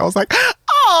as you said that, I was like,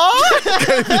 oh,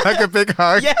 gave me like a big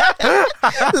hug. Yeah,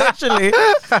 literally.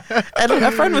 And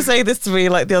a friend was saying this to me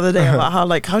like the other day about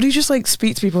how do you just like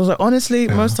speak to people? I was like, honestly,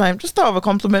 most time just start with a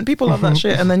compliment. People love that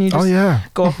shit, and then you just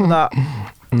go off with that.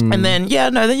 And then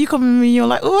then you come and you're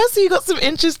like, oh, I see you got some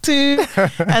inches too,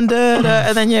 and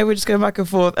then we're just going back and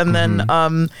forth, and then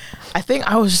I think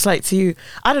I was just like to you,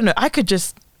 I don't know, I could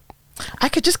just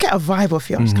get a vibe off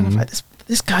you. I'm just kind of like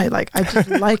this guy, like I just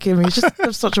like him. He's just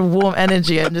has such a warm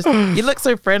energy and just you look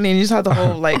so friendly, and you just have the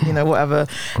whole like, you know, whatever.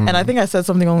 And I think I said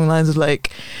something along the lines of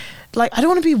like I don't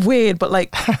want to be weird, but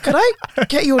like, could I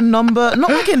get your number? Not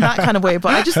like in that kind of way,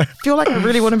 but I just feel like I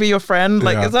really want to be your friend.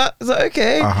 Like, is that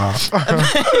okay?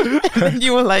 And then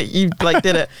you were like, you like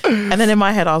did it. And then in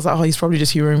my head, I was like, oh, he's probably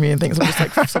just humoring me and thinks I'm just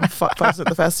like some fuck person at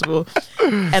the festival.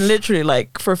 And literally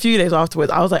like for a few days afterwards,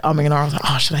 I was like umming and ahhing. I was like,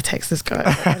 oh, should I text this guy?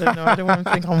 I don't know. I don't want him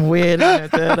to think I'm weird. And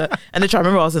literally, I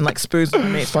remember I was in like Spoons with my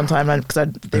mates one time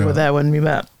because they were there when we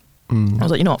met. I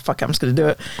was like, you know what, fuck it, I'm just going to do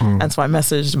it. And so I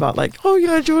messaged about like, oh, you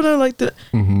know, do you want to like do it?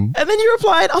 And then you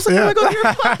replied. I was like, oh my God, you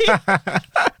replied.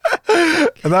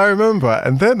 And I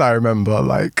remember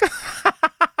like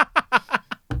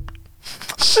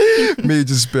me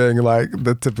just being like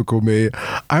the typical me.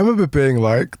 I remember being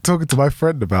like talking to my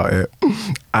friend about it.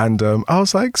 And I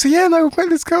was like, so yeah, no,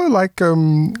 let's go like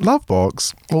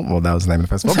Lovebox. Well, that was the name of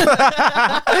the festival.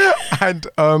 And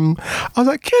I was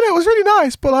like, yeah, it was really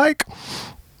nice, but like,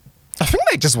 I think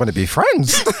they just want to be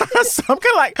friends. So I'm kind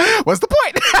of like, what's the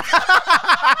point?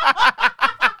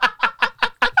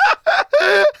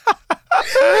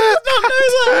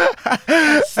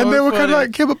 And they were kind of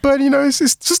like, yeah, but Bernie, you know, it's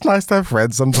just nice to have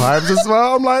friends sometimes as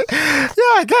well. I'm like, yeah,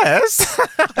 I guess. So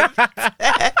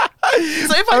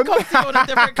if I come to you on a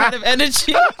different kind of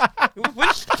energy,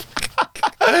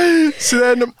 so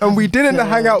then, and we didn't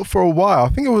hang out for a while. I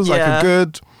think it was like a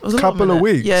good couple of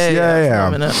weeks.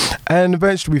 Yeah. And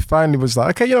eventually we finally was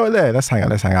like, okay, you know what, let's hang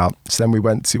out. So then we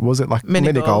went to, was it like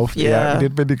mini golf? Yeah, we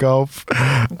did mini golf.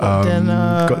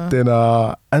 Got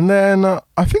dinner. And then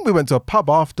I think we went to a pub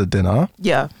after dinner.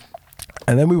 Yeah.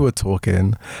 And then we were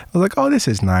talking. I was like, oh, this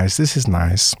is nice.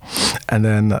 And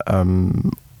then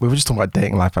we were just talking about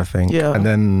dating life, I think. Yeah. And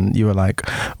then you were like,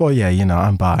 well, yeah, you know,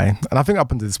 I'm bi. And I think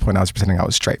up until this point, I was pretending I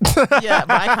was straight. Yeah,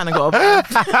 but I kind of got over.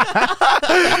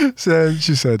 So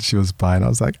she said she was bi. And I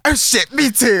was like, oh, shit, me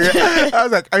too. I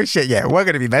was like, oh, shit, yeah, we're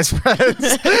going to be best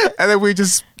friends. And then we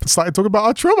just started talking about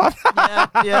our trauma.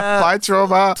 Yeah. Bi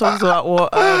trauma. Talked about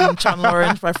what Channel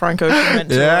Orange by Frank Ocean meant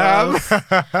to us.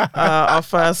 Our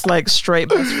first, like, straight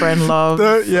best friend love.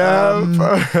 No.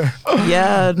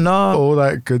 All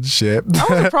that good shit. That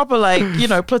was a proper, like, you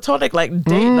know, platonic, like,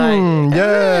 date night.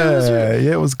 Yeah,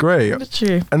 it was great.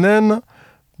 Literally. And then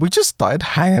we just started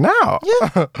hanging out.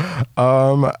 Yeah.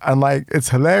 And like, it's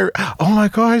hilarious. Oh my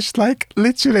gosh, like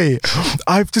literally,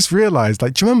 I've just realized,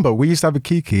 like, do you remember we used to have a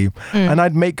Kiki and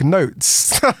I'd make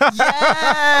notes?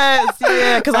 Yes,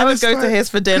 yeah, because I would go to his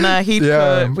for dinner. He'd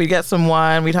cook, we'd get some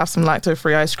wine, we'd have some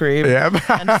lactose-free ice cream. Yeah.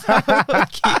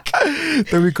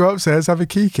 Then we go upstairs, have a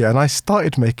Kiki, and I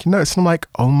started making notes, and I'm like,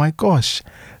 oh my gosh,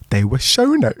 they were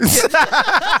show notes.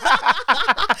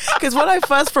 Because when I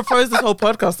first proposed this whole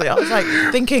podcast thing, I was like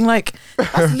thinking like,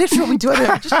 that's literally what we do.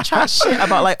 I just chat shit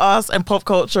about like us and pop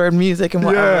culture and music and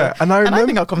whatever. Yeah, and I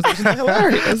think our conversations are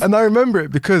hilarious. And I remember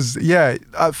it because,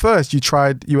 at first you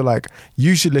were like,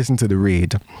 you should listen to The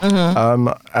Read.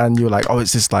 And you were like, oh,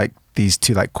 it's just like these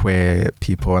two like queer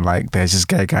people and like there's this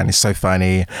gay guy and it's so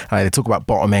funny. Like, they talk about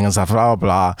bottoming and stuff, blah,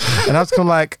 blah. And I was kind of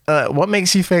like, what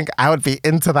makes you think I would be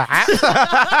into that?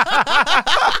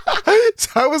 So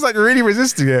I was like really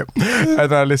resisting it. And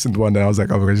then I listened one day, I was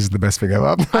like, oh my God, this is the best thing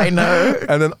ever. I know.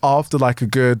 And then after like a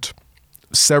good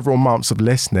several months of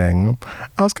listening,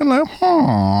 I was kind of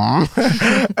like,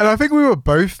 and I think we were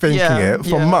both thinking it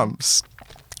for months.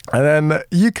 And then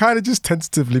you kind of just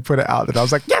tentatively put it out there. I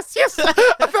was like, yes,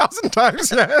 1,000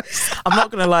 times, yes. I'm not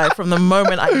going to lie. From the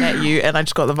moment I met you and I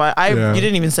just got the vibe, you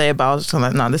didn't even say it, but I was just kind of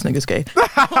like, nah, this nigga's gay.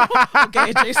 Gay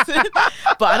adjacent.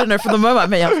 But I don't know, from the moment I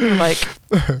met you, I was kind of like,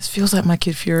 this feels like my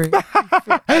Kid Fury.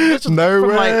 No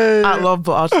way. Like, at love,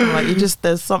 but I was kind of like,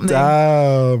 there's something.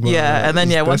 Damn, yeah, and then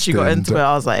once you got into it,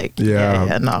 I was like,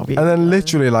 yeah, no. And then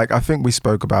literally, like, I think we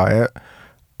spoke about it.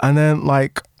 And then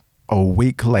like, a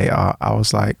week later, I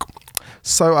was like,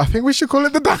 so I think we should call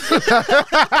it the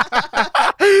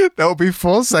There'll be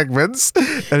 4 segments.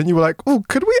 And you were like, oh,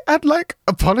 could we add like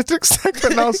a politics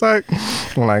segment? And I was like,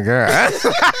 oh my God.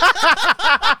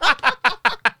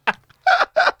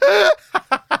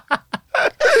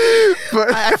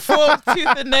 But I fought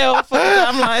tooth and nail for the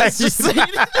damn lies. Just so you know.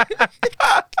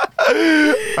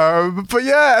 But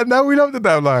yeah, and now we love the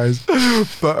damn lies.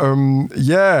 But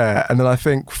yeah, and then I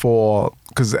think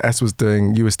because S was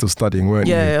you were still studying, weren't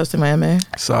you? Yeah, I was doing my MA.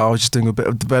 So I was just doing a bit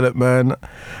of development.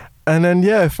 And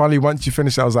then, finally, once you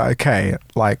finished, I was like, okay,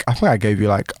 like, I think I gave you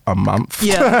like a month.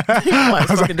 Yeah. I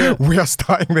was like, we are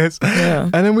starting this. Yeah.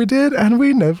 And then we did, and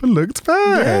we never looked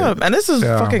back. Yeah. And this is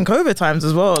fucking COVID times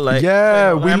as well. Like, we I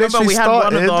remember we had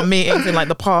one of our meetings in like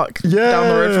the park down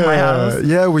the road from my house.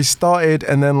 Yeah, we started,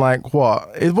 and then like,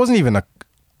 it wasn't even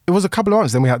it was a couple of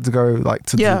months, then we had to go like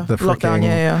to the lockdown,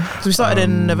 So we started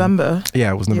in November.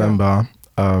 Yeah, it was November.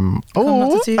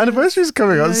 Anniversary's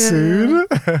coming up soon.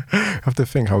 I have to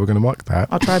think how we're going to mark that.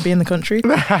 I'll try to be in the country.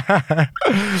 But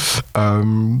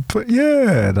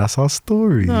yeah, that's our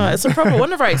story. No, it's a proper,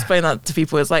 whenever I explain that to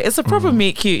people, it's like, it's a proper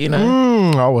meet cute, you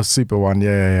know. I was super one,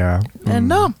 yeah. And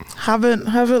no, haven't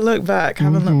looked back,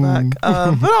 But no,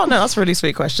 that's a really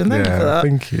sweet question. Thank you for that.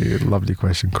 Thank you. Lovely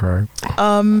question, Crow.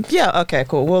 Okay,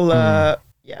 cool. We'll,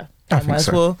 I might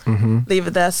as well leave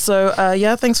it there. So,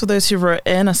 thanks for those who wrote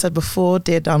in. I said before,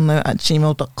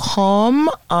 deardownload@gmail.com.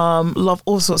 Love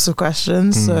all sorts of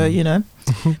questions. So,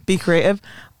 be creative.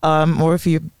 Or if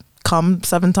you come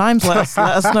 7 times, let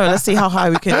us know. Let's see how high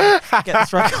we can get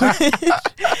this record.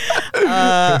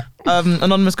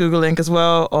 Anonymous Google link as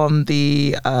well on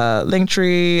the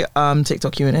Linktree,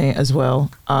 TikTok Q&A as well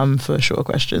for shorter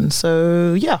questions.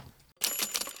 So, yeah.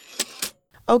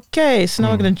 Okay, so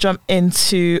now we're going to jump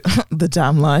into the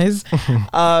damn lies,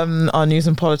 our news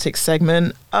and politics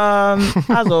segment.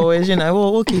 As always,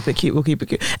 we'll keep it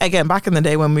cute. Again, back in the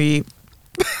day when we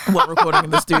were recording in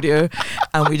the studio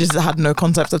and we just had no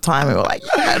concept of time, we were like,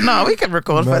 we can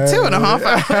record for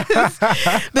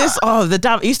 2.5 hours.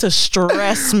 It used to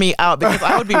stress me out because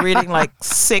I would be reading like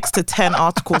 6 to 10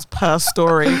 articles per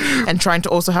story and trying to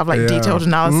also have like detailed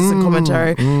analysis and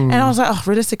commentary. And I was like,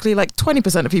 realistically, like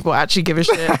 20% of people actually give a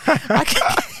shit.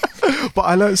 But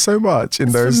I learned so much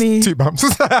in those 2 months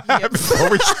before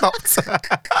we stopped.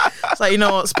 It's like, you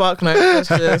know what, Spark Notes,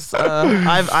 just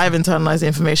I've internalized the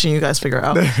information, you guys figure it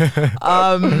out.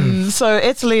 So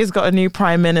Italy has got a new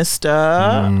prime minister.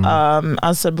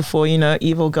 As said before,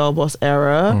 evil girl boss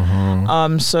era.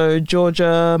 So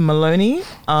Giorgia Meloni,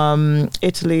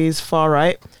 Italy's far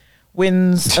right,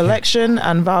 wins election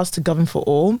and vows to govern for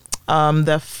all.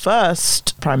 Their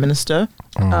first prime minister,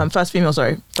 first female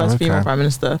prime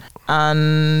minister,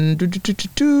 and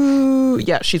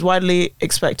she's widely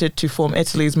expected to form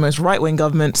Italy's most right-wing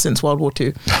government since World War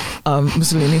II.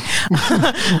 Mussolini.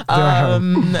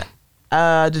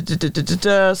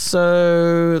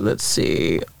 So let's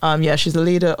see. She's the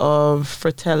leader of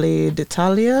Fratelli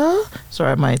d'Italia.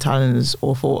 Sorry, my Italian is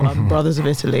awful. Brothers of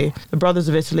Italy. The Brothers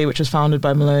of Italy, which was founded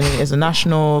by Meloni, is a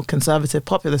national conservative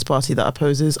populist party that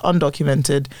opposes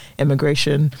undocumented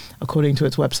immigration, according to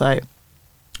its website.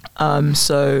 Good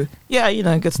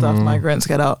stuff. Migrants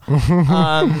get out.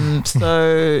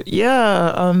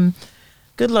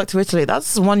 Good luck to Italy.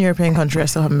 That's one European country I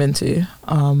still haven't been to.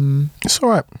 It's all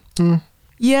right.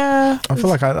 Yeah. I feel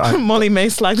like I Molly May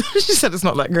slagged. She said it's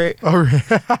not that great. Oh, really?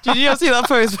 Did you ever see that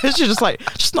post? She's just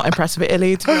not impressed with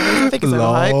Italy, to be honest. I think it's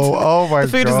overhyped. Oh my god.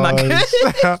 The food isn't that good.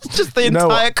 It's just the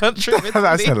entire country of Italy.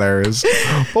 That's hilarious.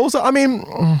 Also, I mean,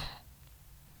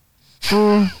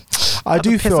 I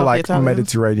do feel like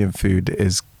Mediterranean food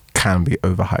can be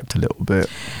overhyped a little bit.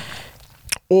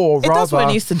 Or rather, that's what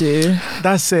it needs to do.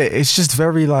 That's it. It's just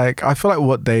very I feel like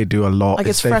what they do a lot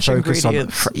is they fresh focus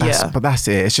ingredients. but that's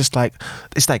it. It's just like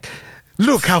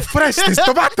look how fresh this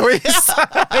tomato is.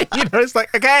 It's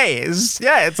like, okay, it's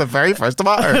a very fresh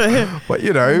tomato. But,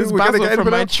 we're going to get from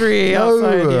my tree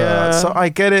outside, yeah. So I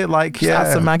get it, like,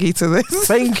 add some Maggie to this.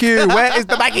 Thank you. Where is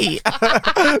the Maggie?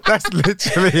 That's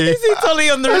literally... You see Tolly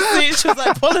on the receipt, she was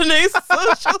like, Polonaise.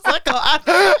 So she was like, I'll add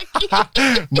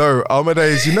Maggie. No,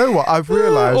 Amadeus, you know what? I've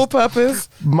realised... All purpose.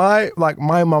 My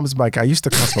mum's Maggie, I used to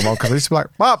cuss my mum because I used to be like,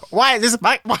 Mum, why is this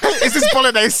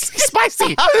Polonaise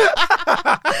spicy?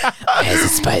 Why is it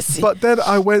spicy? But then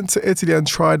I went to Italy and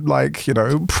tried, like,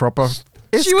 proper...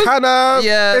 It's kind of,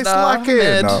 it's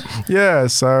lacking. Yeah,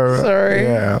 so... Sorry.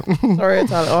 Yeah. Sorry,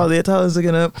 Italian. Oh, the Italians are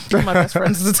going to... My best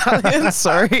friend's Italian.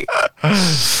 Sorry.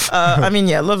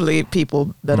 Lovely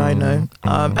people that I know.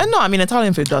 And no,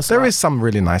 Italian food does. There is some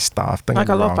really nice stuff. Like,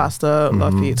 I love pasta,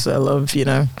 love pizza, I love,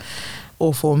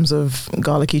 all forms of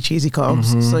garlicky, cheesy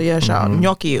carbs. So yeah, shout out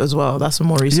gnocchi as well. That's a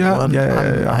more recent one.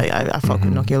 I fuck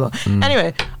with gnocchi a lot.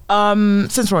 Anyway,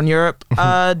 since we're on Europe,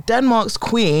 Denmark's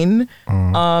Queen,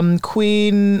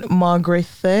 Queen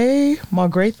Margrethe,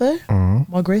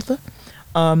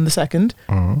 the second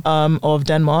of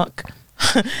Denmark,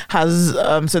 has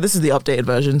so this is the updated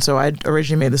version. So I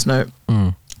originally made this note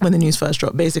when the news first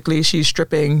dropped. Basically, she's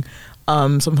stripping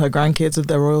some of her grandkids of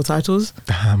their royal titles.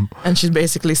 Damn. And she's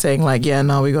basically saying like,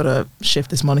 now we got to shift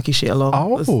this monarchy shit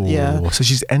along. So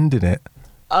she's ending it.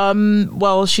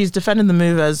 Well, she's defending the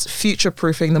move as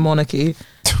future-proofing the monarchy.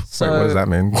 So, wait, what does that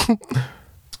mean?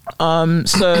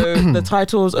 So the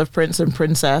titles of prince and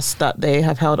princess that they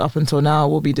have held up until now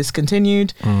will be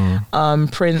discontinued.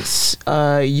 Prince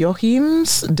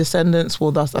Joachim's descendants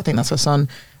will thus, I think that's her son,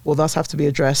 will thus have to be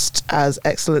addressed as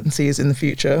excellencies in the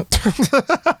future.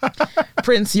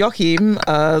 Prince Joachim,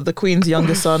 the Queen's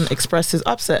youngest son, expressed his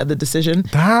upset at the decision.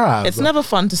 Damn. It's never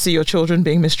fun to see your children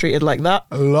being mistreated like that.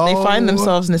 They find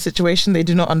themselves in a situation they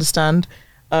do not understand.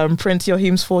 Prince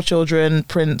Joachim's 4 children,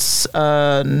 Prince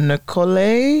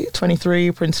Nicole,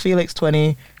 23, Prince Felix,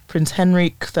 20, Prince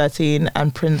Henrik, 13,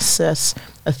 and Princess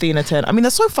Athena, 10.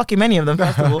 There's so fucking many of them,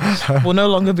 first of all. Will no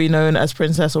longer be known as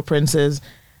princess or princes,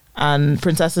 and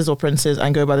princesses or princes,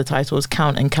 and go by the titles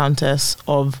Count and Countess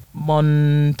of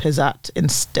Montpezat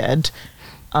instead.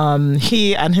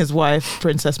 He and his wife,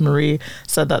 Princess Marie,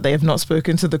 said that they have not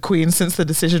spoken to the Queen since the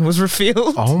decision was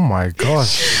revealed. Oh my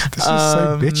gosh, this is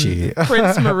so bitchy.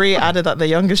 Prince Marie added that the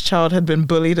youngest child had been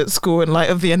bullied at school in light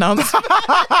of the announcement.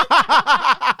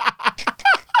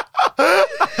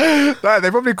 No,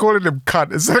 they're probably calling him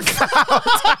cunt instead of count.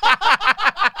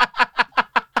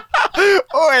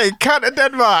 Oi, cunt in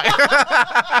Denmark.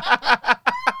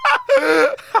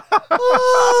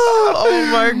 Oh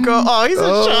my god. Oh, he's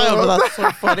a child. That's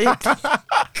so funny.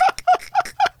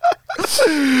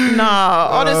 Nah,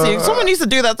 honestly, someone needs to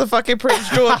do that to fucking Prince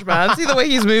George, man. See the way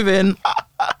he's moving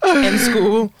in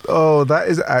school. Oh, that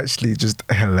is actually just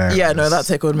hilarious. Yeah, no, that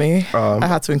tickled me. I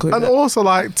had to include it. And also,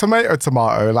 like,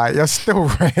 tomato, like, you're still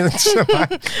rich.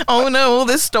 Like, oh no, all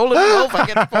this stolen wealth I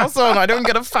get to pass on. I don't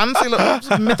get a fancy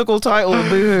little mythical title.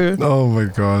 Boo-hoo. Oh my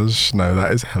gosh, no,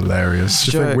 that is hilarious.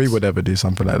 Do you think we would ever do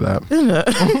something like that? Isn't it?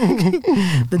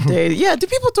 The day. Yeah, do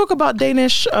people talk about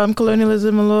Danish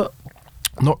colonialism a lot?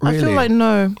 Not really. I feel like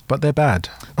no. But they're bad.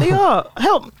 They are.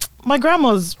 Help. My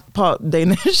grandma's part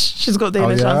Danish. She's got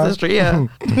Danish ancestry. Yeah.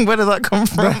 Where did that come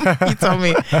from? You tell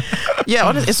me. Yeah,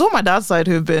 honestly, it's all my dad's side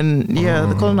who've been,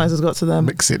 the colonizers got to them.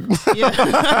 Mixing. Yeah.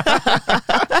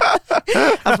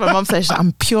 As my mum says,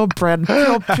 I'm purebred,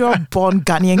 pure born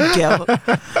Ghanaian girl.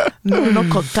 No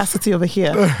caucasity over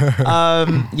here.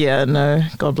 No,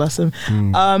 God bless him.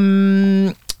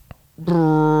 I'm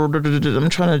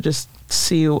trying to just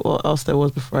see what else there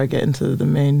was before I get into the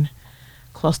main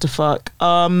clusterfuck.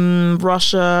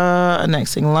 Russia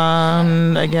annexing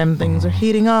land. Again, things are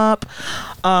heating up.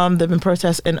 There've been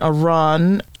protests in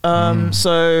Iran.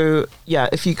 So yeah,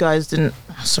 if you guys didn't,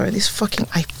 sorry, I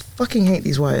fucking hate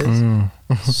these wires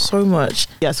so much.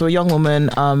 Yeah, so a young woman,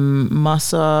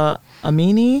 Masa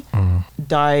Amini,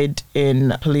 died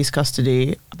in police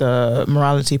custody, the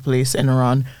morality police in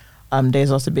Iran,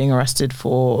 days after being arrested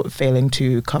for failing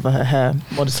to cover her hair,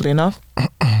 modestly enough.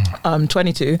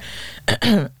 22.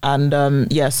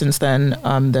 And since then,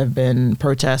 there have been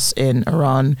protests in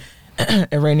Iran,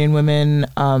 Iranian women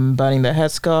burning their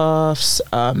headscarves,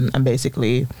 and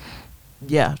basically,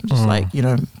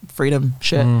 freedom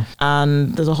shit.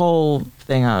 And there's a whole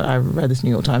thing, I read this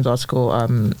New York Times article,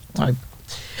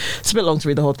 it's a bit long to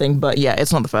read the whole thing, but yeah,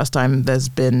 it's not the first time there's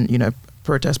been,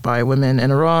 protests by women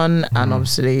in Iran, and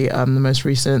obviously the most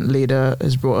recent leader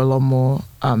has brought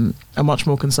a much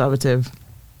more conservative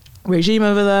regime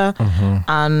over there.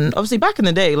 And obviously back in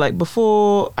the day, like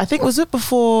before, I think, was it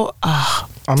before?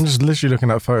 I'm just literally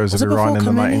looking at photos of Iran in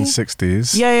the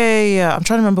 1960s. Yeah. I'm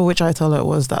trying to remember which Ayatollah it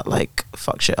was that like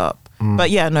fucked shit up.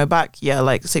 But yeah, no, back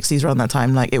like 60s around that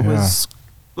time, like it was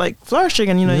like flourishing,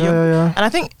 and and I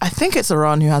think it's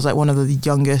Iran who has like one of the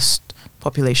youngest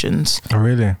populations. Oh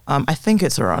really? I think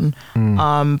it's Iran.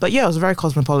 But yeah, it was a very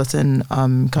cosmopolitan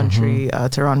country.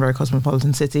 Tehran, very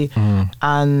cosmopolitan city,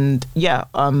 and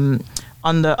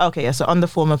under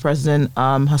former president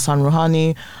Hassan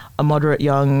Rouhani, moderate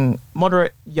young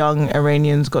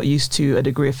Iranians got used to a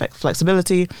degree of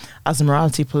flexibility as the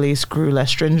morality police grew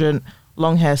less stringent.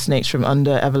 Long hair snakes from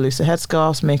under ever looser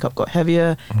headscarves, makeup got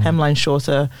heavier, hemline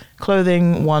shorter,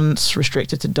 clothing once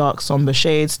restricted to dark somber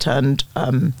shades turned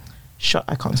I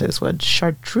can't say this word,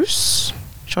 chartreuse.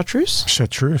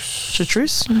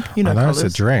 You know, I know it's a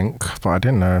drink, but I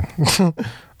didn't know.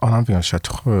 I'm thinking of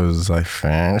chartreuse, I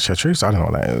think. Chartreuse, I don't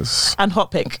know what that is. And hot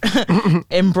pink.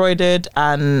 Embroidered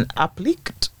and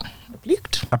appliqued.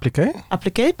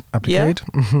 Appliqued. Yeah.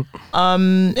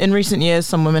 In recent years,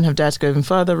 some women have dared to go even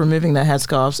further, removing their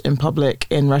headscarves in public,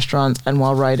 in restaurants, and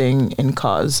while riding in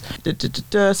cars.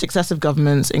 Successive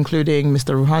governments, including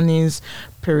Mr. Rouhani's,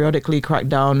 periodically cracked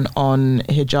down on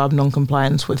hijab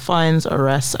non-compliance with fines,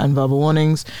 arrests, and verbal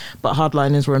warnings, but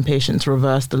hardliners were impatient to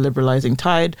reverse the liberalizing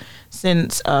tide.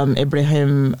 Since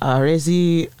Ibrahim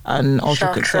Rezi, an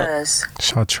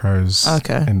Chartreuse.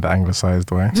 Okay. In the anglicized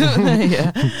way.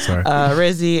 Yeah. Sorry.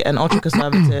 Rezi, an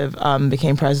ultra-conservative,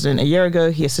 became president a year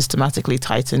ago. He has systematically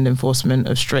tightened enforcement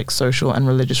of strict social and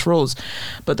religious rules.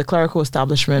 But the clerical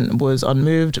establishment was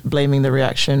unmoved, blaming the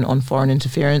reaction on foreign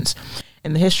interference.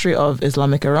 In the history of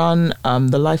Islamic Iran,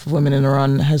 the life of women in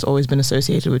Iran has always been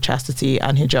associated with chastity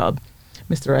and hijab.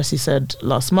 Mr. Resi said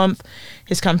last month.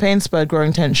 His campaign spurred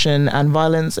growing tension and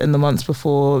violence in the months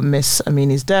before Miss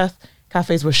Amini's death.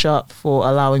 Cafes were shut for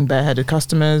allowing bareheaded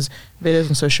customers. Videos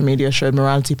on social media showed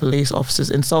morality police officers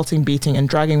insulting, beating, and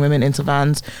dragging women into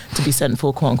vans to be sent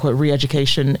for quote-unquote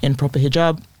re-education in proper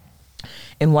hijab.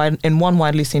 In one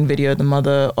widely seen video, the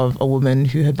mother of a woman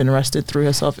who had been arrested threw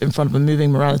herself in front of a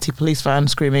moving morality police van,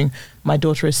 screaming, "My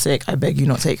daughter is sick, I beg you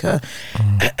not take her."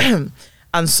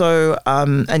 And so,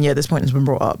 this point has been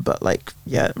brought up, but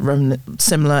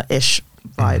similar-ish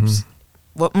vibes.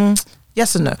 Well,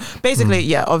 yes and no.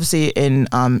 Basically, obviously in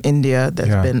India,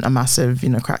 there's been a massive,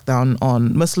 crackdown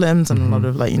on Muslims and a lot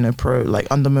of pro,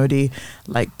 under Modi,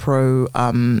 pro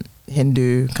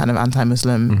Hindu kind of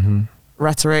anti-Muslim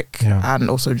rhetoric and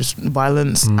also just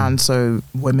violence. And so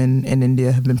women in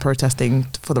India have been protesting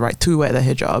for the right to wear their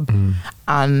hijab.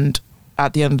 And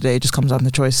at the end of the day, it just comes down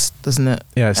to choice, doesn't it?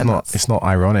 Yeah, it's not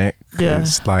ironic. Yeah.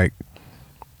 It's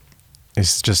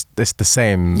the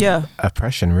same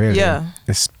oppression, really. Yeah.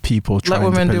 It's people trying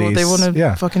women to police. do what they want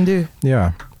to fucking do.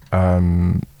 Yeah.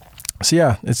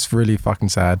 It's really fucking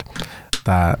sad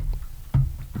that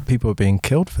people are being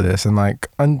killed for this, and I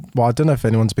don't know if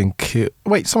anyone's been killed.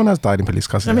 Wait, someone has died in police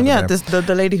custody. I mean,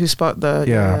 the lady who sparked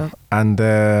the and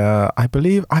I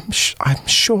believe I'm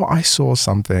sure I saw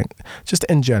something just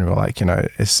in general,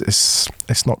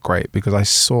 it's not great, because I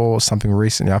saw something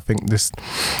recently. I think this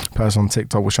person on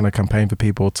TikTok was trying to campaign for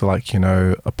people to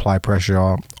apply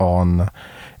pressure on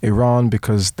Iran,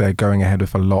 because they're going ahead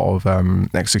with a lot of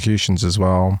executions as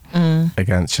well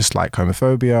against just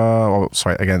homophobia,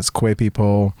 against queer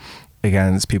people,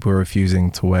 against people refusing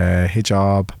to wear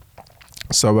hijab.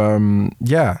 So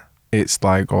it's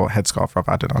or headscarf.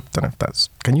 I don't know if that's.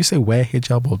 Can you say wear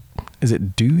hijab, or is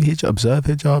it do hijab, observe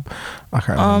hijab? I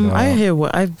can't remember. I hear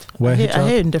I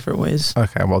hear in different ways.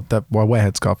 Okay, well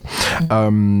wear headscarf.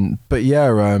 But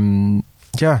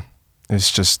it's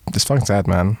fucking sad,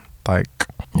 man. I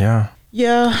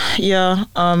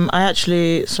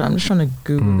actually, sorry, I'm just trying to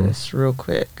Google this real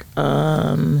quick,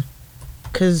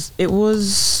 because it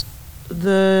was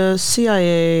the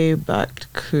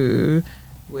CIA-backed coup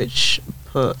which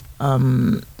put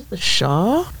the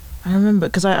Shah. I remember,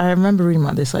 because I remember reading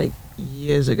about this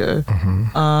years ago.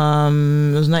 It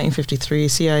was 1953.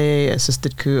 CIA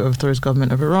assisted coup overthrows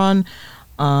government of Iran.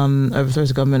 Overthrows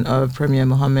the government of Premier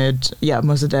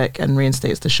Mossadegh, and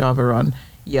reinstates the Shah of Iran.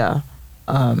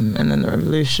 And then the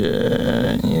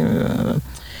revolution.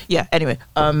 Anyway,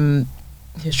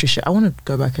 history shit. I want to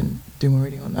go back and do more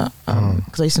reading on that,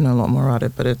 because I used to know a lot more about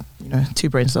it, but 2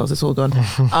 brain cells, it's all gone.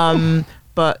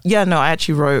 But I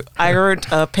actually wrote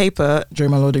a paper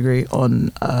during my law degree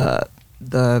on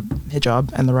the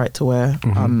hijab and the right to wear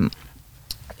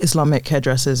Islamic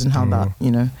hairdresses, and how that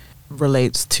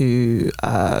relates to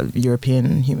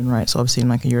European human rights, obviously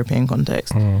in a European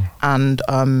context. And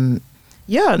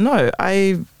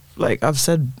I've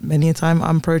said many a time,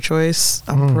 I'm pro-choice,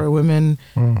 I'm pro-women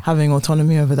having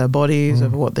autonomy over their bodies,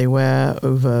 over what they wear,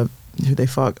 over who they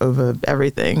fuck over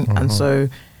everything. And so,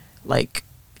 like,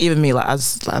 even me, like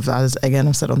as again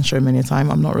I've said on the show many a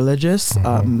time, I'm not religious.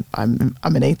 I'm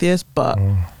an atheist, but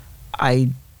I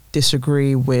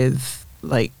disagree with,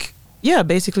 like,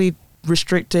 basically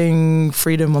restricting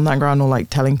freedom on that ground, or like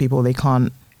telling people they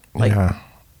can't, like,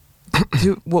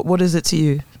 what is it to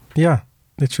you? Yeah,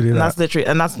 literally.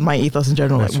 And that's my ethos in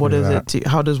general. Like, what is it to?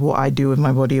 How does what I do with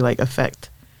my body like affect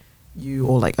you,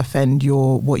 or like offend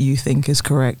what you think is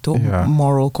correct or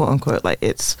moral, quote unquote? Like,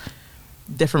 it's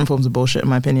different forms of bullshit in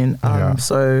my opinion.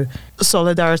 So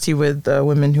solidarity with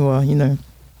women who are, you know,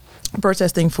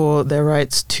 protesting for their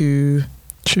rights to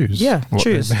choose.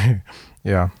 Choose.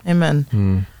 Yeah.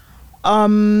 Amen.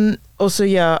 Also,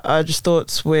 just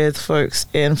thoughts with folks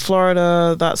in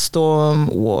Florida. That storm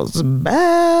was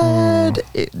bad.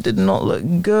 It did not look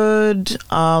good.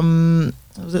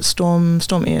 Was it Storm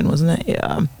Ian, wasn't it?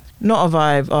 Yeah. Not a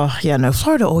vibe. Oh yeah, no.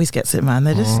 Florida always gets it, man.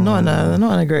 They're just they're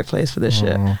not in a great place for this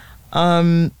shit.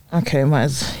 Okay,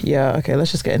 let's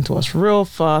just get into us real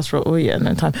fast. No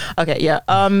time. Okay,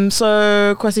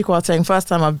 so Kwesi Kwarteng, first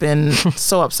time I've been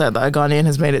so upset that a Ghanaian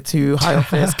has made it to high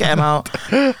office. Get him out.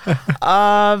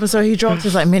 So he dropped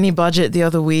his like mini budget the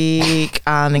other week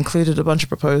and included a bunch of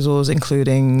proposals,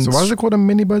 including. So why is it called a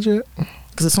mini budget?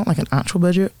 Because it's not like an actual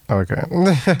budget. Okay.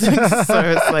 So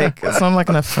it's not like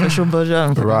an official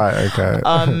budget. Right. Okay.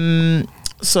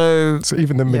 So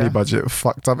even the mini budget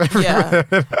fucked up everywhere.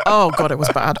 Yeah. Oh God, it was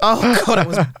bad.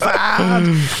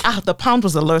 The pound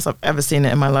was the lowest I've ever seen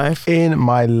it in my life. In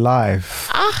my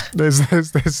life. There's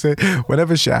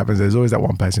whenever shit happens, there's always that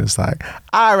one person that's like,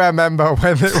 I remember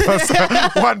when it was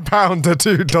 £1 to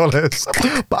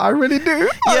 $2. But I really do.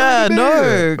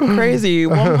 Crazy.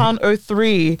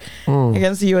 £1.03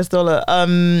 against the US dollar.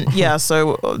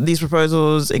 So these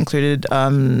proposals included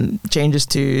changes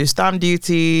to stamp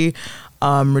duty,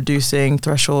 reducing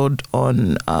threshold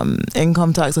on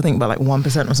income tax, I think by like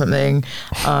 1% or something,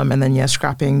 and then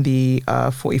scrapping the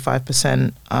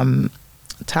 45%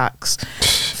 tax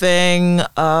thing.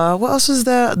 What else was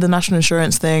there? The national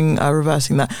insurance thing,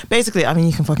 reversing that. Basically, I mean,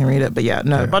 you can fucking read it, but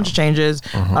a bunch of changes.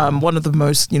 One of the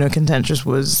most contentious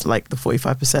was like the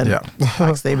 45%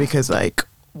 tax thing, because like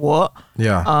what?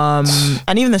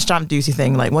 And even the stamp duty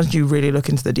thing, like once you really look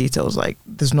into the details, like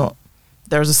there's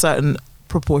a certain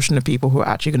proportion of people who are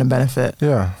actually going to benefit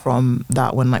from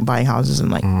that when like buying houses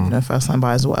and like first time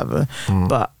buyers or whatever.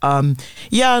 But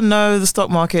the stock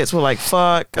markets were like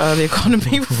fuck, the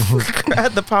economy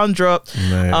the pound dropped,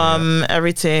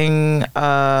 everything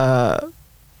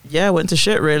went to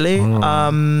shit really.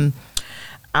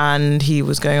 And he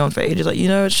was going on for ages like,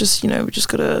 it's just, we just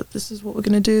gotta, this is what we're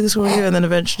gonna do, this is what we're gonna do. And then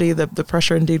eventually the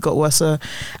pressure indeed got worse.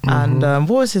 And what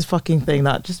was his fucking thing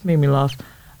that just made me laugh?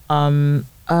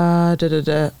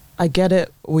 I get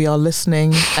it. We are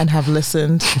listening and have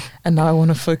listened, and now I want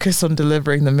to focus on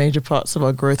delivering the major parts of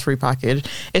our growth free package.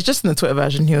 It's just in the Twitter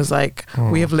version. He was like,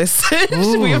 "We have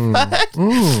listened, we have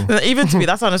heard." Even to me,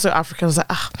 that sounded so African. I was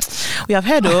like, "We have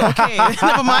heard. Okay,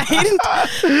 never mind."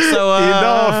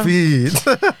 So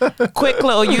quick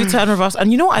little U-turn reverse.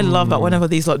 And you know what I love about whenever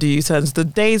these lot do U-turns, the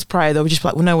days prior they were just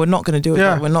like, "Well, no, we're not going to do it.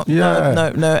 Yeah. We're not.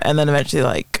 No." And then eventually,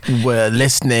 like, we're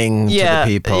listening to the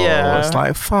people. Yeah. It's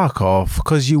like fuck off,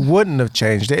 because you wouldn't have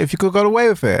changed it if you could have got away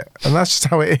with it, and that's just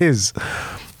how it is.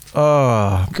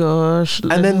 Oh gosh.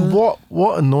 And then what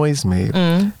annoys me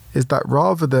is that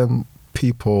rather than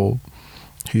people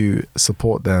who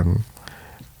support them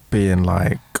being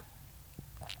like,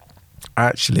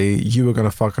 actually you were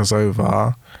gonna fuck us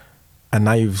over and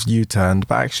now you've U-turned,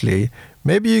 but actually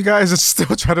maybe you guys are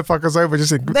still trying to fuck us over.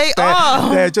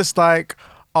 They're just like,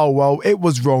 oh well, it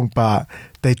was wrong, but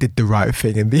they did the right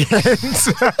thing in the end.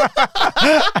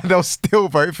 And they'll still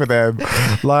vote for them.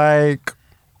 Like,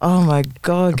 oh my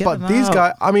God, get but these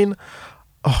guys, I mean,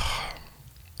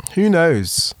 who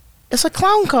knows? It's a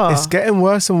clown car. It's getting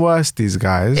worse and worse, these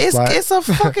guys.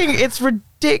 It's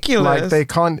ridiculous. Like they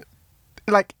can't,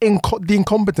 like the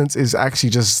incompetence is actually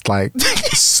just like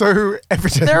so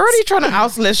evident. They're already trying to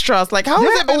oust Liz Truss. Like, how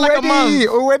has it been like a month?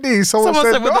 Already, someone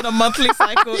said within a monthly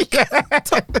cycle.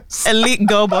 Elite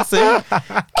girl bossing,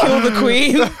 kill the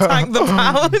queen, tank the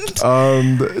pound.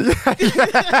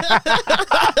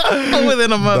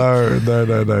 Within a month.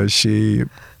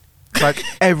 No. Like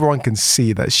everyone can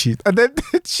see that and then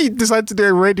she decided to do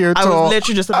a radio tour. I was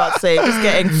literally just about to say, just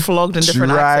getting flogged in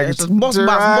different accents. Just boss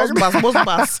bass.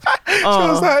 She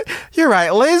was like, "You're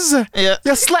right, Liz. Yeah.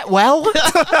 You slept well."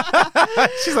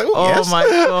 She's like, "Oh, yes." My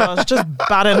gosh, just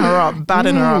batting her up.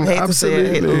 Hate to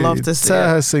say it, love to say it.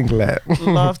 Her singlet.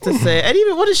 Love to say it. And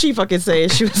even, what did she fucking say?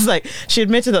 She was like, she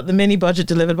admitted that the mini budget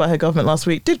delivered by her government last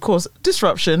week did cause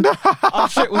disruption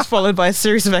after it was followed by a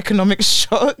series of economic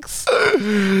shocks.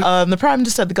 The Prime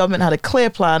Minister said the government had a clear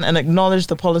plan and acknowledged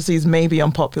the policies may be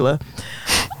unpopular.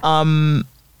 And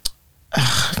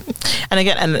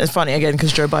it's funny again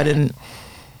because Joe Biden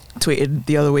tweeted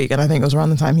the other week, and I think it was around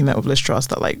the time he met with Liz Truss,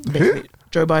 that like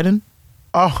Joe Biden.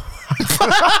 Oh.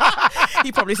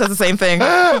 He probably says the same thing. Who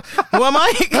am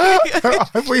I?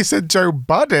 I thought you said Joe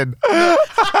Budden.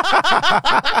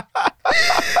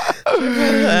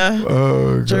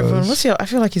 Oh, Joe Budden. What's he? I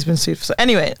feel like he's been sued for so.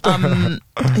 Anyway,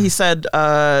 he said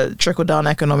trickle down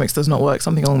economics does not work.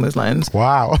 Something along those lines.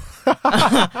 Wow.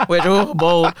 Which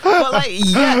bold, but like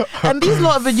yeah. And these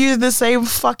lot have been using the same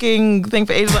fucking thing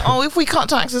for ages. Like, oh, if we cut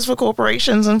taxes for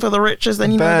corporations and for the richest,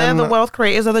 then they're the wealth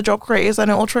creators, they're the job creators,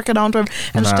 and it will trickle down to them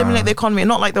and stimulate the economy.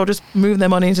 Not like they'll just move their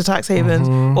money into tax havens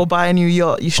or buy a new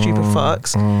yacht. You stupid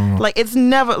fucks. Like it's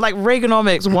never like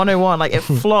Reaganomics 101. Like it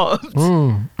flopped.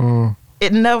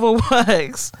 It never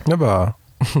works. Never.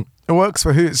 It works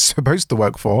for who it's supposed to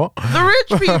work for. The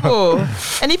rich people.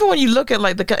 And even when you look at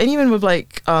like and even with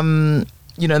like the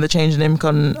change in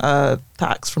income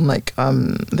tax from like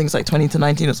things like 20 to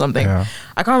 19 or something. Yeah.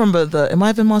 I can't remember it might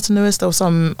have been Martin Lewis. There was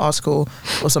some article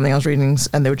or something I was reading,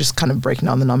 and they were just kind of breaking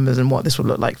down the numbers and what this would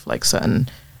look like for like certain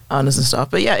earners and stuff.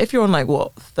 But yeah, if you're on like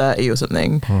 30 or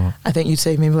something, I think you'd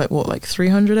save maybe like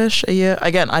 300ish a year.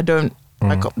 Again, I don't.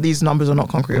 These numbers are not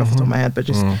concrete off the top of my head, but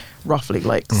just roughly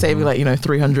like saving like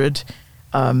 300.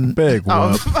 Big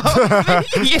work.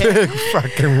 Big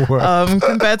fucking work.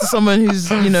 Compared to someone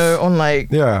who's on like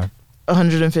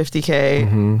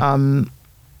 150k.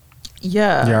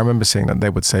 Yeah, I remember seeing that they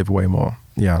would save way more.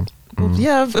 Yeah.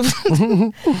 Yeah.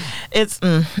 It's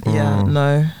no.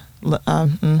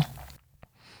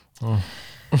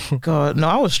 God, no,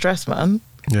 I was stressed, man.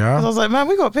 Yeah. I was like, man,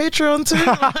 we got Patreon too.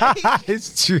 Like,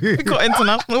 it's true. We got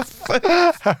international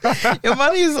first. Your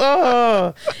money's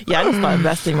I just start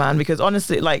investing, man, because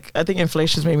honestly, like, I think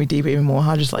inflation's made me deep even more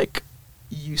how just like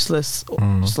useless or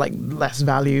just like less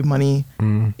value money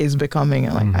is becoming,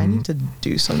 and like I need to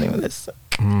do something with this.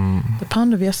 The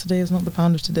pound of yesterday is not the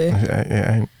pound of today.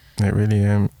 It really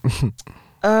ain't.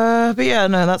 But yeah,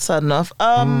 no, that's sad enough.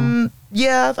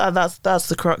 Yeah, that's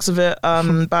the crux of it.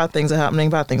 Bad things are happening.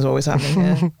 Bad things are always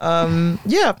happening here.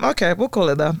 Yeah, okay, we'll call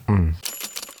it there.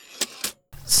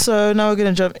 So now we're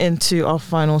going to jump into our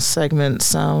final segment,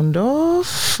 Sound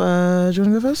Off. Do you want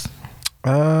to go first?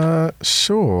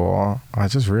 Sure. I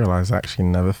just realised I actually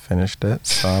never finished it,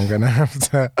 so I'm going to have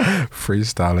to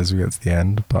freestyle as we get to the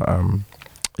end. But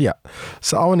yeah,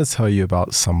 so I want to tell you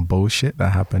about some bullshit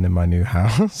that happened in my new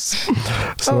house.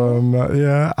 So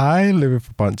I live with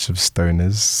a bunch of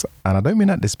stoners, and I don't mean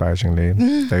that disparagingly.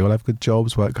 They all have good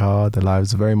jobs, work hard, their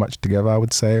lives are very much together, I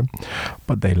would say,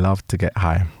 but they love to get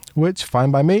high, which fine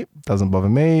by me, doesn't bother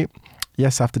me.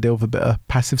 Yes, I have to deal with a bit of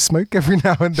passive smoke every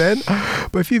now and then,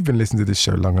 but if you've been listening to this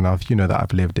show long enough, you know that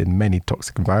I've lived in many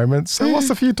toxic environments. So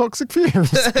what's a few toxic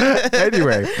fumes?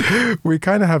 Anyway, we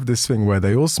kind of have this thing where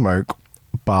they all smoke,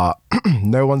 but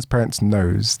no one's parents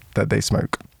knows that they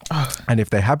smoke. And if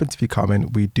they happen to be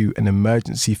coming, we do an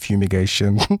emergency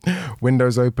fumigation.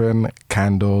 Windows open,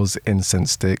 candles,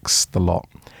 incense sticks, the lot.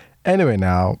 Anyway,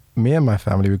 now, me and my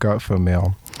family, we go out for a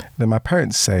meal. Then my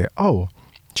parents say, oh,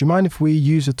 do you mind if we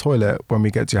use the toilet when we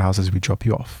get to your house as we drop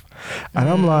you off? And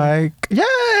I'm like, yeah,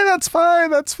 that's fine.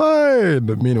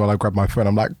 Meanwhile, I grab my phone.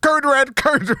 I'm like, code red.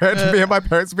 Me and my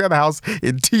parents will be at the house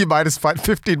in T-minus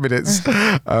 15 minutes.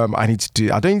 I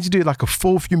don't need to do like a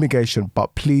full fumigation,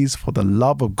 but please, for the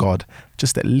love of God,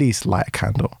 just at least light a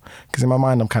candle. Because in my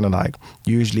mind, I'm kind of like,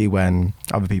 usually when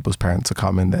other people's parents are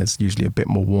coming, there's usually a bit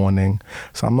more warning.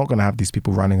 So I'm not going to have these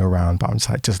people running around, but I'm just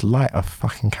like, just light a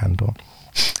fucking candle.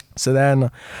 So then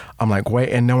I'm like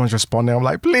waiting, no one's responding. I'm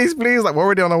like, please, like we're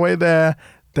already on our way there.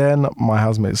 Then my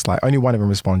housemate's like, only one of them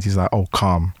responds. He's like, oh,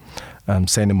 calm.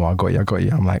 Say no more, I got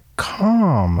you. I'm like,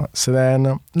 calm. So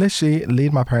then literally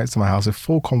lead my parents to my house with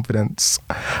full confidence.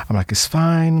 I'm like, it's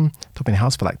fine. I've been in the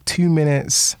house for like 2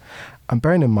 minutes. And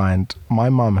bearing in mind, my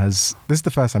mum this is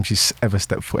the first time she's ever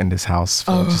stepped foot in this house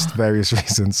for just various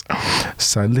reasons.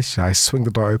 So literally, I swing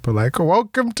the door open like,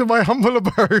 welcome to my humble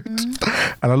abode.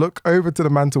 And I look over to the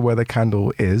mantle where the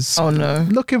candle is. Oh no.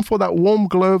 Looking for that warm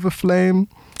glow of a flame.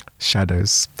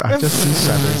 shadows. I just see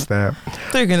shadows there.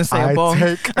 They're going to say a bong.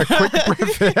 Take a quick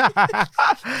breath.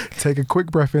 Take a quick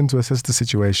breath in to assess the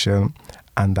situation,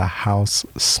 and the house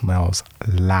smells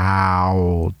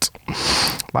loud.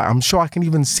 Like, I'm sure I can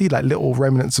even see like little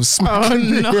remnants of smoke. Oh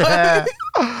no! Yeah.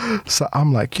 So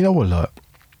I'm like, you know what? Look,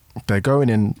 they're going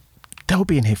in. They'll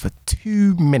be in here for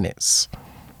 2 minutes.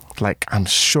 Like, I'm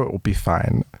sure it will be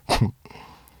fine.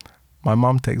 My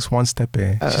mum takes one step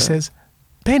in. She says,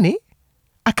 "Penny,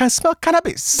 I can smell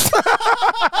cannabis." I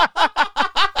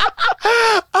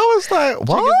was like,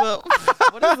 what?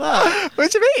 What is that?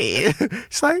 What do you mean?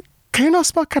 She's like, "Can you not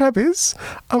smell cannabis?"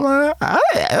 I'm like, what's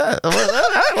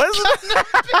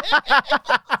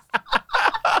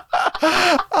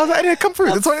I was like, "Anyway, come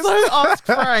through." So ask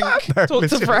Frank. No, Talk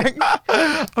to Frank.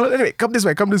 I'm like, "Anyway, come this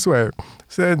way.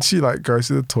 So then she like goes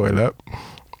to the toilet,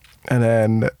 and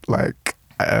then like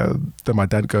then my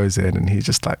dad goes in, and he's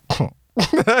just like, he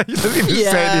doesn't even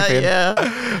say anything.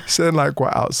 Yeah. So then like we're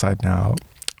outside now.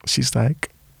 She's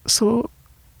like, "So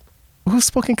who's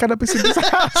smoking cannabis in this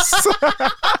house?"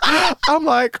 I'm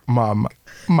like, Mum.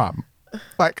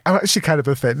 Like, I'm actually kind of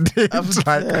offended.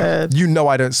 Like, dead. you know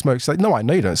I don't smoke. She's like, "No, I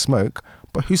know you don't smoke,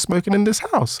 but who's smoking in this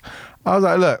house?" I was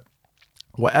like, "Look,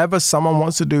 whatever someone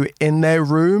wants to do in their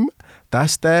room,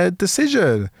 that's their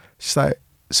decision." She's like,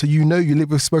 "So you know you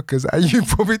live with smokers and you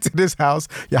brought me to this house.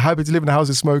 You're happy to live in a house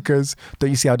with smokers.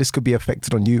 Don't you see how this could be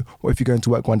affected on you? Or if you're going to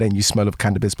work one day and you smell of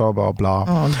cannabis, blah, blah, blah."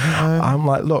 Oh no. I'm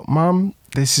like, "Look, Mum,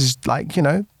 this is like, you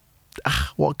know,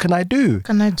 what can I do?"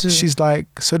 She's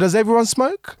like, "So does everyone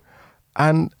smoke?"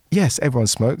 And yes, everyone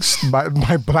smokes. My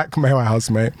black male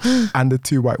housemate and the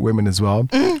 2 white women as well.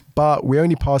 But we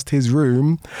only passed his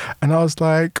room, and I was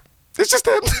like, "It's just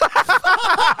him."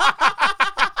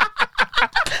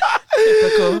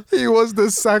 Typical. He was the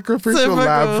sacrificial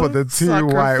lamb for the 2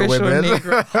 white women.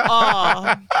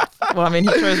 Oh. Well, I mean,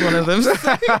 he chose one of them. So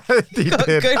He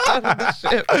did. go down the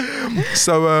ship.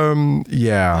 So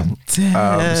yeah.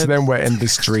 Dead. So then we're in the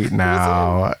street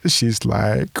now. She's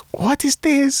like, "What is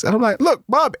this?" And I'm like, "Look,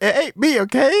 Mum, it ain't me,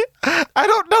 okay? I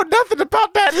don't know nothing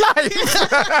about that life.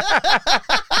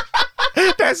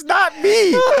 That's not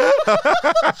me."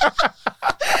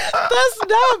 That's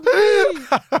not me.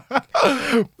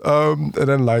 And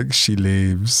then like she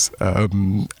leaves.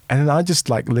 And then I just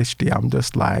like literally, I'm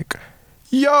just like,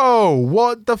 "Yo,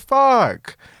 what the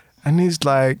fuck?" And he's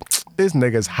like, "This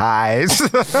nigga's high."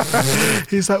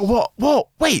 He's like, "What?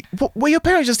 Wait, were your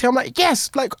parents just here?" I'm like, "Yes,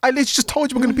 like I literally just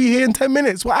told you we're gonna be here in 10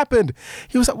 minutes. What happened?"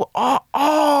 He was like,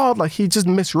 "Oh," like he just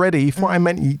misread it. He thought I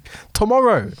meant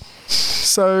tomorrow.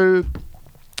 So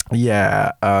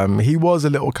yeah, he was a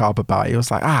little carb about it. He was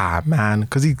like, man,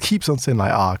 because he keeps on saying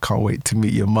like, "I can't wait to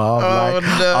meet your mom." Like,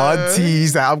 no.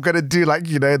 aunties, that I'm gonna do like,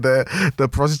 you know, the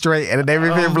prostrate and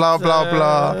everything, blah blah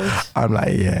blah. I'm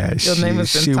like, yeah, Your name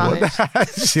has been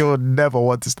tarnished. she'll never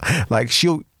want to. Like,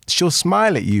 she'll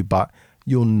smile at you, but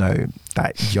you'll know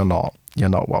that you're not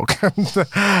welcome.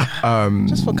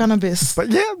 Just for cannabis. But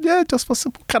yeah, just for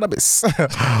simple cannabis.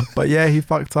 But yeah, he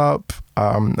fucked up.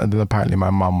 And then apparently my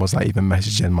mum was like even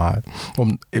messaging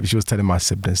if she was telling my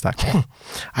siblings like,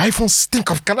 "I even stink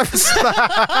of cannabis."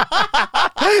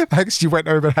 Like she went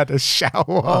over and had a shower.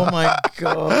 Oh my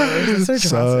god.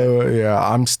 So yeah,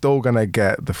 I'm still gonna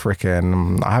get the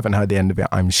freaking. I haven't heard the end of it,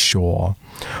 I'm sure.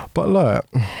 But look,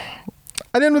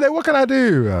 at the end of the day, what can I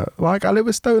do? Like, I live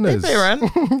with stoners. They pay rent.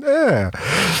 Yeah.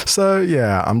 So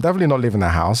yeah, I'm definitely not leaving the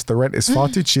house. The rent is far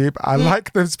too cheap. I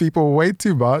like those people way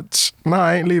too much. No,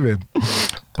 I ain't leaving.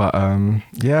 But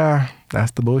yeah, that's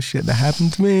the bullshit that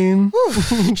happened to me.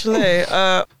 Actually,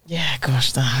 yeah,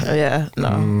 gosh, we.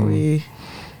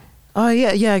 Oh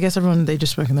yeah. I guess everyone, they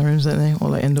just smoke in their rooms, don't they? Or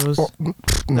like indoors.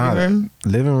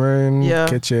 Living room, yeah.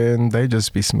 kitchen. They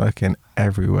just be smoking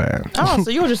everywhere. Oh, so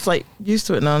you're just like used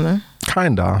to it now, no?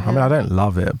 Kinda. Yeah. I mean, I don't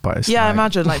love it, but it's I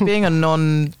imagine like being a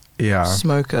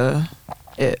non-smoker.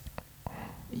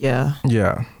 Yeah.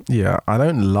 I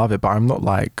don't love it, but I'm not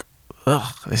like,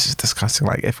 "Ugh, this is disgusting."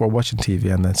 Like if we're watching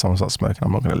TV and then someone starts smoking,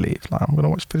 I'm not gonna leave. Like I'm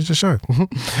gonna finish the show.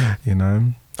 You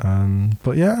know.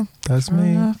 But yeah, that's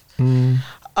me.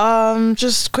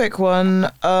 Just quick one.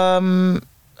 I'll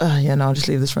just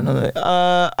leave this for another day.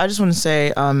 I just want to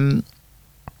say,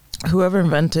 whoever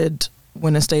invented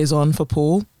 "Winner Stays On" for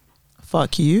pool,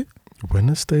 fuck you.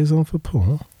 Winner stays on for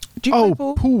pool. Do you play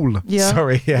pool? Pool. Yeah.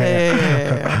 Sorry.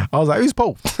 Yeah. I was like, who's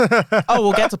Paul? Oh,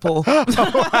 we'll get to Paul.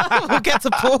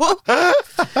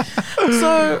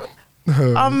 So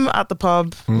I'm at the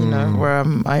pub, where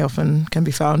I often can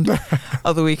be found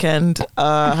other weekend,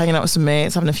 hanging out with some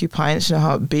mates, having a few pints, you know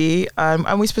how it be.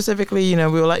 And we specifically, we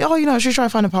were like, should we try to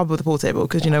find a pub with a pool table?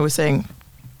 Because, we're saying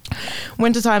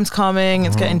Wintertime's coming.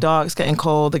 It's getting dark. It's getting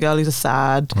cold. The girlies are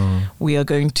sad. We are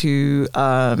going to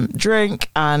drink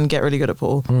and get really good at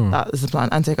pool. That is the plan.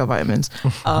 And take our vitamins.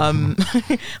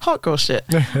 Hot girl shit.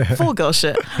 Full girl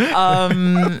shit.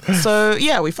 So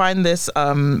yeah, we find this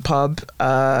pub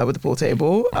with a pool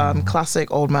table.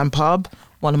 Classic old man pub.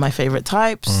 One of my favorite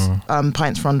types.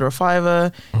 Pints for under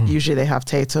 $5. Usually they have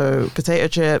potato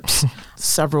chips,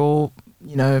 several,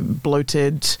 you know,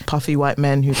 bloated, puffy white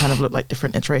men who kind of look like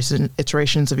different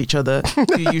iterations of each other.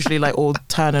 Who usually like all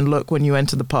turn and look when you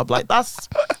enter the pub. Like that's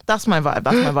my vibe.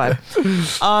 That's my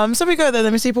vibe. So we go there.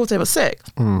 Then we see pool table, sick.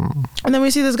 And then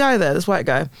we see this guy there, this white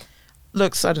guy.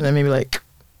 Looks, I don't know, maybe like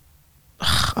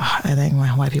I think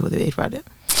white people do age bracket.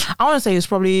 I want to say he was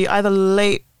probably either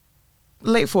late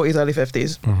 40s, early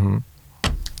 50s.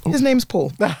 His name's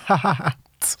Paul.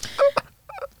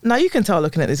 Now you can tell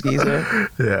looking at this geezer.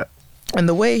 Yeah. And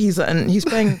the way he's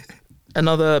playing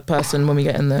another person when we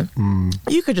get in there.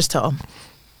 You could just tell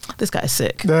this guy's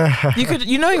sick.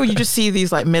 You know when you just see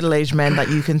these like middle-aged men that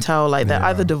you can tell like they're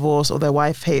either divorced or their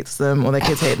wife hates them or their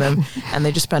kids hate them, and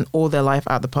they just spend all their life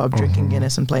at the pub drinking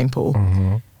Guinness and playing pool.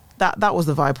 That was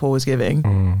the vibe Paul was giving.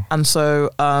 And so,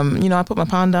 you know, I put my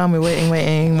pound down, we're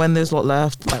waiting. When there's a lot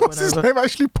left. Like, what's his name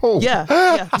actually, Paul? Yeah.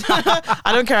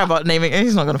 I don't care about naming it.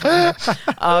 He's not going to find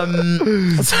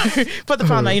me. So put the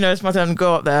pound down, you know, it's my turn to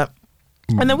go up there.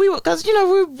 And then because, you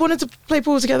know, we wanted to play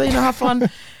pool together, you know, have fun.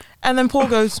 And then Paul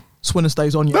goes, Swinner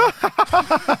stays on you.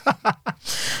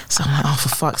 So I'm like, oh, for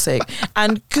fuck's sake.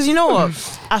 And because you know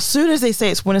what? As soon as they say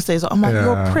it's Swinner stays on, I'm like,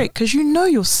 you're a prick, because you know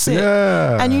you're sick.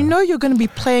 Yeah. And you know you're going to be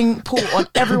playing pool on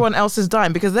everyone else's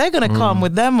dime, because they're going to come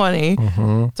with their money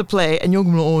to play, and you're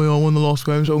going to be like, oh, yeah, I won the last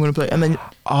game, so I'm going to play. And then...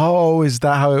 Oh, is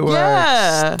that how it works?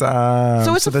 Yeah. Damn.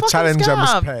 So it's a the fucking challenger scam.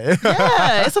 must pay.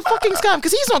 Yeah, it's a fucking scam,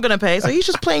 because he's not going to pay, so he's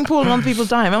just playing pool on other people's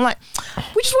dime. I'm like,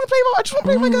 we just want to play. I just want to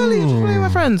play with my girlie. I just want to play with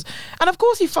my friends. And of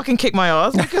course he fucking kicked my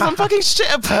ass, because I'm fucking shit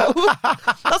at pool.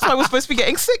 That's why we're supposed to be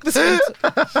getting sick this winter.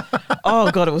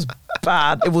 Oh god, it was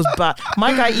bad. It was bad.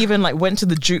 My guy even like went to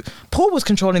the juke. Paul was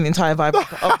controlling the entire vibe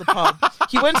of the pub.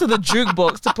 He went to the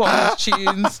jukebox to put on his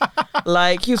tunes.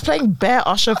 Like he was playing Bear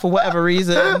Usher for whatever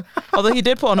reason. Although he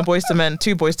did put on a two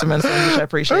Boyz II Men songs, which I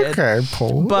appreciated. Okay,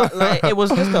 Paul. But like it was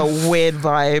just a weird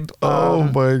vibe. Oh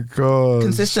my god.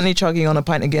 Consistently chugging on a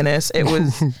pint of Guinness. It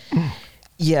was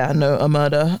a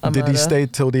murder. Did he stay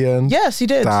till the end? Yes, he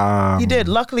did. Damn. He did.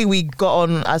 Luckily, we got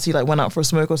on as he like went out for a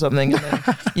smoke or something, and then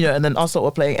and then us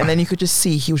were playing, and then you could just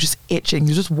see he was just itching. He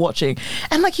was just watching,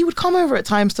 and like he would come over at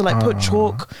times to like put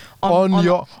chalk on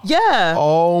your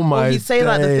Oh my! Or he'd say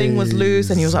that the thing was loose,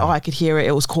 and he was like, "Oh, I could hear it.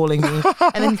 It was calling me,"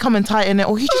 and then he'd come and tighten it,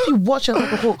 or he'd just be watching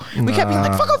like a hawk. We kept being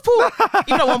like, "Fuck off, Paul!"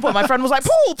 Even at one point, my friend was like,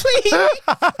 "Paul, please."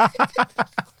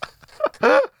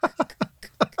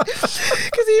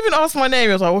 Because he even asked my name.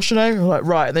 He was like, what's your name? I was like,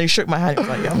 right. And then he shook my hand. He was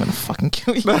like, yeah, I'm gonna fucking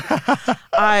kill you.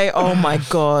 Oh my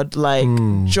god, like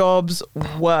jobs,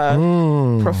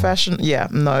 work, profession. Yeah,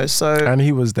 no. So and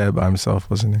he was there by himself,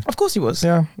 wasn't he? Of course he was.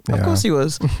 Yeah. Of course he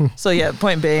was. So yeah,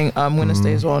 point being, Winner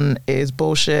Stays On is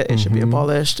bullshit. It should be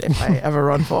abolished. If I ever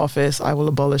run for office, I will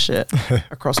abolish it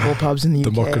across all pubs in the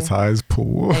UK. Democratize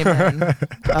pool. Amen.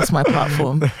 That's my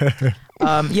platform.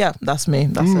 Yeah, that's me.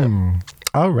 That's it.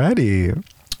 Alrighty.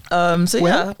 That's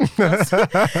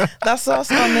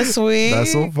us on this week.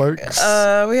 That's all, folks.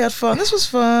 We had fun. This was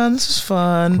fun.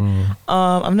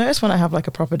 I've noticed when I have like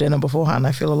a proper dinner beforehand,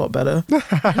 I feel a lot better.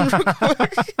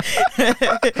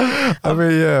 I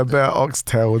mean, yeah, a bit of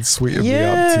oxtail would sweeten me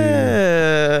up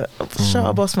too. Shut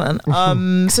up, boss man.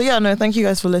 Thank you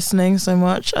guys for listening so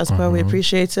much. As per, we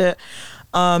appreciate it.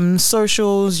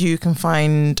 Socials, you can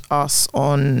find us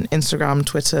on Instagram,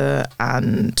 Twitter,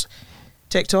 and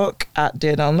TikTok at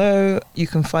Dear Down Low. You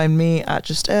can find me at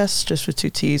just with 2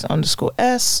 T's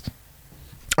 _S.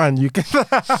 And you can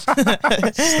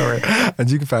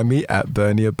and you can find me at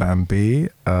Bernia Bambi.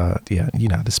 You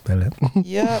know how to spell it.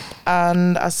 Yep.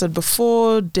 And as I said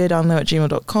before,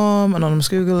 deardownlow@gmail.com, anonymous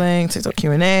Googling, TikTok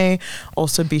Q&A.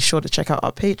 Also be sure to check out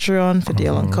our Patreon for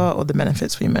DL Uncut or the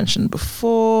benefits we mentioned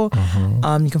before.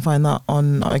 You can find that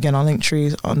on, again, our link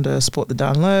trees under Support the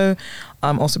Down Low.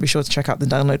 Also be sure to check out the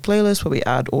download playlist where we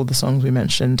add all the songs we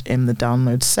mentioned in the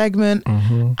download segment.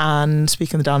 And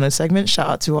speaking of the download segment, shout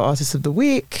out to our artist of the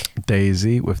week,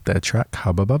 Daisy, with their track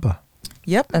Hubba Bubba.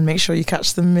 Yep, and make sure you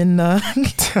catch them in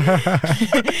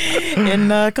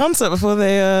concert before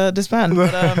they disband.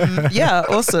 But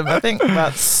awesome. I think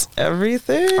that's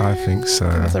everything. I think so.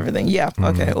 That's everything. Yeah.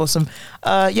 Okay. Awesome.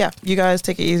 You guys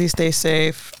take it easy, stay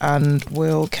safe, and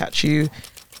we'll catch you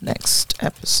next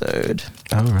episode.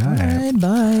 All right.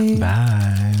 Bye.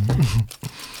 Bye.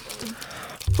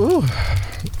 Ooh.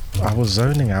 I was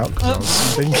zoning out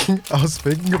because I was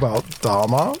thinking about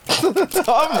Dharma.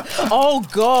 Dharma. Oh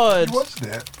God. You watched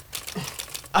it?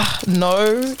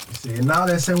 No. See, now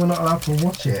they're saying we're not allowed to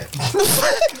watch it.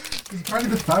 It's kind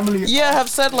of the family. Yeah, have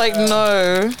said like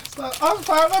no. It's like, I'm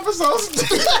 5 episodes.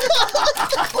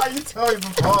 Why you telling me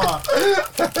before?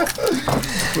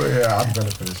 But yeah, I'm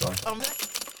gonna finish off.